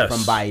votes away from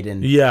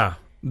Biden. Yeah.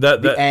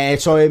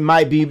 And so it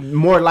might be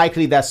more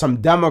likely that some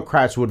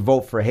Democrats would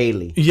vote for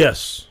Haley.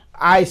 Yes.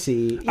 I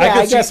see. Yeah,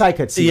 I guess I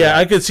could see that. Yeah,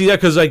 I could see that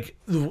because, like,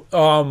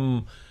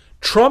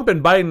 Trump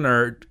and Biden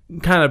are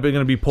kind of going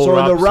to be polar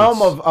opposites. So in the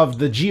realm of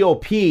the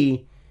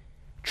GOP,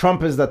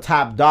 Trump is the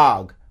top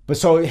dog. But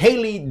so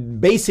Haley,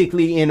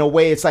 basically, in a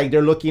way, it's like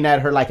they're looking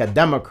at her like a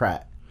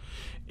Democrat.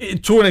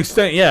 To an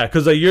extent, yeah,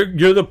 because like,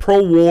 you're the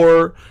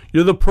pro-war,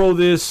 you're the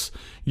pro-this,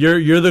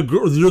 you're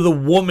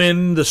the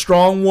woman, the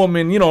strong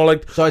woman, you know,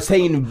 like. So it's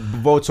taking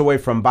votes away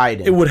from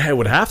Biden. It would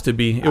have to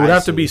be. It would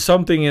have to be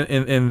something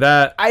in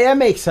that. That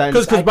makes sense.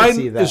 Because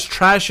Biden is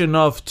trash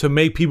enough to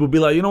make people be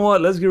like, you know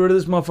what, let's get rid of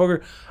this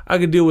motherfucker. I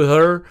could deal with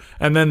her,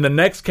 and then the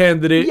next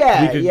candidate,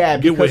 we could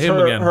get with him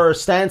again. Her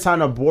stance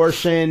on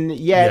abortion,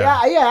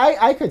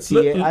 I could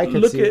see it.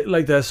 Look at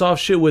like that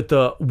soft shit with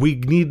we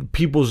need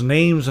people's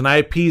names and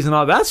IPs and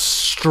all. That's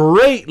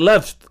straight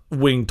left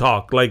wing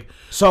talk. Like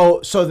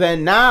so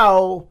then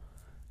now,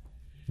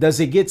 does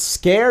it get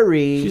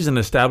scary? She's an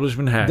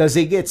establishment hack. Does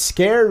it get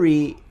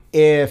scary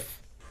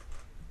if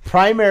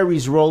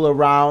primaries roll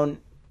around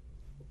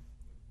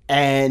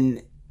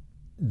and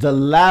the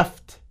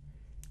left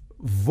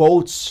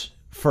votes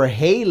for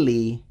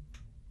Haley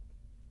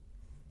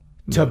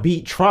to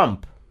beat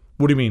Trump?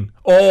 What do you mean?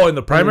 Oh, in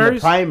the primaries? In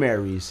the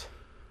primaries.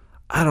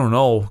 I don't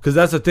know, because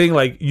that's the thing.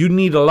 Like, you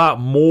need a lot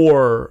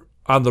more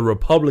on the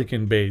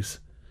Republican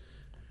base.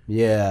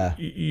 Yeah.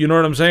 You know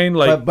what I'm saying?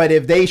 Like, but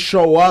if they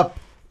show up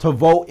to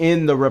vote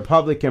in the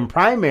Republican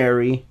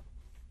primary,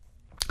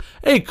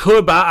 it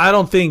could. But I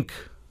don't think.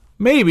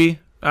 Maybe.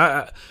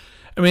 I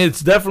mean,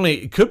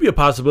 it could be a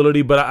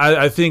possibility. But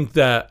I think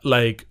that,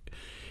 like,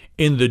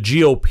 in the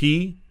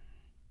GOP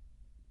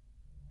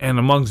and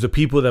amongst the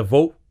people that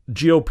vote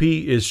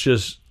GOP, is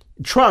just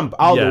Trump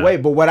all the way.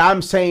 But what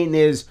I'm saying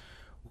is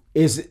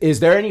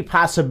there any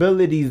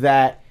possibility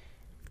that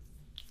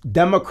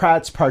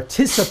Democrats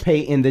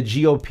participate in the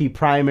GOP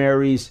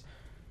primaries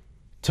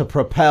to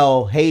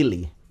propel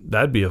Haley?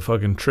 That'd be a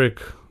fucking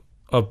trick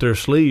up their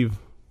sleeve.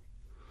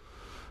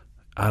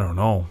 I don't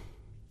know.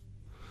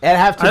 That'd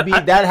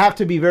have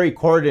to be very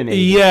coordinated.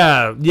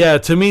 Yeah.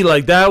 To me,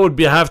 like, that would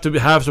have to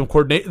have some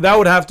coordination. That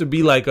would have to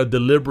be like a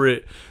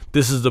deliberate.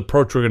 This is the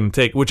approach we're going to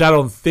take, which I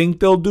don't think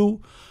they'll do.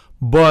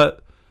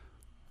 But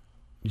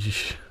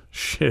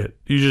shit,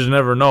 you just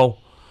never know.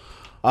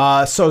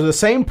 So the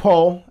same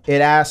poll,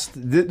 it asked.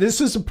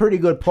 This is a pretty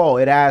good poll.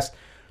 It asked,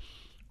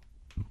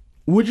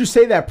 would you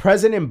say that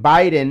President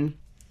Biden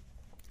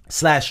 /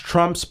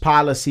 Trump's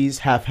policies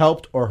have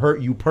helped or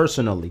hurt you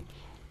personally?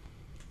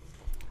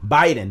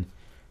 Biden.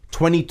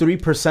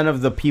 23%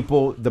 of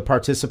the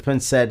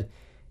participants said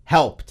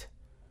helped.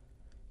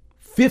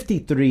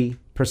 53%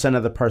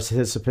 of the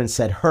participants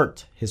said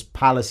hurt. His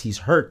policies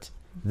hurt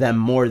them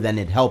more than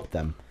it helped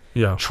them.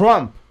 Yeah.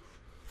 Trump,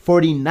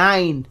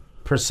 49%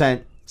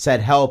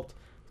 said helped.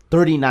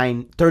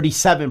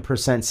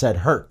 37% said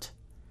hurt.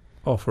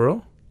 Oh, for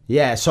real?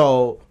 Yeah,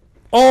 so...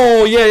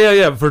 Oh,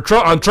 yeah. For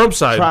Trump, on Trump's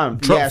side.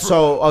 Trump, yeah.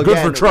 So again,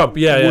 good for Trump.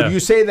 Yeah. Would you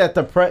say that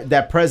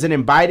that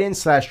President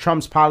Biden /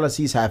 Trump's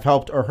policies have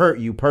helped or hurt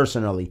you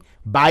personally?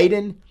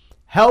 Biden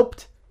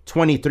helped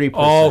 23%.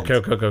 Oh,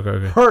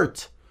 okay.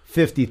 Hurt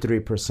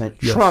 53%.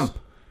 Yes. Trump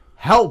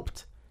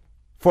helped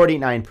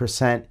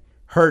 49%.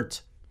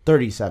 Hurt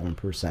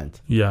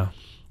 37%. Yeah.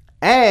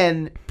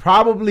 And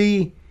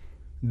probably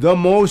the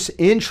most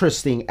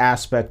interesting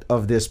aspect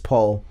of this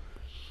poll: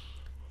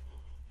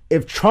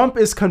 if Trump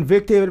is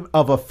convicted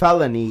of a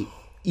felony,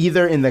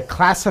 either in the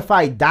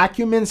classified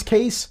documents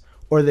case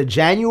or the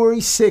January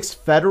 6th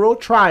federal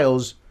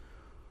trials,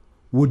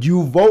 who would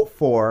you vote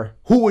for?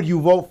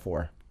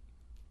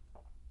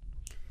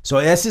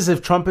 So this is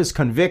if Trump is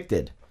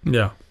convicted.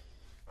 Yeah.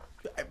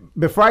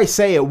 Before I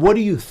say it, what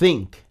do you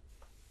think?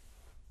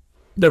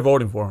 They're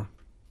voting for him.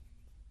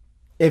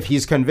 If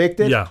he's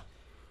convicted? Yeah.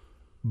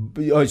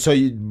 So,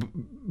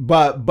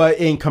 but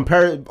in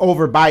compare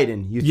over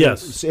Biden, you think?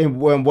 Yes.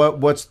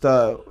 What's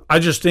the? I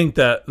just think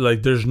that,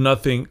 like, there's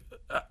nothing.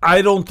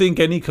 I don't think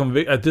any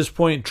at this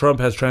point Trump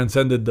has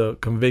transcended the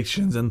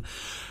convictions, and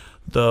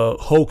the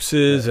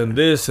hoaxes and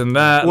this and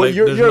that. Well, like,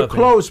 you're nothing.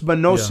 close, but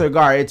no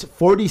cigar. It's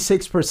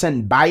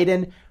 46%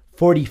 Biden,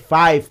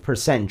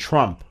 45%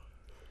 Trump.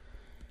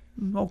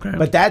 Okay,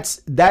 But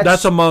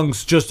that's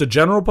amongst just the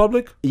general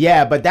public.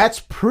 yeah, but that's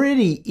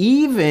pretty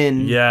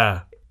even.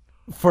 Yeah,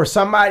 For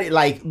somebody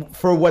like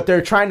for what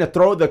they're trying to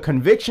throw the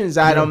convictions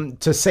at him,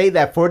 to say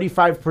that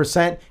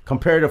 45%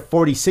 compared to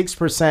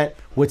 46%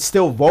 would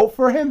still vote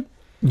for him.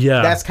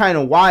 yeah, That's kind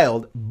of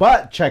wild.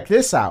 But check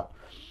this out.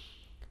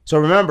 So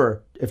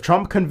remember, if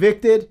Trump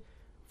convicted,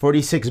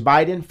 46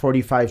 Biden,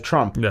 45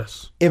 Trump.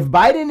 yes, If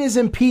Biden is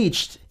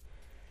impeached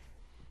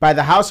by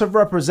the House of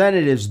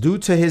Representatives due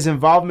to his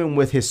involvement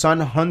with his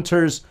son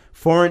Hunter's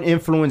foreign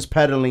influence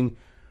peddling,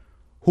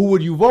 who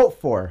would you vote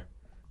for?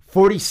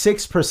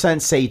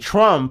 46% say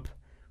Trump,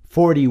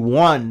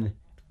 41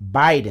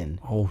 Biden.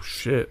 Oh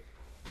shit!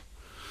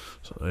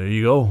 So there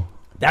you go.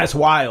 That's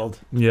wild.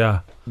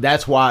 Yeah,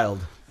 That's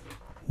wild.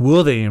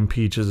 will they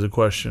impeach is the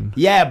question.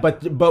 Yeah,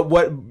 but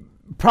what?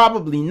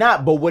 Probably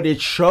not. But what it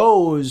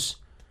shows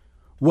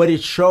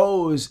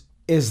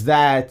is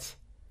that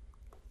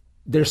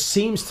there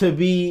seems to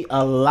be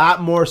a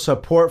lot more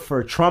support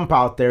for Trump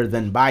out there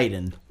than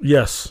Biden.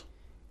 Yes.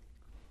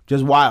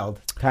 Just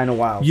wild. Kind of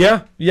wild.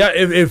 Yeah.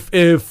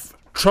 If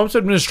Trump's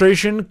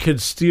administration could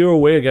steer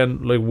away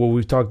again, like what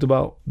we've talked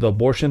about, the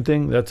abortion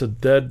thing, that's a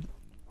dead.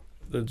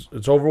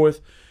 It's over with.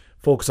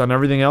 Focus on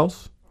everything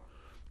else.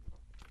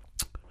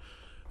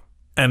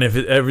 And if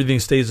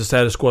everything stays the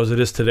status quo as it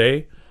is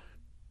today,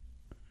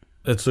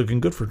 it's looking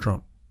good for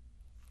Trump.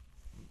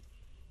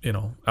 You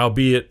know,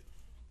 albeit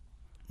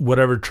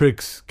whatever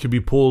tricks could be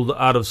pulled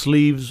out of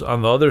sleeves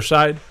on the other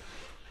side,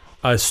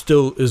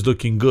 still is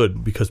looking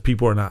good because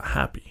people are not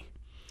happy.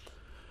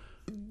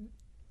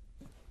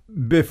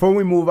 Before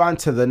we move on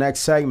to the next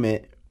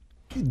segment,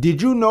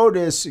 did you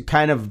notice,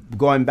 kind of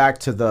going back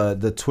to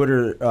the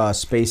Twitter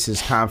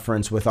Spaces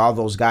conference with all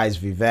those guys,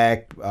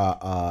 Vivek,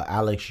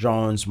 Alex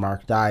Jones,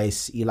 Mark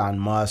Dice, Elon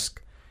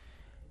Musk,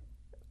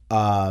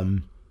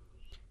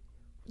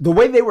 the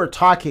way they were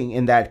talking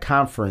in that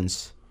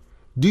conference,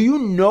 do you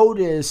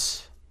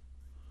notice,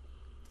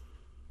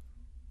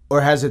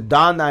 or has it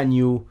dawned on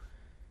you,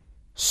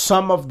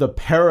 some of the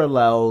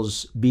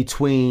parallels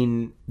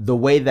between the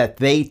way that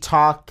they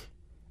talk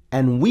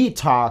and we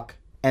talk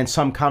and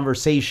some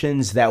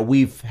conversations that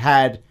we've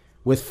had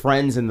with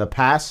friends in the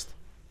past?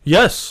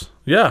 Yes.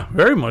 Yeah,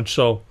 very much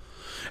so.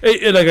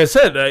 Like I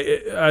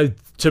said,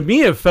 to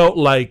me, it felt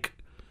like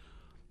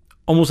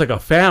almost like a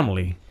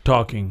family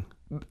talking.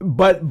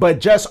 But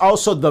just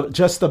also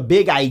the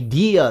big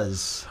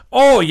ideas.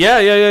 Oh,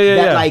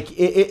 yeah. Like,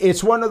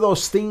 it's one of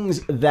those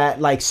things that,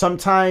 like,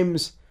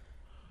 sometimes,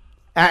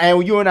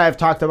 and you and I have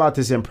talked about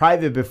this in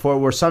private before,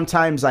 where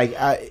sometimes, like,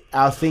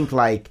 I'll think,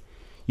 like,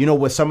 you know,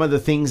 with some of the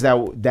things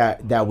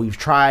that we've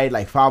tried,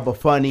 like Faba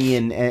Funny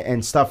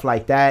and stuff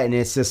like that, and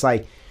it's just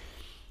like,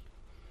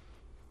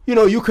 you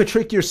know, you could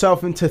trick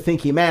yourself into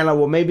thinking, man, like,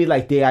 well, maybe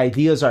like the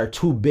ideas are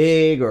too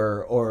big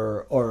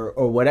or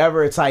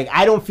whatever. It's like,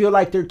 I don't feel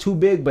like they're too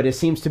big, but it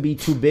seems to be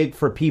too big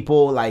for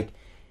people like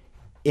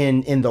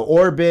in the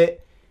orbit.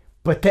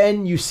 But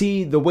then you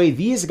see the way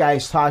these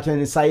guys talk,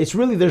 and it's like, it's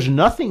really, there's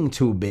nothing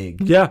too big.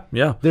 Yeah.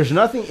 There's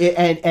nothing,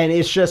 and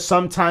it's just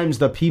sometimes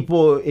the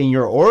people in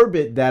your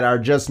orbit that are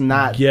just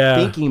not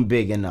thinking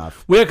big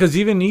enough. Well, yeah, because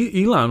even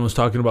Elon was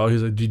talking about,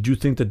 he's like, did you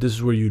think that this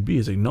is where you'd be?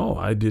 He's like, no,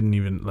 I didn't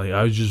even, like,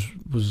 I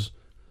was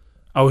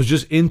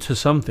just into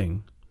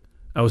something.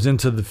 I was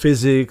into the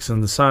physics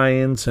and the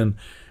science, and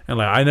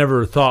like, I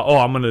never thought, oh,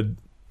 I'm going to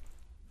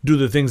do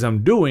the things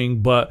I'm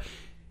doing, but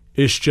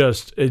it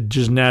just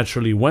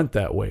naturally went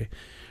that way.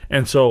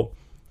 And so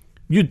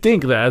you'd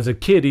think that as a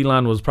kid,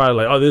 Elon was probably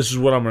like, oh, this is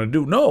what I'm going to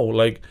do. No,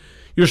 like,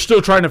 you're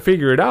still trying to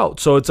figure it out.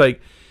 So it's like,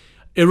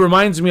 it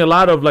reminds me a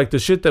lot of like the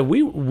shit that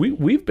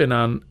we've been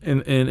on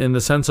in the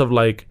sense of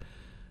like,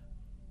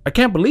 I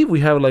can't believe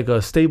we have like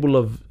a stable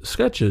of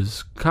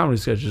sketches, comedy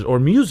sketches or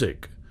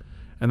music.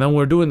 And then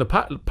we're doing the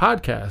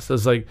podcast.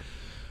 It's like,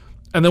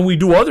 and then we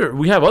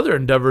have other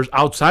endeavors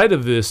outside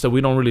of this that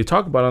we don't really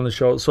talk about on the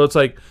show. So it's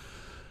like,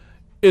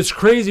 it's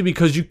crazy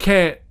because you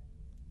can't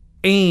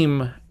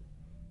aim,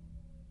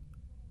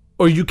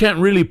 or you can't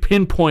really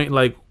pinpoint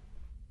like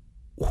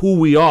who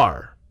we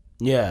are.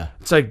 Yeah.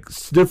 It's like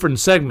different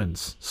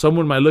segments.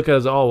 Someone might look at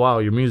us, oh, wow,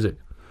 your music.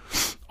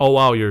 Oh,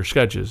 wow, your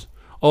sketches.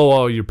 Oh,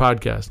 wow, your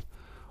podcast.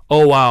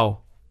 Oh,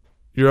 wow,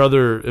 your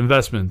other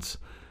investments.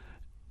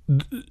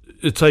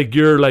 It's like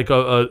you're like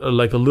a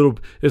little,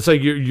 it's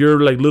like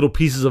you're like little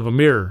pieces of a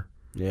mirror.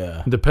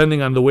 Yeah.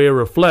 Depending on the way it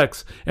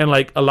reflects. And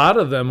like a lot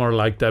of them are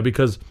like that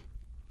because,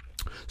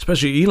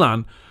 especially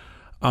Elon,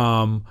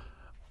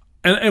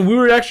 and we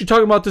were actually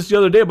talking about this the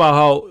other day about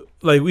how,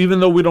 like, even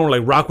though we don't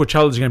like rock with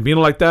Childish Gambino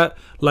like that,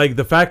 like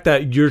the fact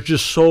that you're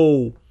just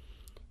so,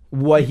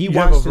 what he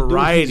wants to do,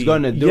 he's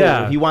gonna do.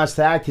 Yeah. If he wants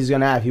to act, he's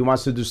gonna act. If he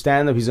wants to do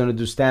stand up, he's gonna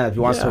do stand up. If he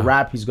wants to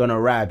rap, he's gonna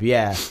rap.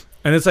 Yeah.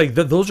 And it's like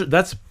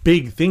that's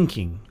big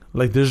thinking.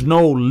 Like there's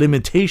no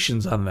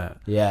limitations on that.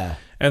 Yeah.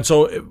 And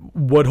so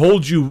what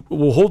holds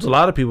a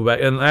lot of people back,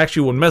 and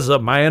actually what messes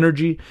up my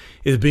energy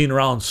is being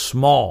around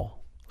small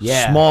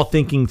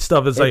thinking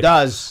stuff. It's like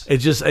does.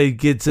 It's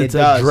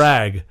a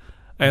drag.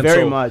 And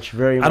very much.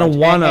 I don't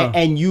want to.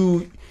 And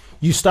you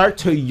start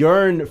to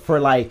yearn for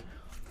like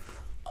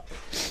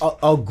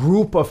a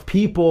group of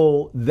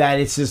people that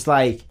it's just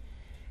like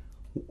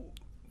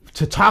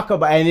to talk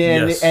about,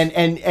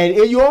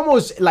 and you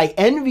almost like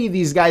envy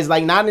these guys,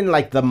 like not in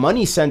like the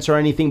money sense or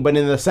anything, but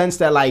in the sense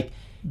that like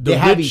they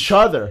have each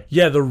other.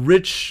 Yeah, the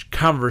rich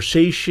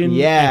conversation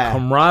and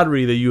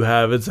camaraderie that you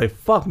have. It's like,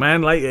 fuck,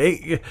 man. Like,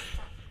 hey,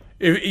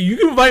 if you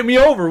can invite me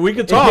over, we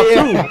can talk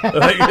too.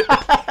 Like,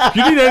 if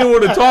you need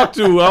anyone to talk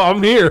to,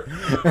 I'm here.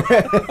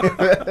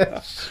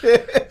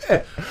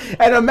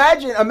 And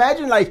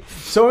imagine like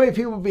so many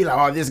people be like,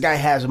 oh, this guy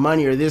has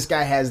money or this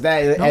guy has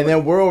that, and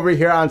then we're over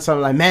here on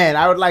something like, man,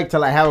 I would like to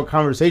like have a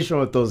conversation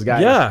with those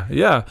guys.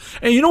 Yeah.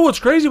 And you know what's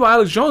crazy about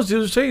Alex Jones? He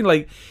was saying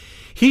like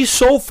he's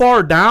so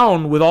far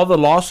down with all the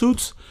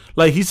lawsuits.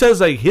 Like he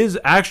says, like his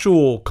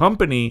actual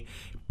company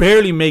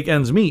barely make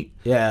ends meet.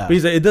 Yeah. But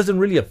he's like, it doesn't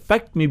really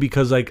affect me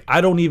because like I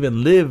don't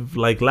even live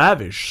like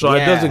lavish. So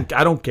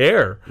I don't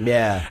care.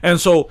 Yeah. And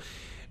so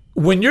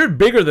when you're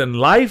bigger than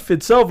life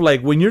itself,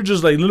 like when you're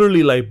just like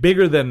literally like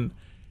bigger than,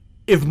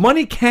 if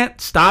money can't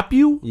stop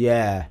you.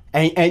 Yeah.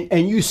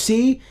 And you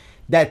see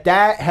that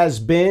has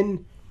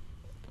been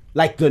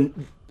like the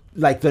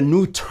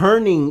new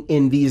turning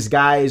in these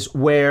guys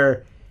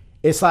where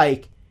it's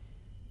like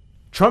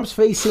Trump's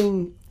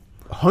facing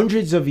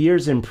hundreds of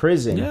years in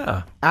prison.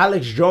 Yeah.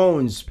 Alex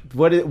Jones,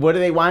 what do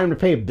they want him to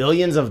pay?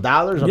 Billions of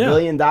dollars? $1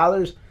 billion?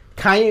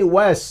 Kanye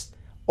West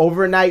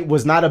overnight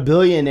was not a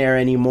billionaire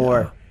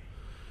anymore. Yeah.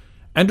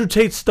 Andrew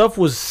Tate's stuff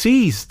was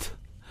seized.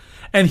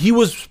 And he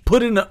was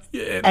put in a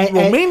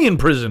Romanian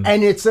prison.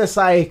 And it's just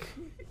like,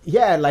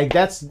 yeah, like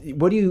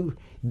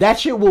that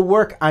shit will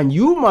work on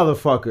you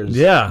motherfuckers.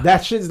 Yeah.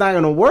 That shit's not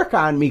going to work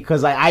on me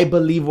because I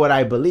believe what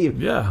I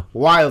believe. Yeah.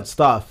 Wild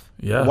stuff.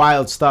 Yeah.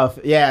 Wild stuff.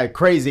 Yeah,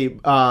 crazy.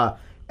 I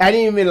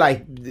didn't even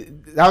like,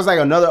 that was like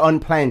another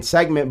unplanned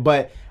segment,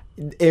 but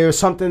it was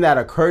something that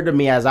occurred to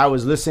me as I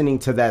was listening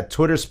to that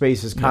Twitter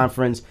Spaces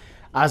conference.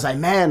 I was like,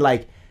 man,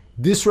 like,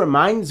 this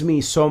reminds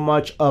me so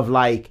much of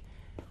like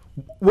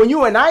when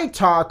you and I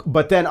talk,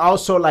 but then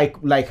also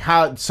like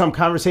how some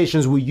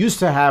conversations we used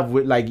to have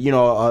with like, you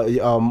know,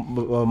 a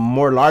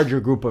more larger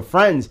group of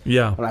friends.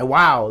 Yeah. I'm like,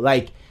 wow,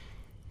 like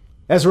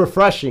that's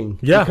refreshing.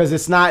 Yeah. Because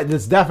it's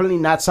definitely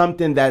not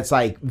something that's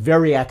like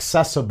very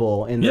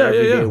accessible in the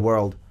everyday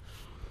world.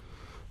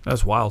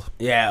 That's wild.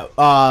 Yeah.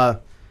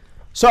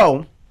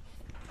 So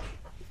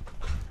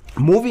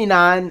moving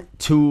on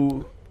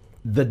to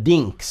the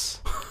DINKs.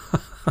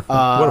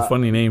 What a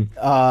funny name.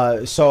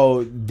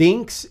 So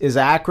DINKs is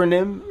an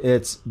acronym.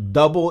 It's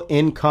double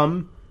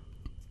income,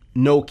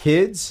 no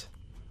kids.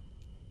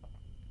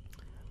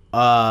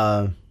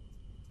 You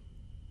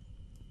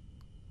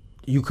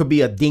could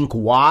be a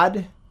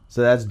dinkwad.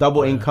 So that's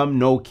double income,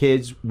 no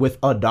kids with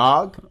a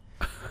dog.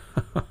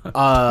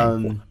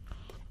 And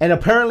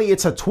apparently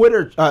it's a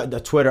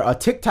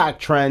TikTok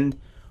trend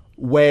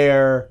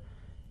where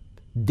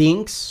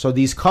DINKs, so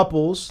these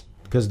couples,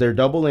 because they're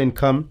double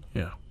income,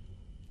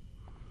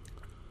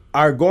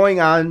 are going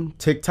on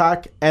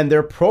TikTok and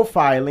they're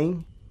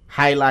profiling,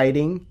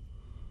 highlighting,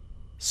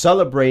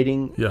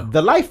 celebrating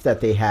the life that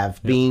they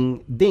have,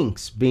 being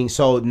DINKs, being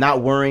so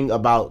not worrying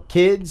about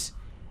kids,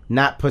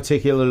 not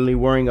particularly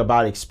worrying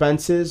about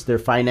expenses. Their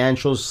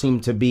financials seem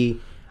to be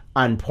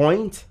on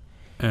point.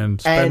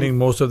 And spending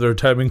most of their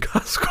time in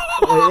Costco.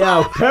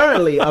 Yeah,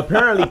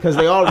 apparently, because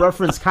they all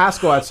reference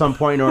Costco at some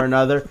point or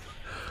another.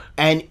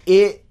 And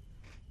it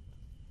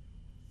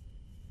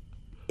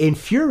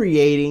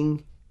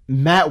infuriating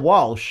Matt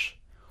Walsh.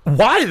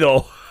 Why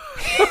though?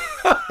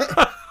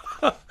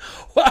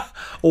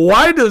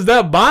 Why does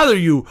that bother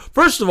you?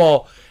 First of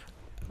all,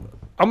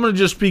 I'm going to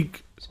just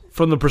speak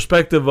from the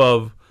perspective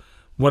of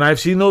when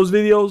I've seen those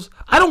videos,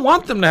 I don't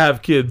want them to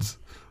have kids.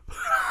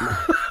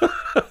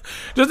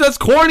 Just that's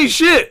corny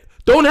shit.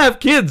 Don't have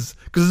kids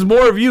because it's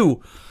more of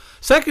you.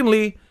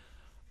 Secondly,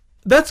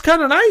 that's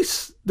kind of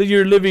nice that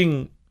you're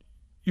living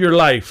your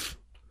life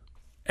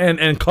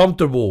and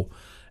comfortable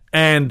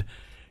and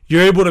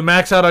you're able to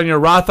max out on your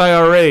Roth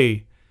IRA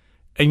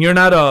and you're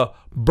not a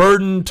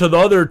burden to the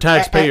other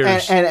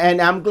taxpayers.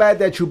 And I'm glad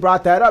that you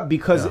brought that up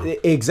because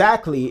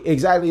exactly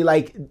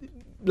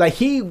like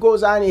he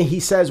goes on and he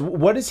says,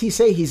 what does he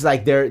say? He's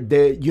like, they're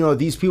you know,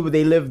 these people,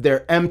 they live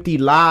their empty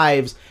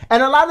lives.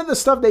 And a lot of the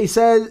stuff they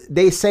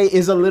say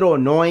is a little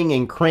annoying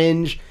and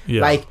cringe.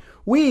 Yeah. Like,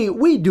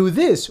 we do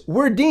this.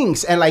 We're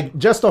DINKs. And like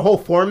just the whole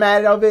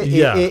format of it,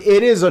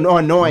 it is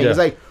annoying. Yeah. It's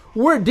like,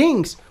 we're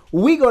DINKs.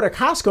 We go to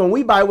Costco and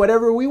we buy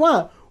whatever we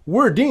want.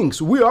 We're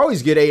DINKs. We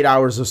always get 8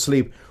 hours of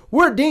sleep.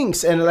 We're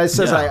DINKs. And it's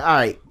just like, all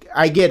right,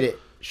 I get it.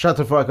 Shut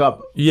the fuck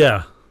up.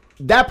 Yeah.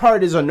 That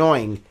part is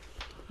annoying.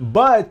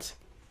 But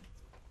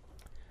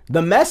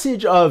the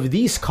message of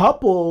these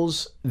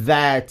couples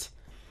that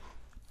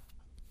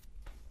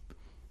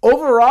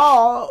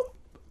overall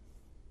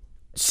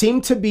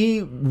seem to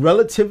be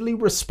relatively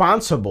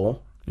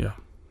responsible. Yeah.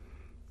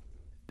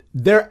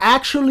 They're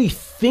actually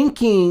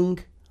thinking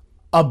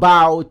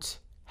about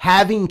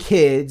having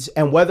kids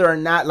and whether or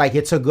not like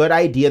it's a good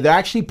idea. They're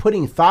actually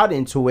putting thought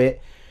into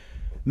it.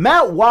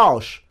 Matt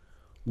Walsh,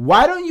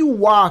 why don't you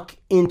walk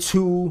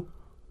into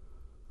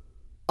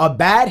a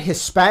bad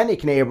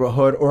Hispanic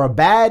neighborhood or a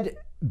bad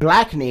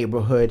black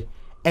neighborhood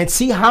and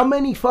see how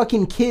many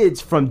fucking kids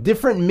from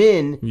different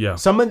men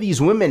some of these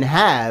women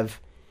have,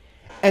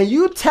 and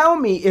you tell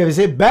me, is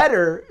it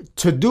better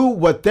to do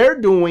what they're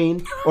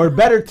doing or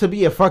better to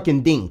be a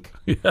fucking dink?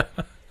 Yeah.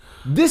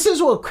 This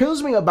is what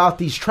kills me about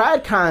these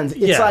tradcons.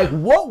 It's like,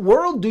 what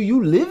world do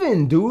you live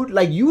in, dude?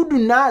 Like, you do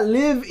not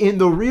live in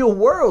the real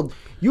world.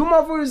 You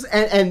motherfuckers,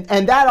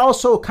 and that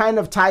also kind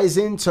of ties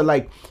into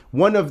like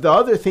one of the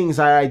other things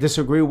I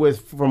disagree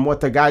with from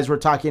what the guys were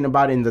talking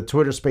about in the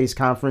Twitter Space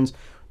conference.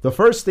 The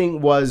first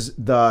thing was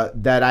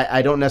that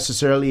I don't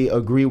necessarily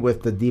agree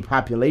with the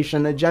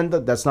depopulation agenda.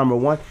 That's number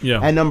one. Yeah.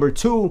 And number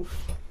two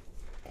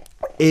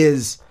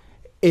is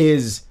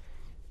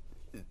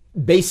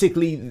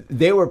basically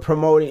they were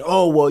promoting,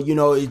 oh, well, you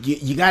know,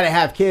 you got to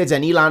have kids.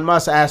 And Elon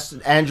Musk asked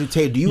Andrew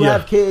Tate, do you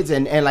have kids?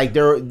 And like,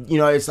 they're, you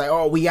know, it's like,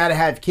 oh, we got to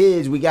have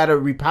kids. We got to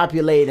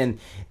repopulate. And,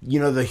 you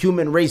know, the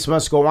human race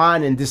must go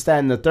on and this, that,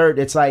 and the third.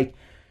 It's like,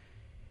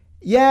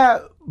 yeah,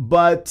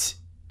 but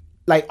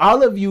like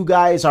all of you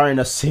guys are in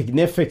a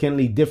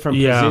significantly different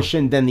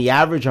position than the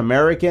average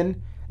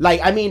American.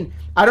 Like, I mean,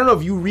 I don't know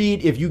if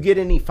you get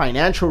any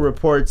financial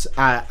reports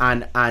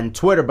on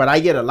Twitter, but I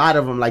get a lot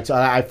of them. Like, so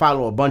I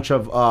follow a bunch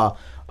of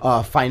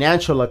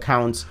financial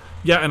accounts.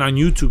 Yeah, and on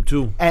YouTube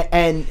too.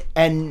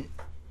 And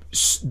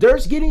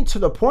there's getting to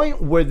the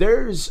point where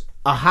there's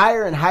a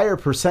higher and higher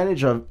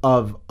percentage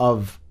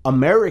of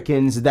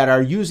Americans that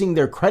are using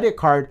their credit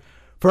card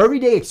for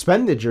everyday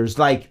expenditures,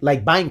 like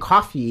buying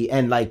coffee,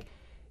 and like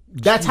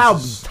that's how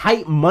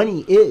tight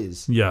money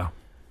is. Yeah.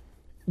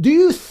 Do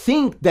you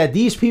think that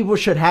these people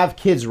should have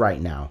kids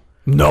right now?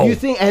 No. Do you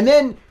think? And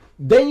then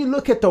you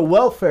look at the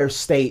welfare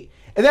state,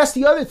 and that's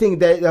the other thing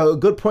that a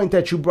good point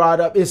that you brought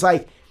up is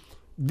like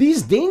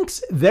these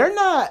dinks. They're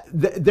not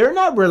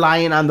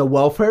relying on the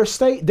welfare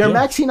state. They're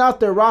maxing out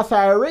their Roth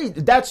IRA.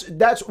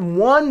 That's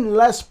one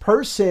less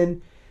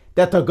person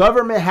that the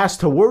government has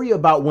to worry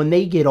about when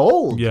they get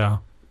old. Yeah.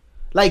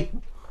 Like,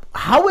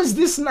 how is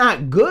this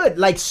not good?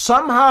 Like,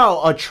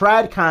 somehow a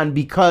tradcon,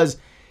 because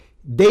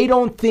they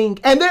don't think,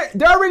 and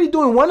they're already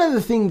doing one of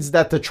the things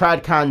that the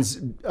tradcons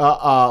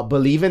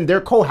believe in. They're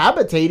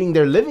cohabitating.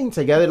 They're living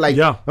together. Like,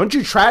 don't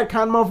you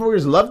tradcon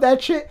motherfuckers love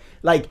that shit?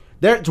 Like,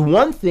 there's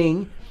one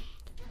thing.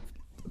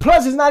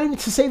 Plus, it's not even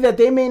to say that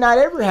they may not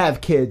ever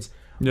have kids.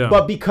 Yeah.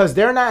 But because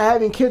they're not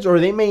having kids, or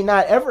they may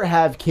not ever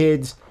have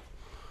kids,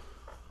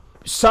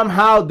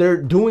 somehow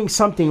they're doing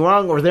something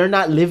wrong, or they're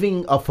not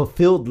living a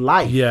fulfilled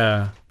life.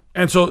 Yeah.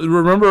 And so,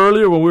 remember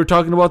earlier when we were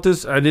talking about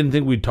this, I didn't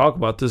think we'd talk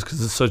about this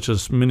because it's such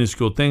a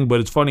minuscule thing,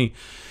 but it's funny.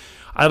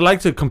 I'd like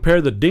to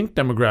compare the dink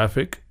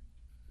demographic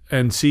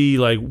and see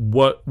like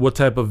what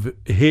type of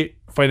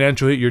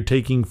financial hit you're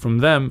taking from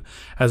them,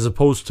 as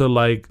opposed to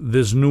like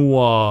this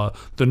the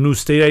new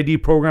state ID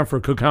program for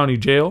Cook County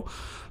Jail,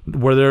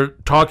 where they're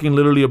talking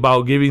literally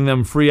about giving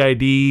them free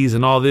IDs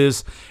and all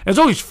this. And it's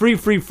always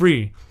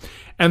free.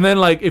 And then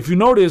like, if you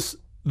notice,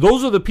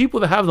 those are the people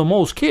that have the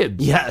most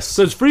kids. Yes.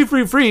 So it's free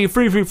this, free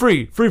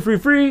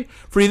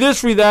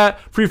that,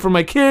 free for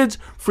my kids,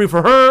 free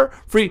for her,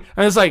 free.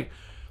 And it's like,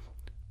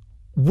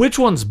 which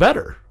one's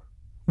better?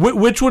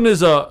 Which one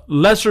is a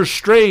lesser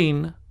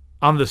strain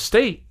on the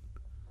state?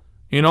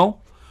 You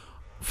know,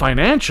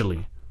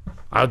 financially,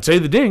 I would say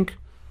the dink.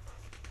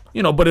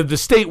 You know, but if the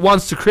state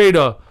wants to create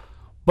a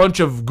bunch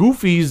of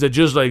goofies that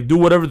just like do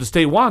whatever the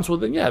state wants, well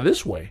then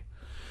this way.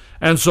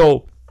 And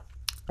so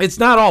it's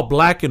not all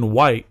black and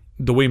white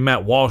the way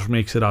Matt Walsh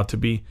makes it out to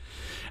be.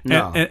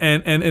 No.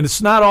 And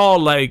it's not all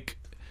like,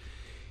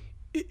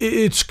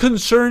 it's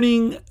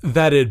concerning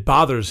that it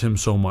bothers him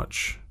so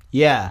much.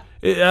 Yeah.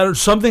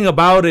 Something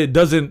about it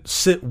doesn't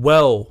sit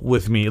well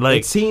with me.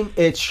 Like,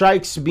 it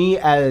strikes me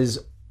as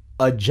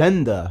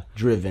agenda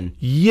driven.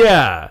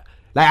 Yeah.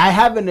 Like, I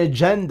have an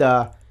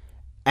agenda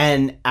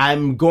and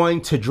I'm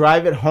going to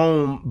drive it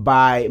home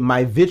by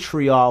my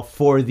vitriol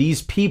for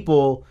these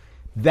people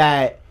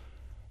that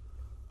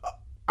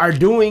are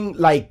doing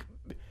like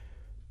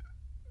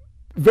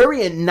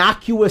very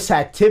innocuous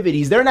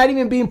activities. They're not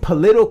even being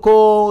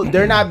political.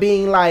 They're not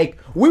being like,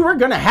 we were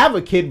gonna have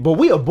a kid, but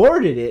we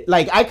aborted it.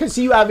 Like, I could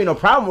see you having a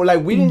problem with,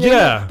 like, we didn't.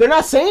 Yeah. They're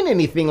not saying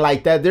anything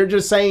like that. They're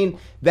just saying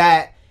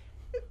that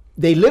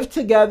they live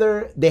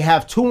together. They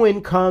have two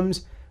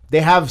incomes. They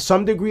have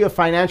some degree of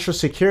financial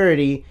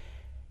security.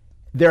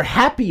 They're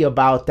happy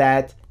about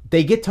that.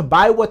 They get to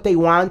buy what they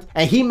want,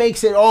 and he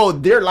makes it, oh,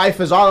 their life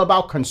is all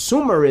about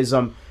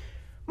consumerism.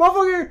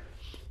 Motherfucker,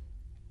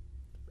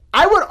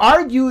 I would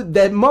argue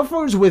that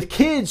motherfuckers with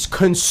kids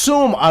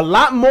consume a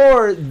lot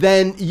more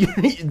than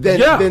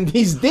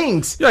these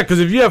dinks. Yeah, because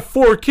if you have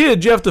 4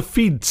 kids, you have to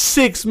feed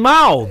 6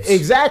 mouths.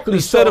 Exactly.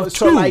 Instead of 2.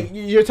 So, like,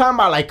 you're talking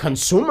about, like,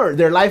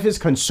 their life is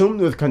consumed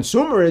with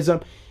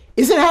consumerism.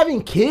 isn't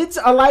having kids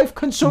a life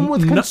consumed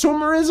with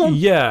consumerism?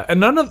 Yeah, and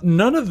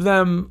none of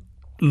them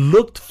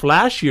looked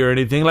flashy or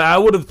anything. Like I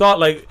would have thought,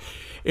 like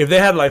if they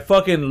had like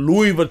fucking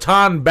Louis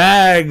Vuitton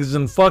bags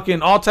and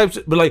fucking all types,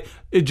 but like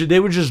they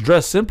were just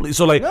dressed simply.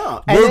 So like,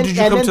 where did you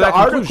come to that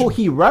article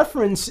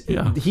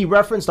conclusion? he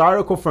referenced the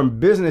article from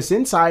Business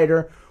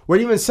Insider where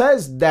it even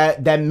says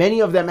that many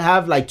of them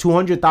have like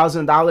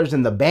 $200,000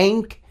 in the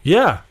bank.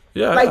 Yeah.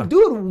 Like,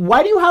 dude,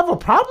 why do you have a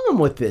problem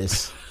with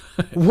this?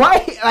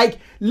 Why, like,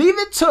 leave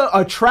it to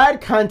a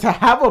trad con to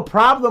have a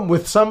problem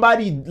with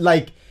somebody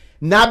like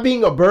not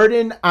being a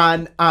burden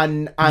on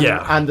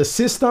the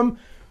system.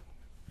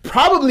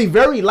 Probably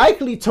very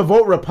likely to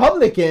vote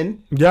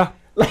Republican. Yeah.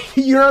 Like,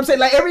 you know what I'm saying?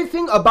 Like,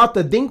 everything about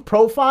the Dink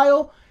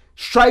profile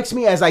strikes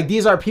me as like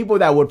these are people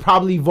that would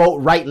probably vote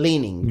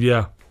right-leaning.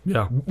 Yeah.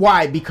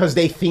 Why? Because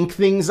they think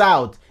things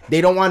out.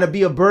 They don't want to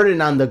be a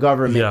burden on the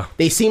government. Yeah.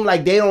 They seem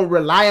like they don't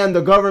rely on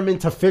the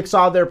government to fix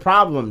all their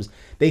problems.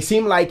 They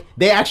seem like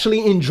they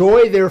actually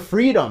enjoy their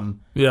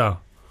freedom. Yeah.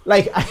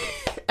 Like,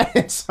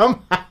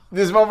 somehow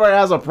this motherfucker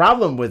has a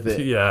problem with it.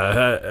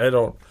 Yeah, I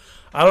don't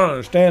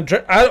understand.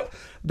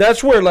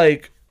 That's where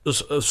like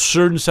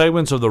certain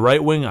segments of the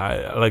right wing,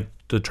 I like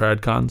the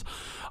trad cons.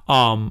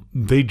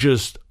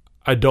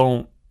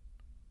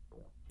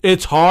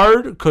 It's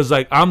hard because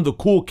like I'm the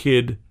cool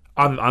kid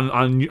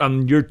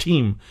on your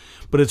team,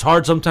 but it's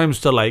hard sometimes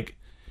to like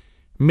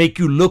make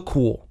you look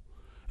cool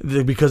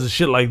because of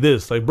shit like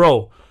this. Like,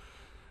 bro,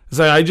 it's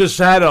like I just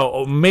had an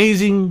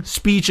amazing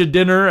speech at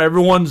dinner.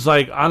 Everyone's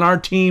like on our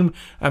team,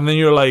 and then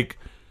you're like,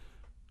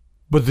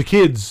 but the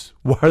kids,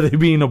 why are they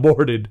being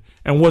aborted?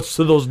 And what's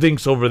to those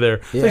dinks over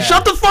there? Yeah. Like,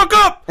 shut the fuck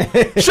up!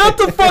 Shut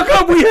the fuck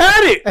up! We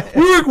had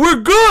it.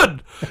 We're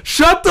good.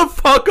 Shut the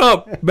fuck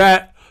up,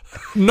 Matt.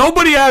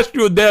 Nobody asked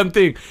you a damn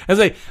thing. It's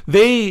like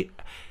they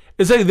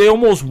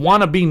almost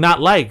want to be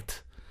not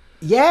liked.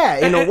 Yeah,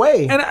 in a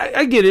way. And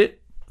I get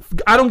it.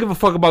 I don't give a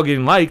fuck about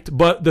getting liked.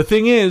 But the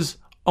thing is,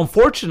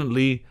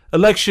 unfortunately,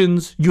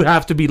 elections, you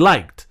have to be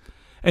liked.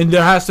 And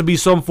there has to be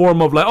some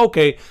form of like,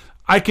 okay,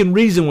 I can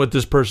reason with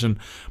this person.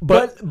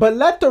 But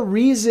let the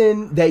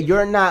reason that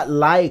you're not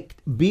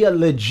liked be a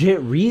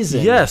legit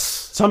reason. Yes.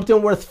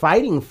 Something worth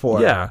fighting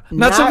for. Yeah.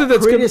 Not something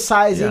that's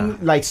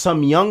criticizing like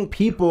some young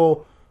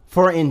people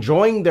for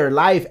enjoying their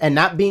life and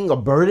not being a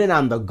burden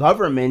on the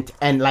government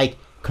and like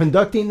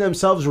conducting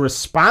themselves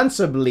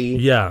responsibly.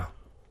 Yeah.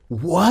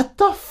 What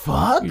the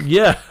fuck?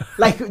 Yeah.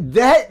 Like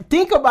that,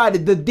 think about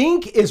it. The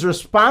Dink is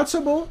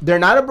responsible. They're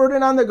not a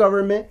burden on the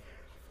government.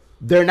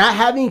 They're not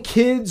having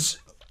kids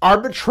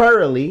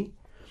arbitrarily.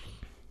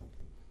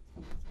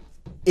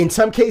 In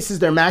some cases,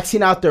 they're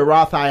maxing out their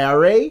Roth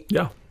IRA.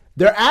 Yeah.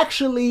 They're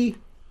actually,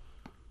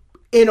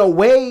 in a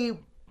way,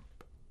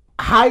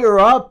 higher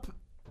up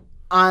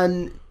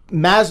on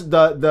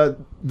the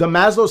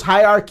Maslow's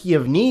hierarchy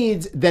of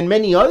needs than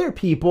many other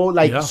people.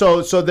 Like,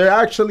 so they're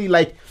actually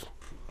like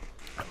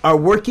are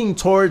working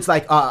towards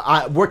like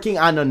working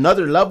on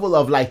another level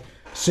of like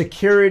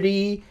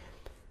security.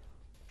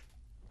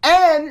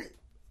 And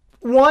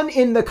one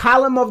in the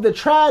column of the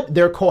trad,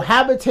 they're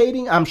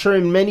cohabitating. I'm sure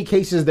in many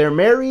cases they're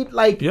married.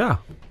 Like, yeah,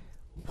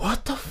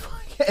 what the fuck?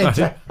 And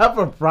to have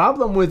a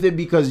problem with it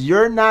because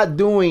you're not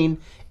doing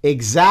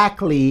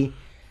exactly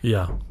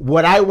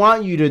what I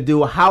want you to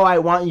do, how I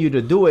want you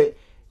to do it.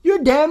 You're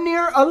damn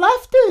near a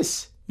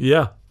leftist.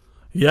 Yeah.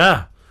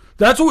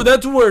 That's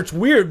where it's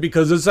weird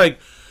because it's like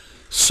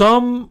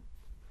a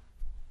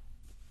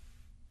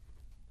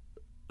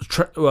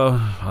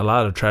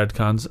lot of trad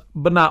cons,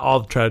 but not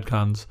all trad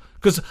cons.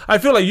 Because I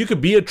feel like you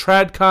could be a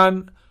trad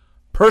con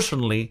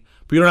personally,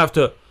 but you don't have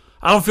to.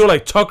 I don't feel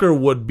like Tucker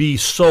would be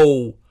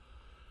so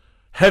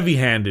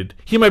heavy-handed.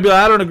 He might be like,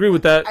 I don't agree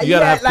with that. You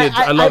gotta have kids.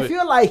 I love it. I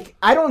feel like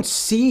I don't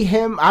see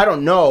him. I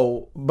don't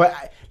know,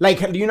 but like,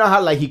 do you know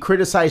how like he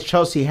criticized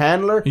Chelsea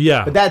Handler?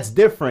 Yeah, but that's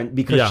different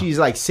because she's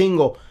like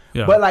single.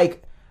 Yeah. But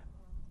like,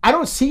 I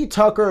don't see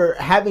Tucker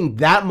having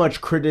that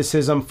much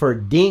criticism for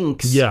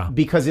Dinks. Yeah,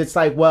 because it's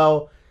like,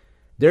 well,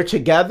 they're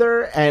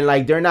together and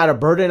like they're not a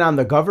burden on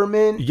the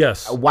government.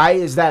 Yes. Why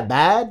is that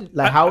bad?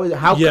 Like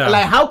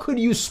how could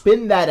you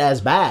spin that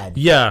as bad?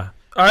 Yeah.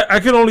 I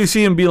can only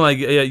see him being like,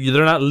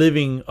 they're not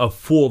living a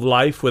full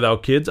life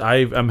without kids.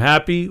 I'm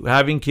happy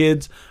having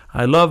kids.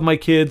 I love my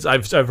kids.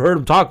 I've heard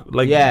him talk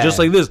like just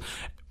like this,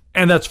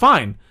 and that's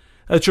fine.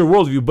 That's your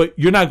worldview, but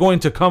you're not going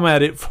to come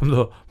at it from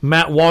the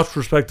Matt Walsh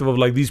perspective of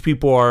like these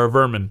people are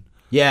vermin.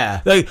 Yeah,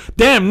 like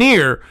damn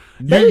near.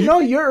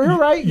 You're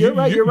right.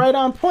 You're right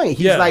on point.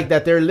 He's like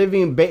that. They're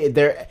living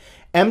their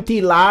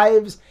empty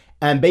lives,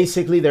 and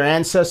basically their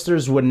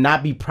ancestors would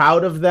not be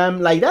proud of them.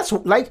 Like that's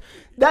like.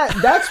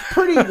 That's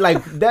pretty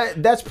like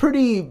that's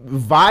pretty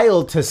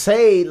vile to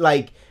say,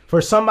 like,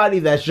 for somebody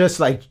that's just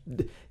like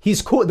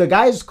he's cool. The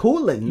guy's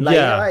cooling.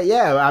 Like,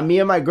 me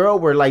and my girl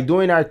were like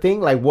doing our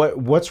thing. Like,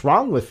 what's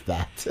wrong with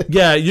that?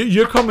 Yeah,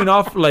 you're coming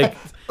off like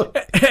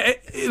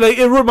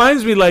it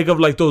reminds me like of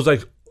like those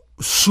like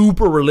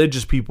super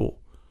religious people.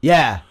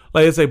 Yeah,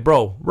 like it's like,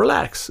 bro,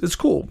 relax. It's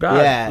cool.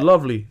 God,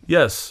 lovely.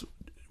 Yes,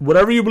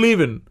 whatever you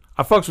believe in,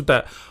 I fucks with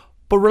that.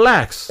 But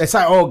relax. It's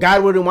like, oh,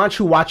 God wouldn't want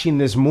you watching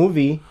this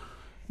movie.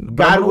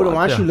 God wouldn't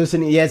want you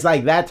listening. Yeah, it's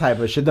like that type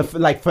of shit.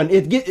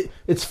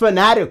 It's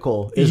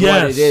fanatical is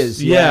what it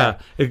is. Yeah.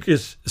 It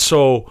is.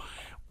 So,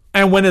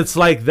 and when it's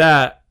like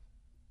that,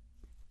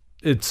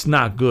 it's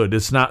not good.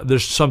 It's not,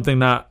 there's something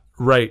not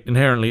right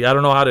inherently. I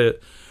don't know how to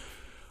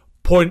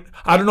point.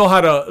 I don't know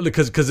how to,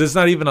 because it's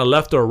not even a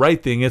left or a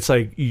right thing. It's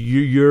like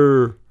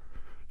you're.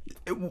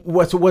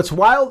 What's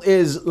wild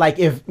is, like,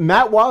 if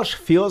Matt Walsh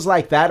feels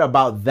like that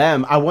about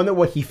them, I wonder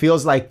what he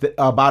feels like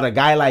about a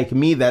guy like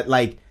me that,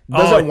 like,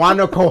 doesn't want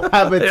to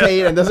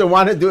cohabitate and doesn't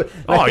want to do it.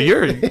 Like,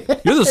 you're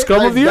the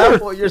scum of the earth.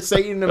 earth. What you're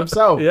saying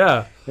himself.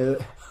 Yeah.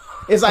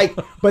 It's like,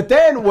 but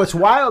then what's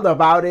wild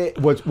about it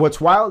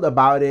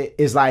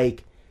is,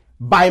 like,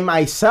 by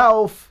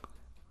myself,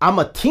 I'm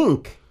a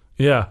tink.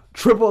 Yeah.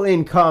 Triple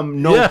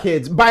income, no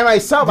kids. By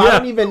myself, I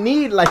don't even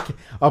need, like,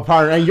 a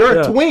partner. And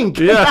you're a twink.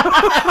 Yeah.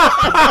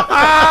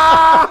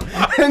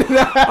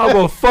 I'm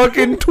a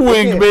fucking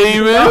twink,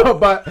 baby. No,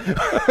 but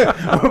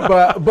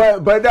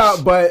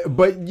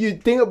you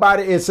think about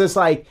it, it's just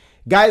like,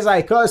 guys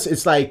like us,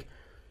 it's like,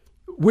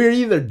 we're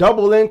either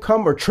double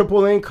income or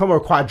triple income or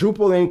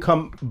quadruple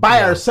income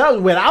by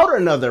ourselves without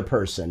another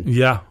person.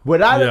 Yeah.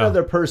 Without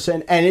another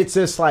person. And it's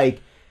just like,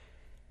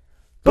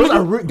 those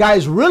are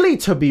guys really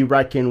to be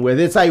reckoned with.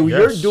 It's like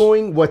you're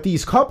doing what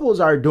these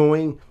couples are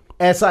doing.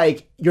 And it's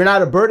like, you're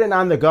not a burden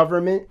on the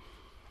government.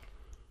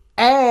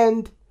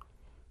 And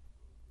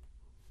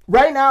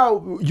right now,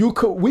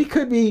 we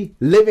could be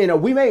living.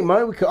 We make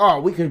money.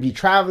 We could be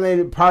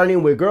traveling,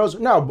 partying with girls.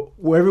 No,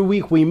 every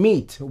week we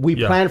meet. We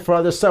plan for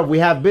other stuff. We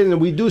have business.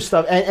 We do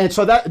stuff. And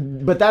so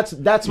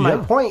that's my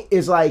point.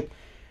 Is like,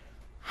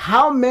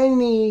 how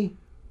many?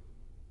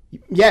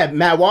 Yeah,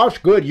 Matt Walsh,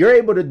 good. You're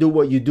able to do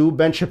what you do.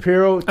 Ben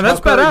Shapiro, and that's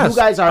badass. You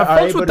guys are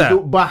able to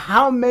do. But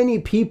how many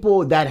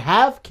people that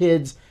have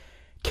kids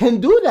can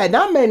do that?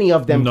 Not many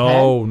of them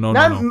can. No.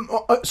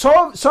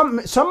 So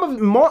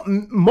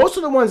most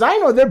of the ones I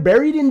know, they're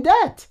buried in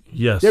debt.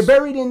 Yes, they're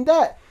buried in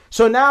debt.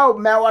 So now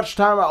Matt Walsh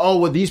talking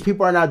about, these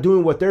people are not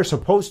doing what they're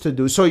supposed to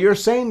do. So you're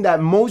saying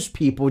that most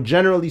people,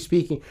 generally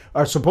speaking,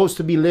 are supposed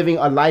to be living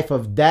a life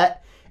of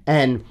debt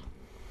and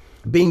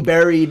being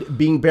buried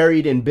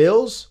in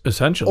bills,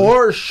 essentially,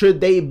 or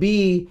should they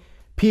be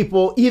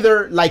people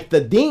either like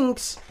the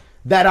DINKs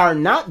that are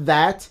not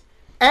that,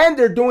 and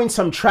they're doing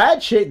some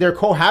trad shit, they're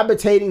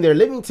cohabitating, they're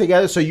living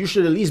together, so you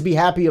should at least be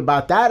happy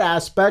about that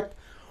aspect,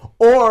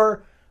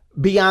 or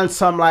be on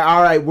some like,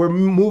 all right, we're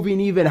moving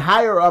even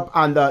higher up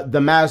on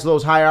the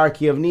Maslow's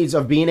hierarchy of needs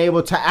of being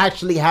able to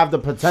actually have the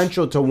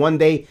potential to one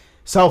day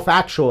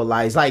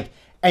self-actualize, like.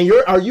 And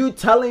are you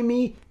telling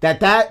me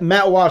that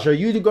Matt Walsh, are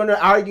you going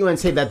to argue and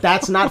say that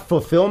that's not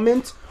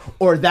fulfillment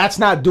or that's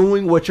not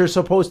doing what you're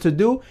supposed to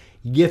do?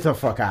 Get the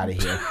fuck out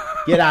of here.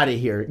 Get out of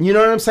here. You know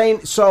what I'm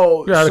saying?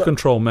 So you're out of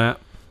control, Matt.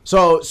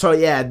 So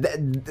yeah,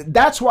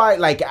 that's why,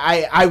 like,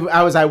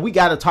 I was like, we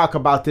got to talk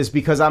about this,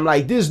 because I'm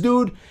like, this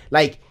dude,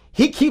 like,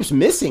 he keeps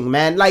missing,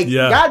 man. Like,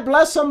 God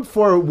bless him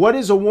for what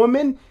is a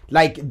woman.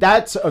 Like,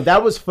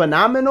 that was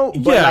phenomenal.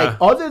 But like,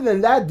 other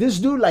than that, this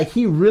dude, like,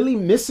 he really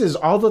misses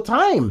all the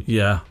time.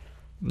 Yeah.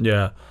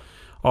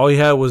 All he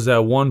had was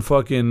that one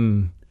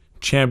fucking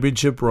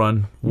championship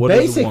run.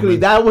 Basically,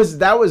 that was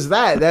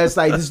that. That's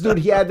like, this dude,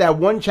 he had that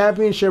one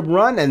championship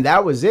run, and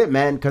that was it,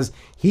 man. Because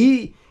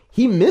he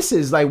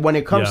misses, like, when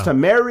it comes to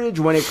marriage,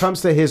 when it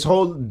comes to his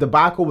whole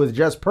debacle with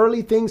Just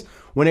Pearly things,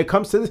 when it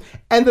comes to this.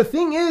 And the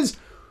thing is,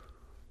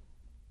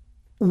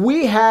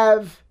 we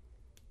have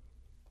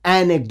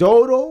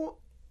anecdotal,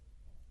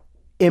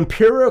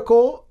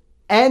 empirical,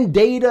 and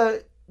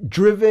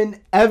data-driven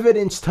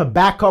evidence to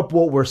back up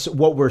what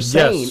we're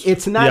saying.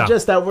 It's not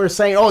just that we're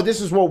saying,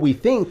 this is what we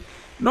think.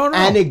 No.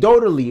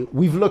 Anecdotally,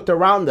 we've looked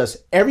around us.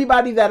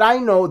 Everybody that I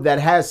know that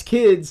has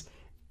kids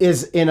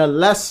is in a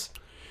less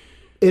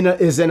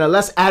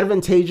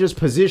advantageous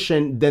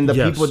position than the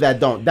people that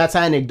don't. That's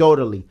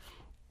anecdotally.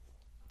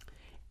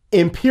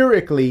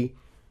 Empirically,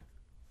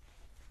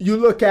 you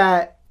look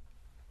at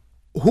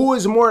who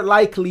is more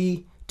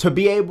likely to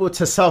be able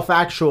to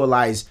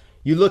self-actualize.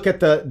 You look at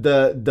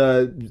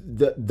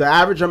the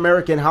average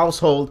American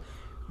household,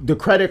 the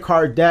credit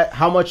card debt,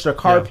 how much the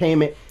car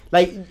payment.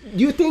 Like,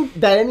 do you think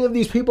that any of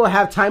these people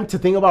have time to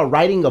think about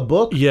writing a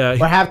book? Yeah.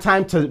 Or have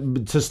time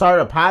to start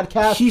a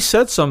podcast? He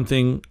said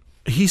something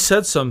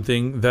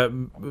that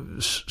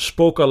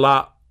spoke a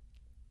lot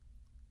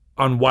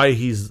on why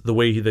he's the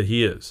way that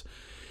he is.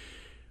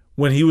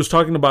 When he was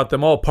talking about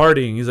them all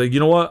partying, he's like, you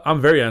know what? I'm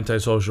very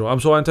antisocial. I'm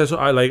so antisocial.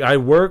 I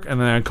work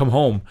and then I come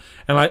home.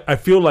 And I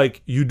feel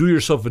like you do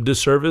yourself a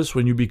disservice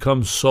when you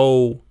become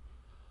so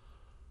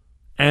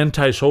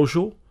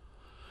antisocial.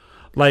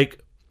 Like,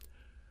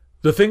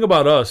 the thing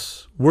about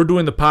us, we're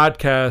doing the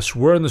podcast,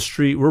 we're in the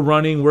street, we're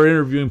running, we're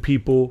interviewing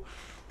people.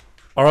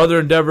 Our other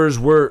endeavors,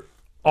 we're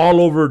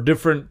all over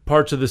different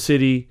parts of the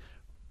city.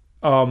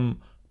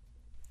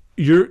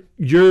 You're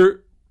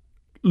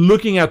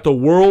looking at the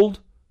world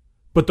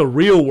but the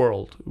real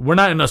world. We're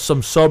not in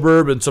some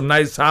suburb in some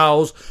nice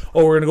house,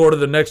 or we're going to go to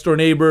the next door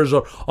neighbors,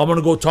 or I'm going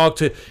to go talk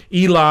to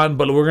Elon,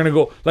 but we're going to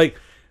go, like,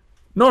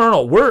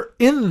 no. We're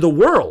in the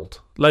world.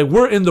 Like,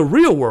 we're in the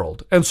real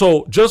world. And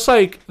so just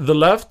like the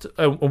left,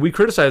 we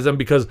criticize them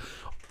because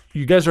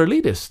you guys are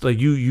elitist. Like,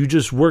 you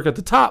just work at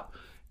the top.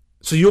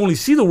 So you only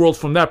see the world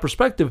from that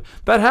perspective.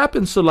 That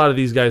happens to a lot of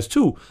these guys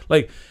too.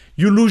 Like,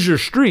 you lose your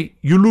street,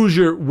 you lose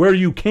your where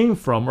you came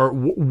from, or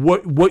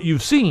what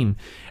you've seen,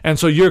 and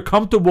so you're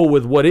comfortable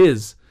with what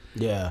is.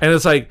 Yeah. And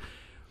it's like,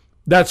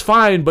 that's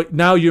fine, but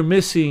now you're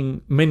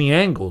missing many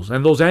angles,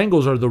 and those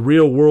angles are the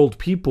real world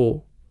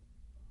people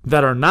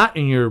that are not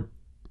in your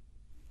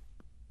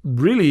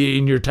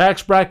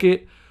tax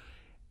bracket,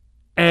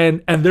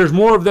 and there's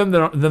more of them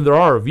than there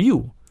are of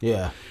you.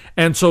 Yeah.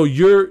 And so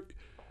you're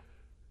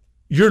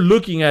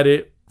looking at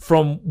it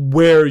from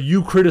where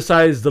you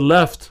criticize the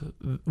left,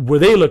 where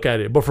they look at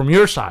it, but from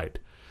your side.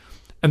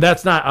 And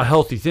that's not a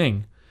healthy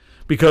thing,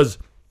 because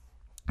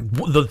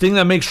the thing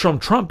that makes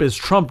Trump is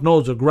Trump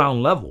knows the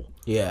ground level.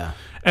 Yeah.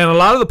 And a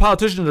lot of the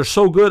politicians are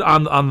so good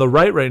on the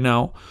right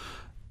now,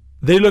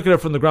 they look at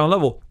it from the ground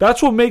level.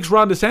 That's what makes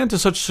Ron DeSantis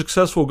such a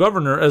successful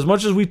governor. As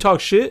much as we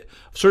talk shit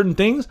of certain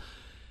things,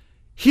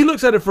 he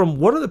looks at it from,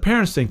 what are the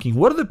parents thinking?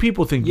 What are the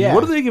people thinking? Yeah.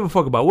 What do they give a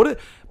fuck about?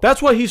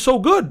 That's why he's so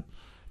good.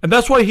 And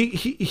that's why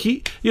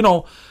he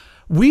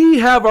we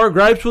have our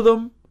gripes with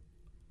him,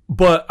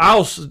 but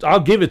I'll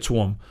give it to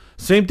him.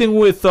 Same thing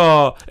with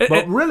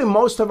but really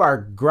most of our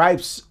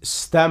gripes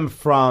stem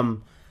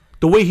from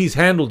the way he's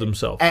handled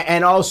himself,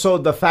 and also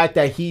the fact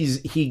that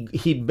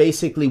he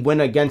basically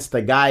went against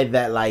the guy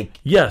that, like,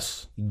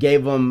 yes,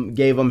 gave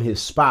him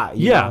his spot.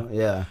 You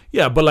know?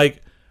 Yeah. But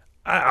like,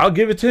 I'll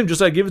give it to him,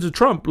 just like I give it to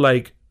Trump.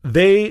 Like,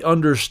 they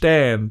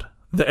understand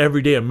the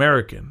everyday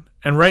American.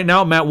 And right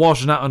now, Matt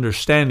Walsh is not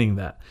understanding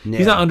that. Yeah.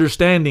 He's not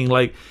understanding,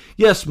 like,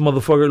 yes,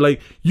 motherfucker, like,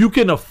 you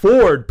can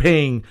afford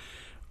paying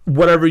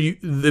whatever the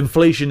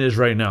inflation is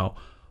right now.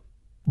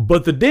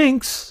 But the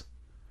DINKs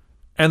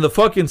and the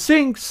fucking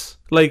sinks,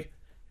 like,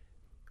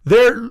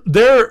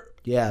 they're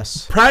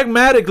yes,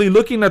 pragmatically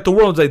looking at the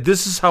world. It's like,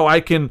 this is how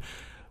I can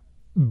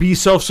be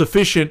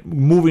self-sufficient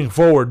moving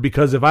forward,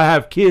 because if I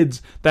have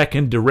kids, that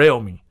can derail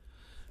me.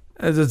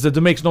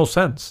 It makes no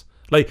sense.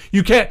 Like,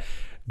 you can't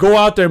go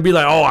out there and be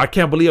like, oh, I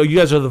can't believe, you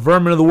guys are the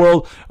vermin of the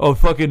world. Oh,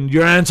 fucking,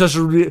 your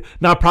ancestors are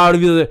not proud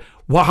of you.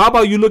 Well, how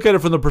about you look at it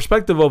from the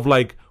perspective of,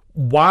 like,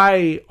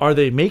 why are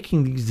they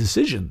making these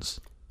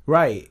decisions?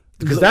 Right.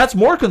 Because that's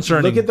more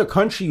concerning. Look at the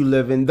country you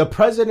live in. The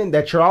president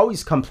that you're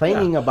always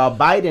complaining about,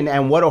 Biden,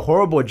 and what a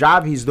horrible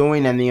job he's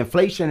doing, and the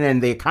inflation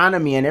and the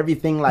economy and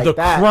everything like that.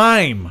 The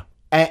crime.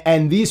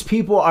 And these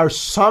people are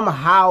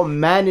somehow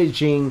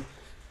managing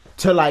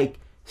to, like,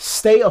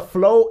 stay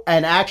afloat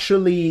and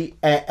actually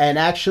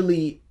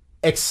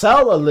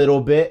excel a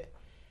little bit,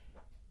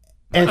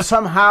 and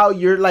somehow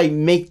you're like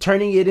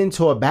turning it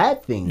into a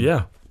bad thing.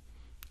 Yeah,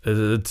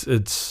 it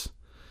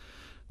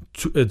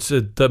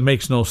that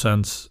makes no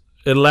sense.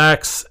 It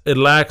lacks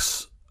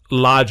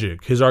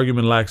logic. His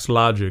argument lacks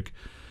logic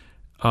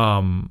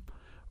when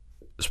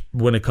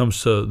it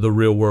comes to the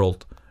real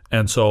world,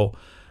 and so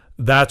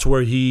that's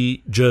where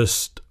he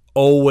just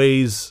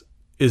always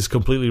is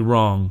completely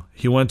wrong.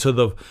 He went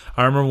to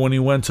I remember when he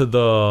went to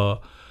the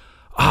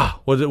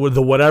with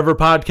the whatever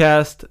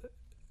podcast,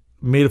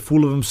 made a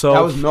fool of himself.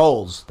 That was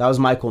Knowles. That was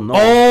Michael Knowles.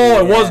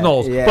 Oh, it was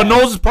Knowles. Yeah. But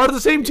Knowles is part of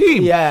the same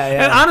team. Yeah.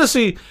 And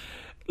honestly,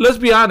 let's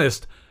be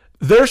honest,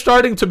 they're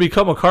starting to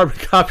become a carbon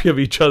copy of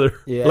each other.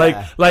 Yeah.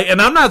 Like,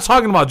 and I'm not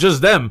talking about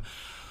just them.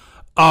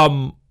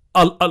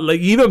 Like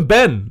even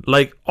Ben,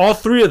 like all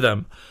three of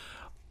them.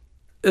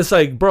 It's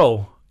like,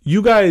 bro,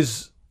 you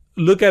guys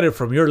look at it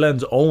from your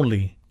lens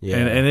only. Yeah.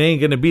 And it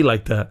ain't gonna be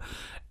like that.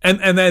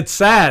 And it's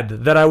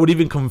sad that I would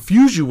even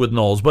confuse you with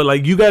Knowles, but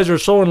like you guys are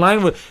so in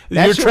line with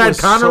that your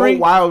Trad Connery. So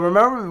wild.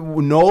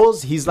 Remember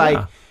Knowles? He's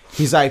like,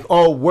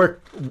 oh,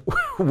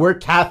 we're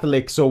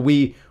Catholic, so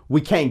we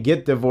can't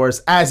get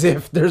divorced. As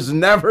if there's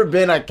never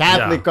been a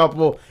Catholic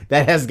couple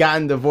that has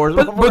gotten divorced.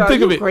 But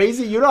think of it,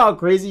 crazy. You know how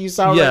crazy you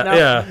sound right now.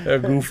 Yeah,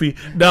 goofy.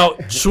 Now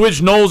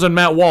switch Knowles and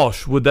Matt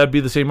Walsh. Would that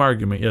be the same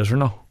argument? Yes or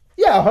no?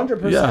 Yeah,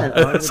 100%.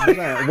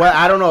 100%. Well,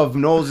 I don't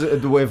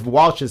know if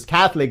Walsh is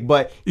Catholic,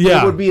 but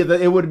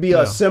it would be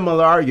a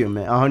similar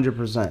argument,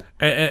 100%.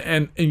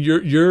 And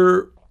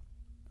you're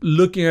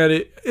looking at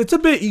it. It's a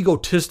bit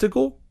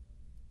egotistical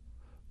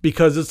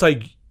because it's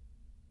like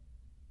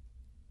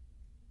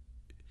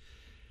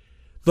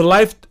the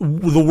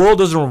world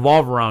doesn't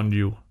revolve around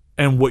you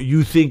and what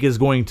you think is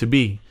going to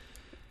be.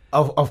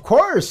 Of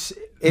course.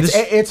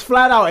 It's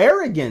flat out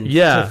arrogant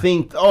to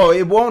think, oh,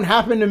 it won't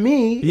happen to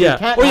me. Yeah. It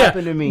can't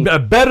happen to me.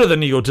 Better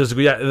than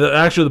egotistical. Yeah.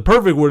 Actually, the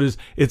perfect word is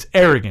it's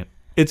arrogant.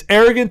 It's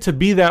arrogant to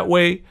be that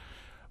way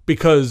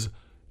because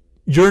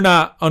you're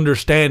not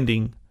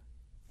understanding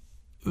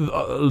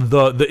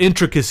the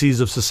intricacies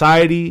of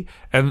society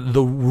and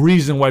the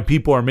reason why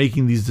people are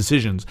making these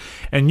decisions.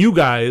 And you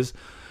guys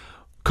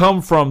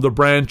come from the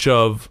branch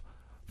of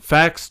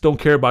facts don't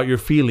care about your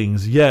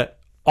feelings, yet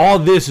all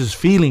this is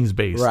feelings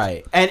based.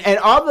 Right. And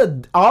all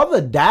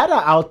the data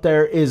out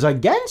there is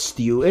against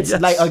you. It's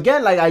like,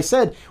 again, like I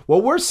said,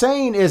 what we're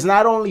saying is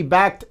not only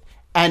backed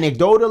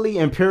anecdotally,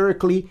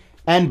 empirically,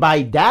 and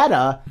by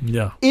data.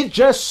 Yeah. It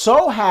just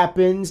so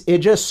happens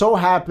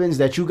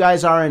that you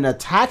guys are in a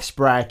tax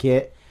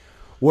bracket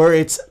where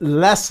it's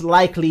less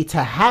likely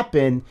to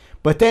happen.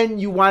 But then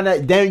you wanna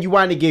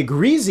get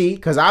greasy,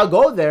 because I'll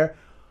go there.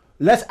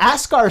 Let's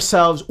ask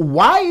ourselves,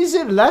 why is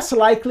it less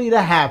likely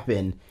to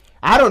happen?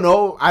 I don't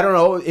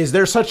know. Is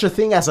there such a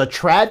thing as a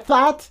trad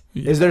thought?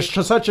 Yeah. Is there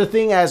such a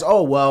thing as,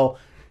 oh, well,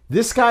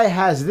 this guy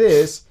has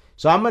this,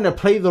 so I'm going to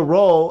play the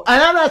role. And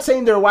I'm not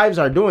saying their wives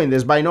are doing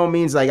this. By no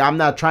means, like, I'm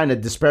not trying to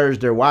disparage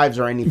their wives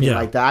or anything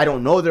like that. I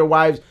don't know their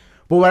wives.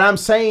 But what I'm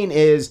saying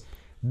is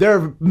there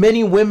are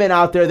many women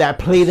out there that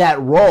play that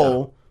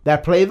role,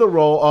 that play the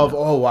role of,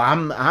 oh,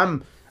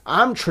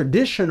 I'm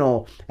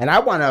traditional, and I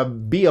want to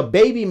be a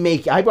baby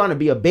maker. I want to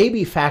be a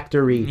baby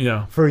factory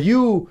for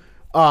you,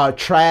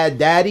 trad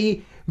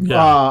daddy.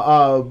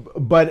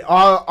 But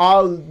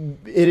all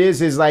it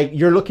is like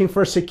you're looking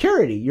for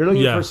security. You're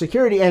looking for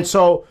security, and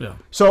so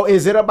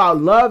is it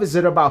about love? Is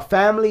it about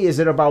family? Is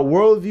it about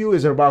worldview?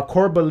 Is it about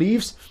core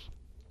beliefs?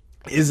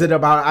 Is it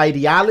about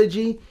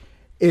ideology?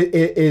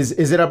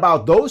 Is it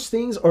about those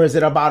things, or is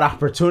it about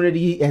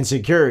opportunity and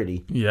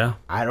security? Yeah,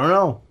 I don't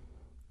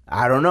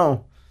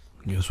know.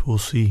 Guess we'll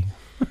see.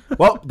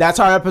 Well, that's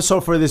our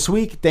episode for this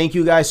week. Thank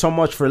you guys so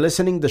much for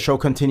listening. The show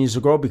continues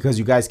to grow because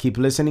you guys keep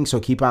listening, so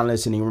keep on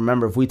listening.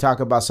 Remember, if we talk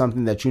about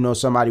something that you know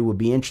somebody would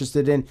be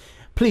interested in,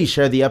 please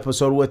share the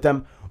episode with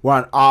them. We're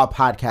on all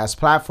podcast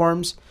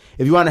platforms.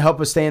 If you want to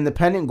help us stay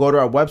independent, go to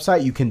our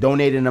website. You can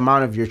donate an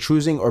amount of your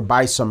choosing or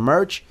buy some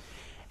merch.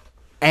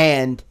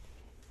 And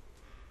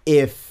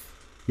if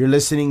you're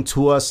listening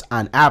to us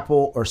on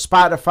Apple or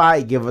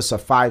Spotify, give us a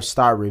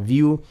 5-star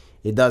review.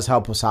 It does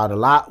help us out a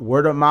lot.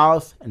 Word of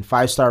mouth and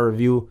 5-star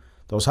review,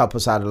 those help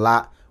us out a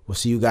lot. We'll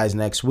see you guys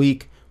next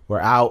week. We're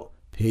out.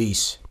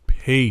 Peace.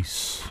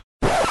 Peace.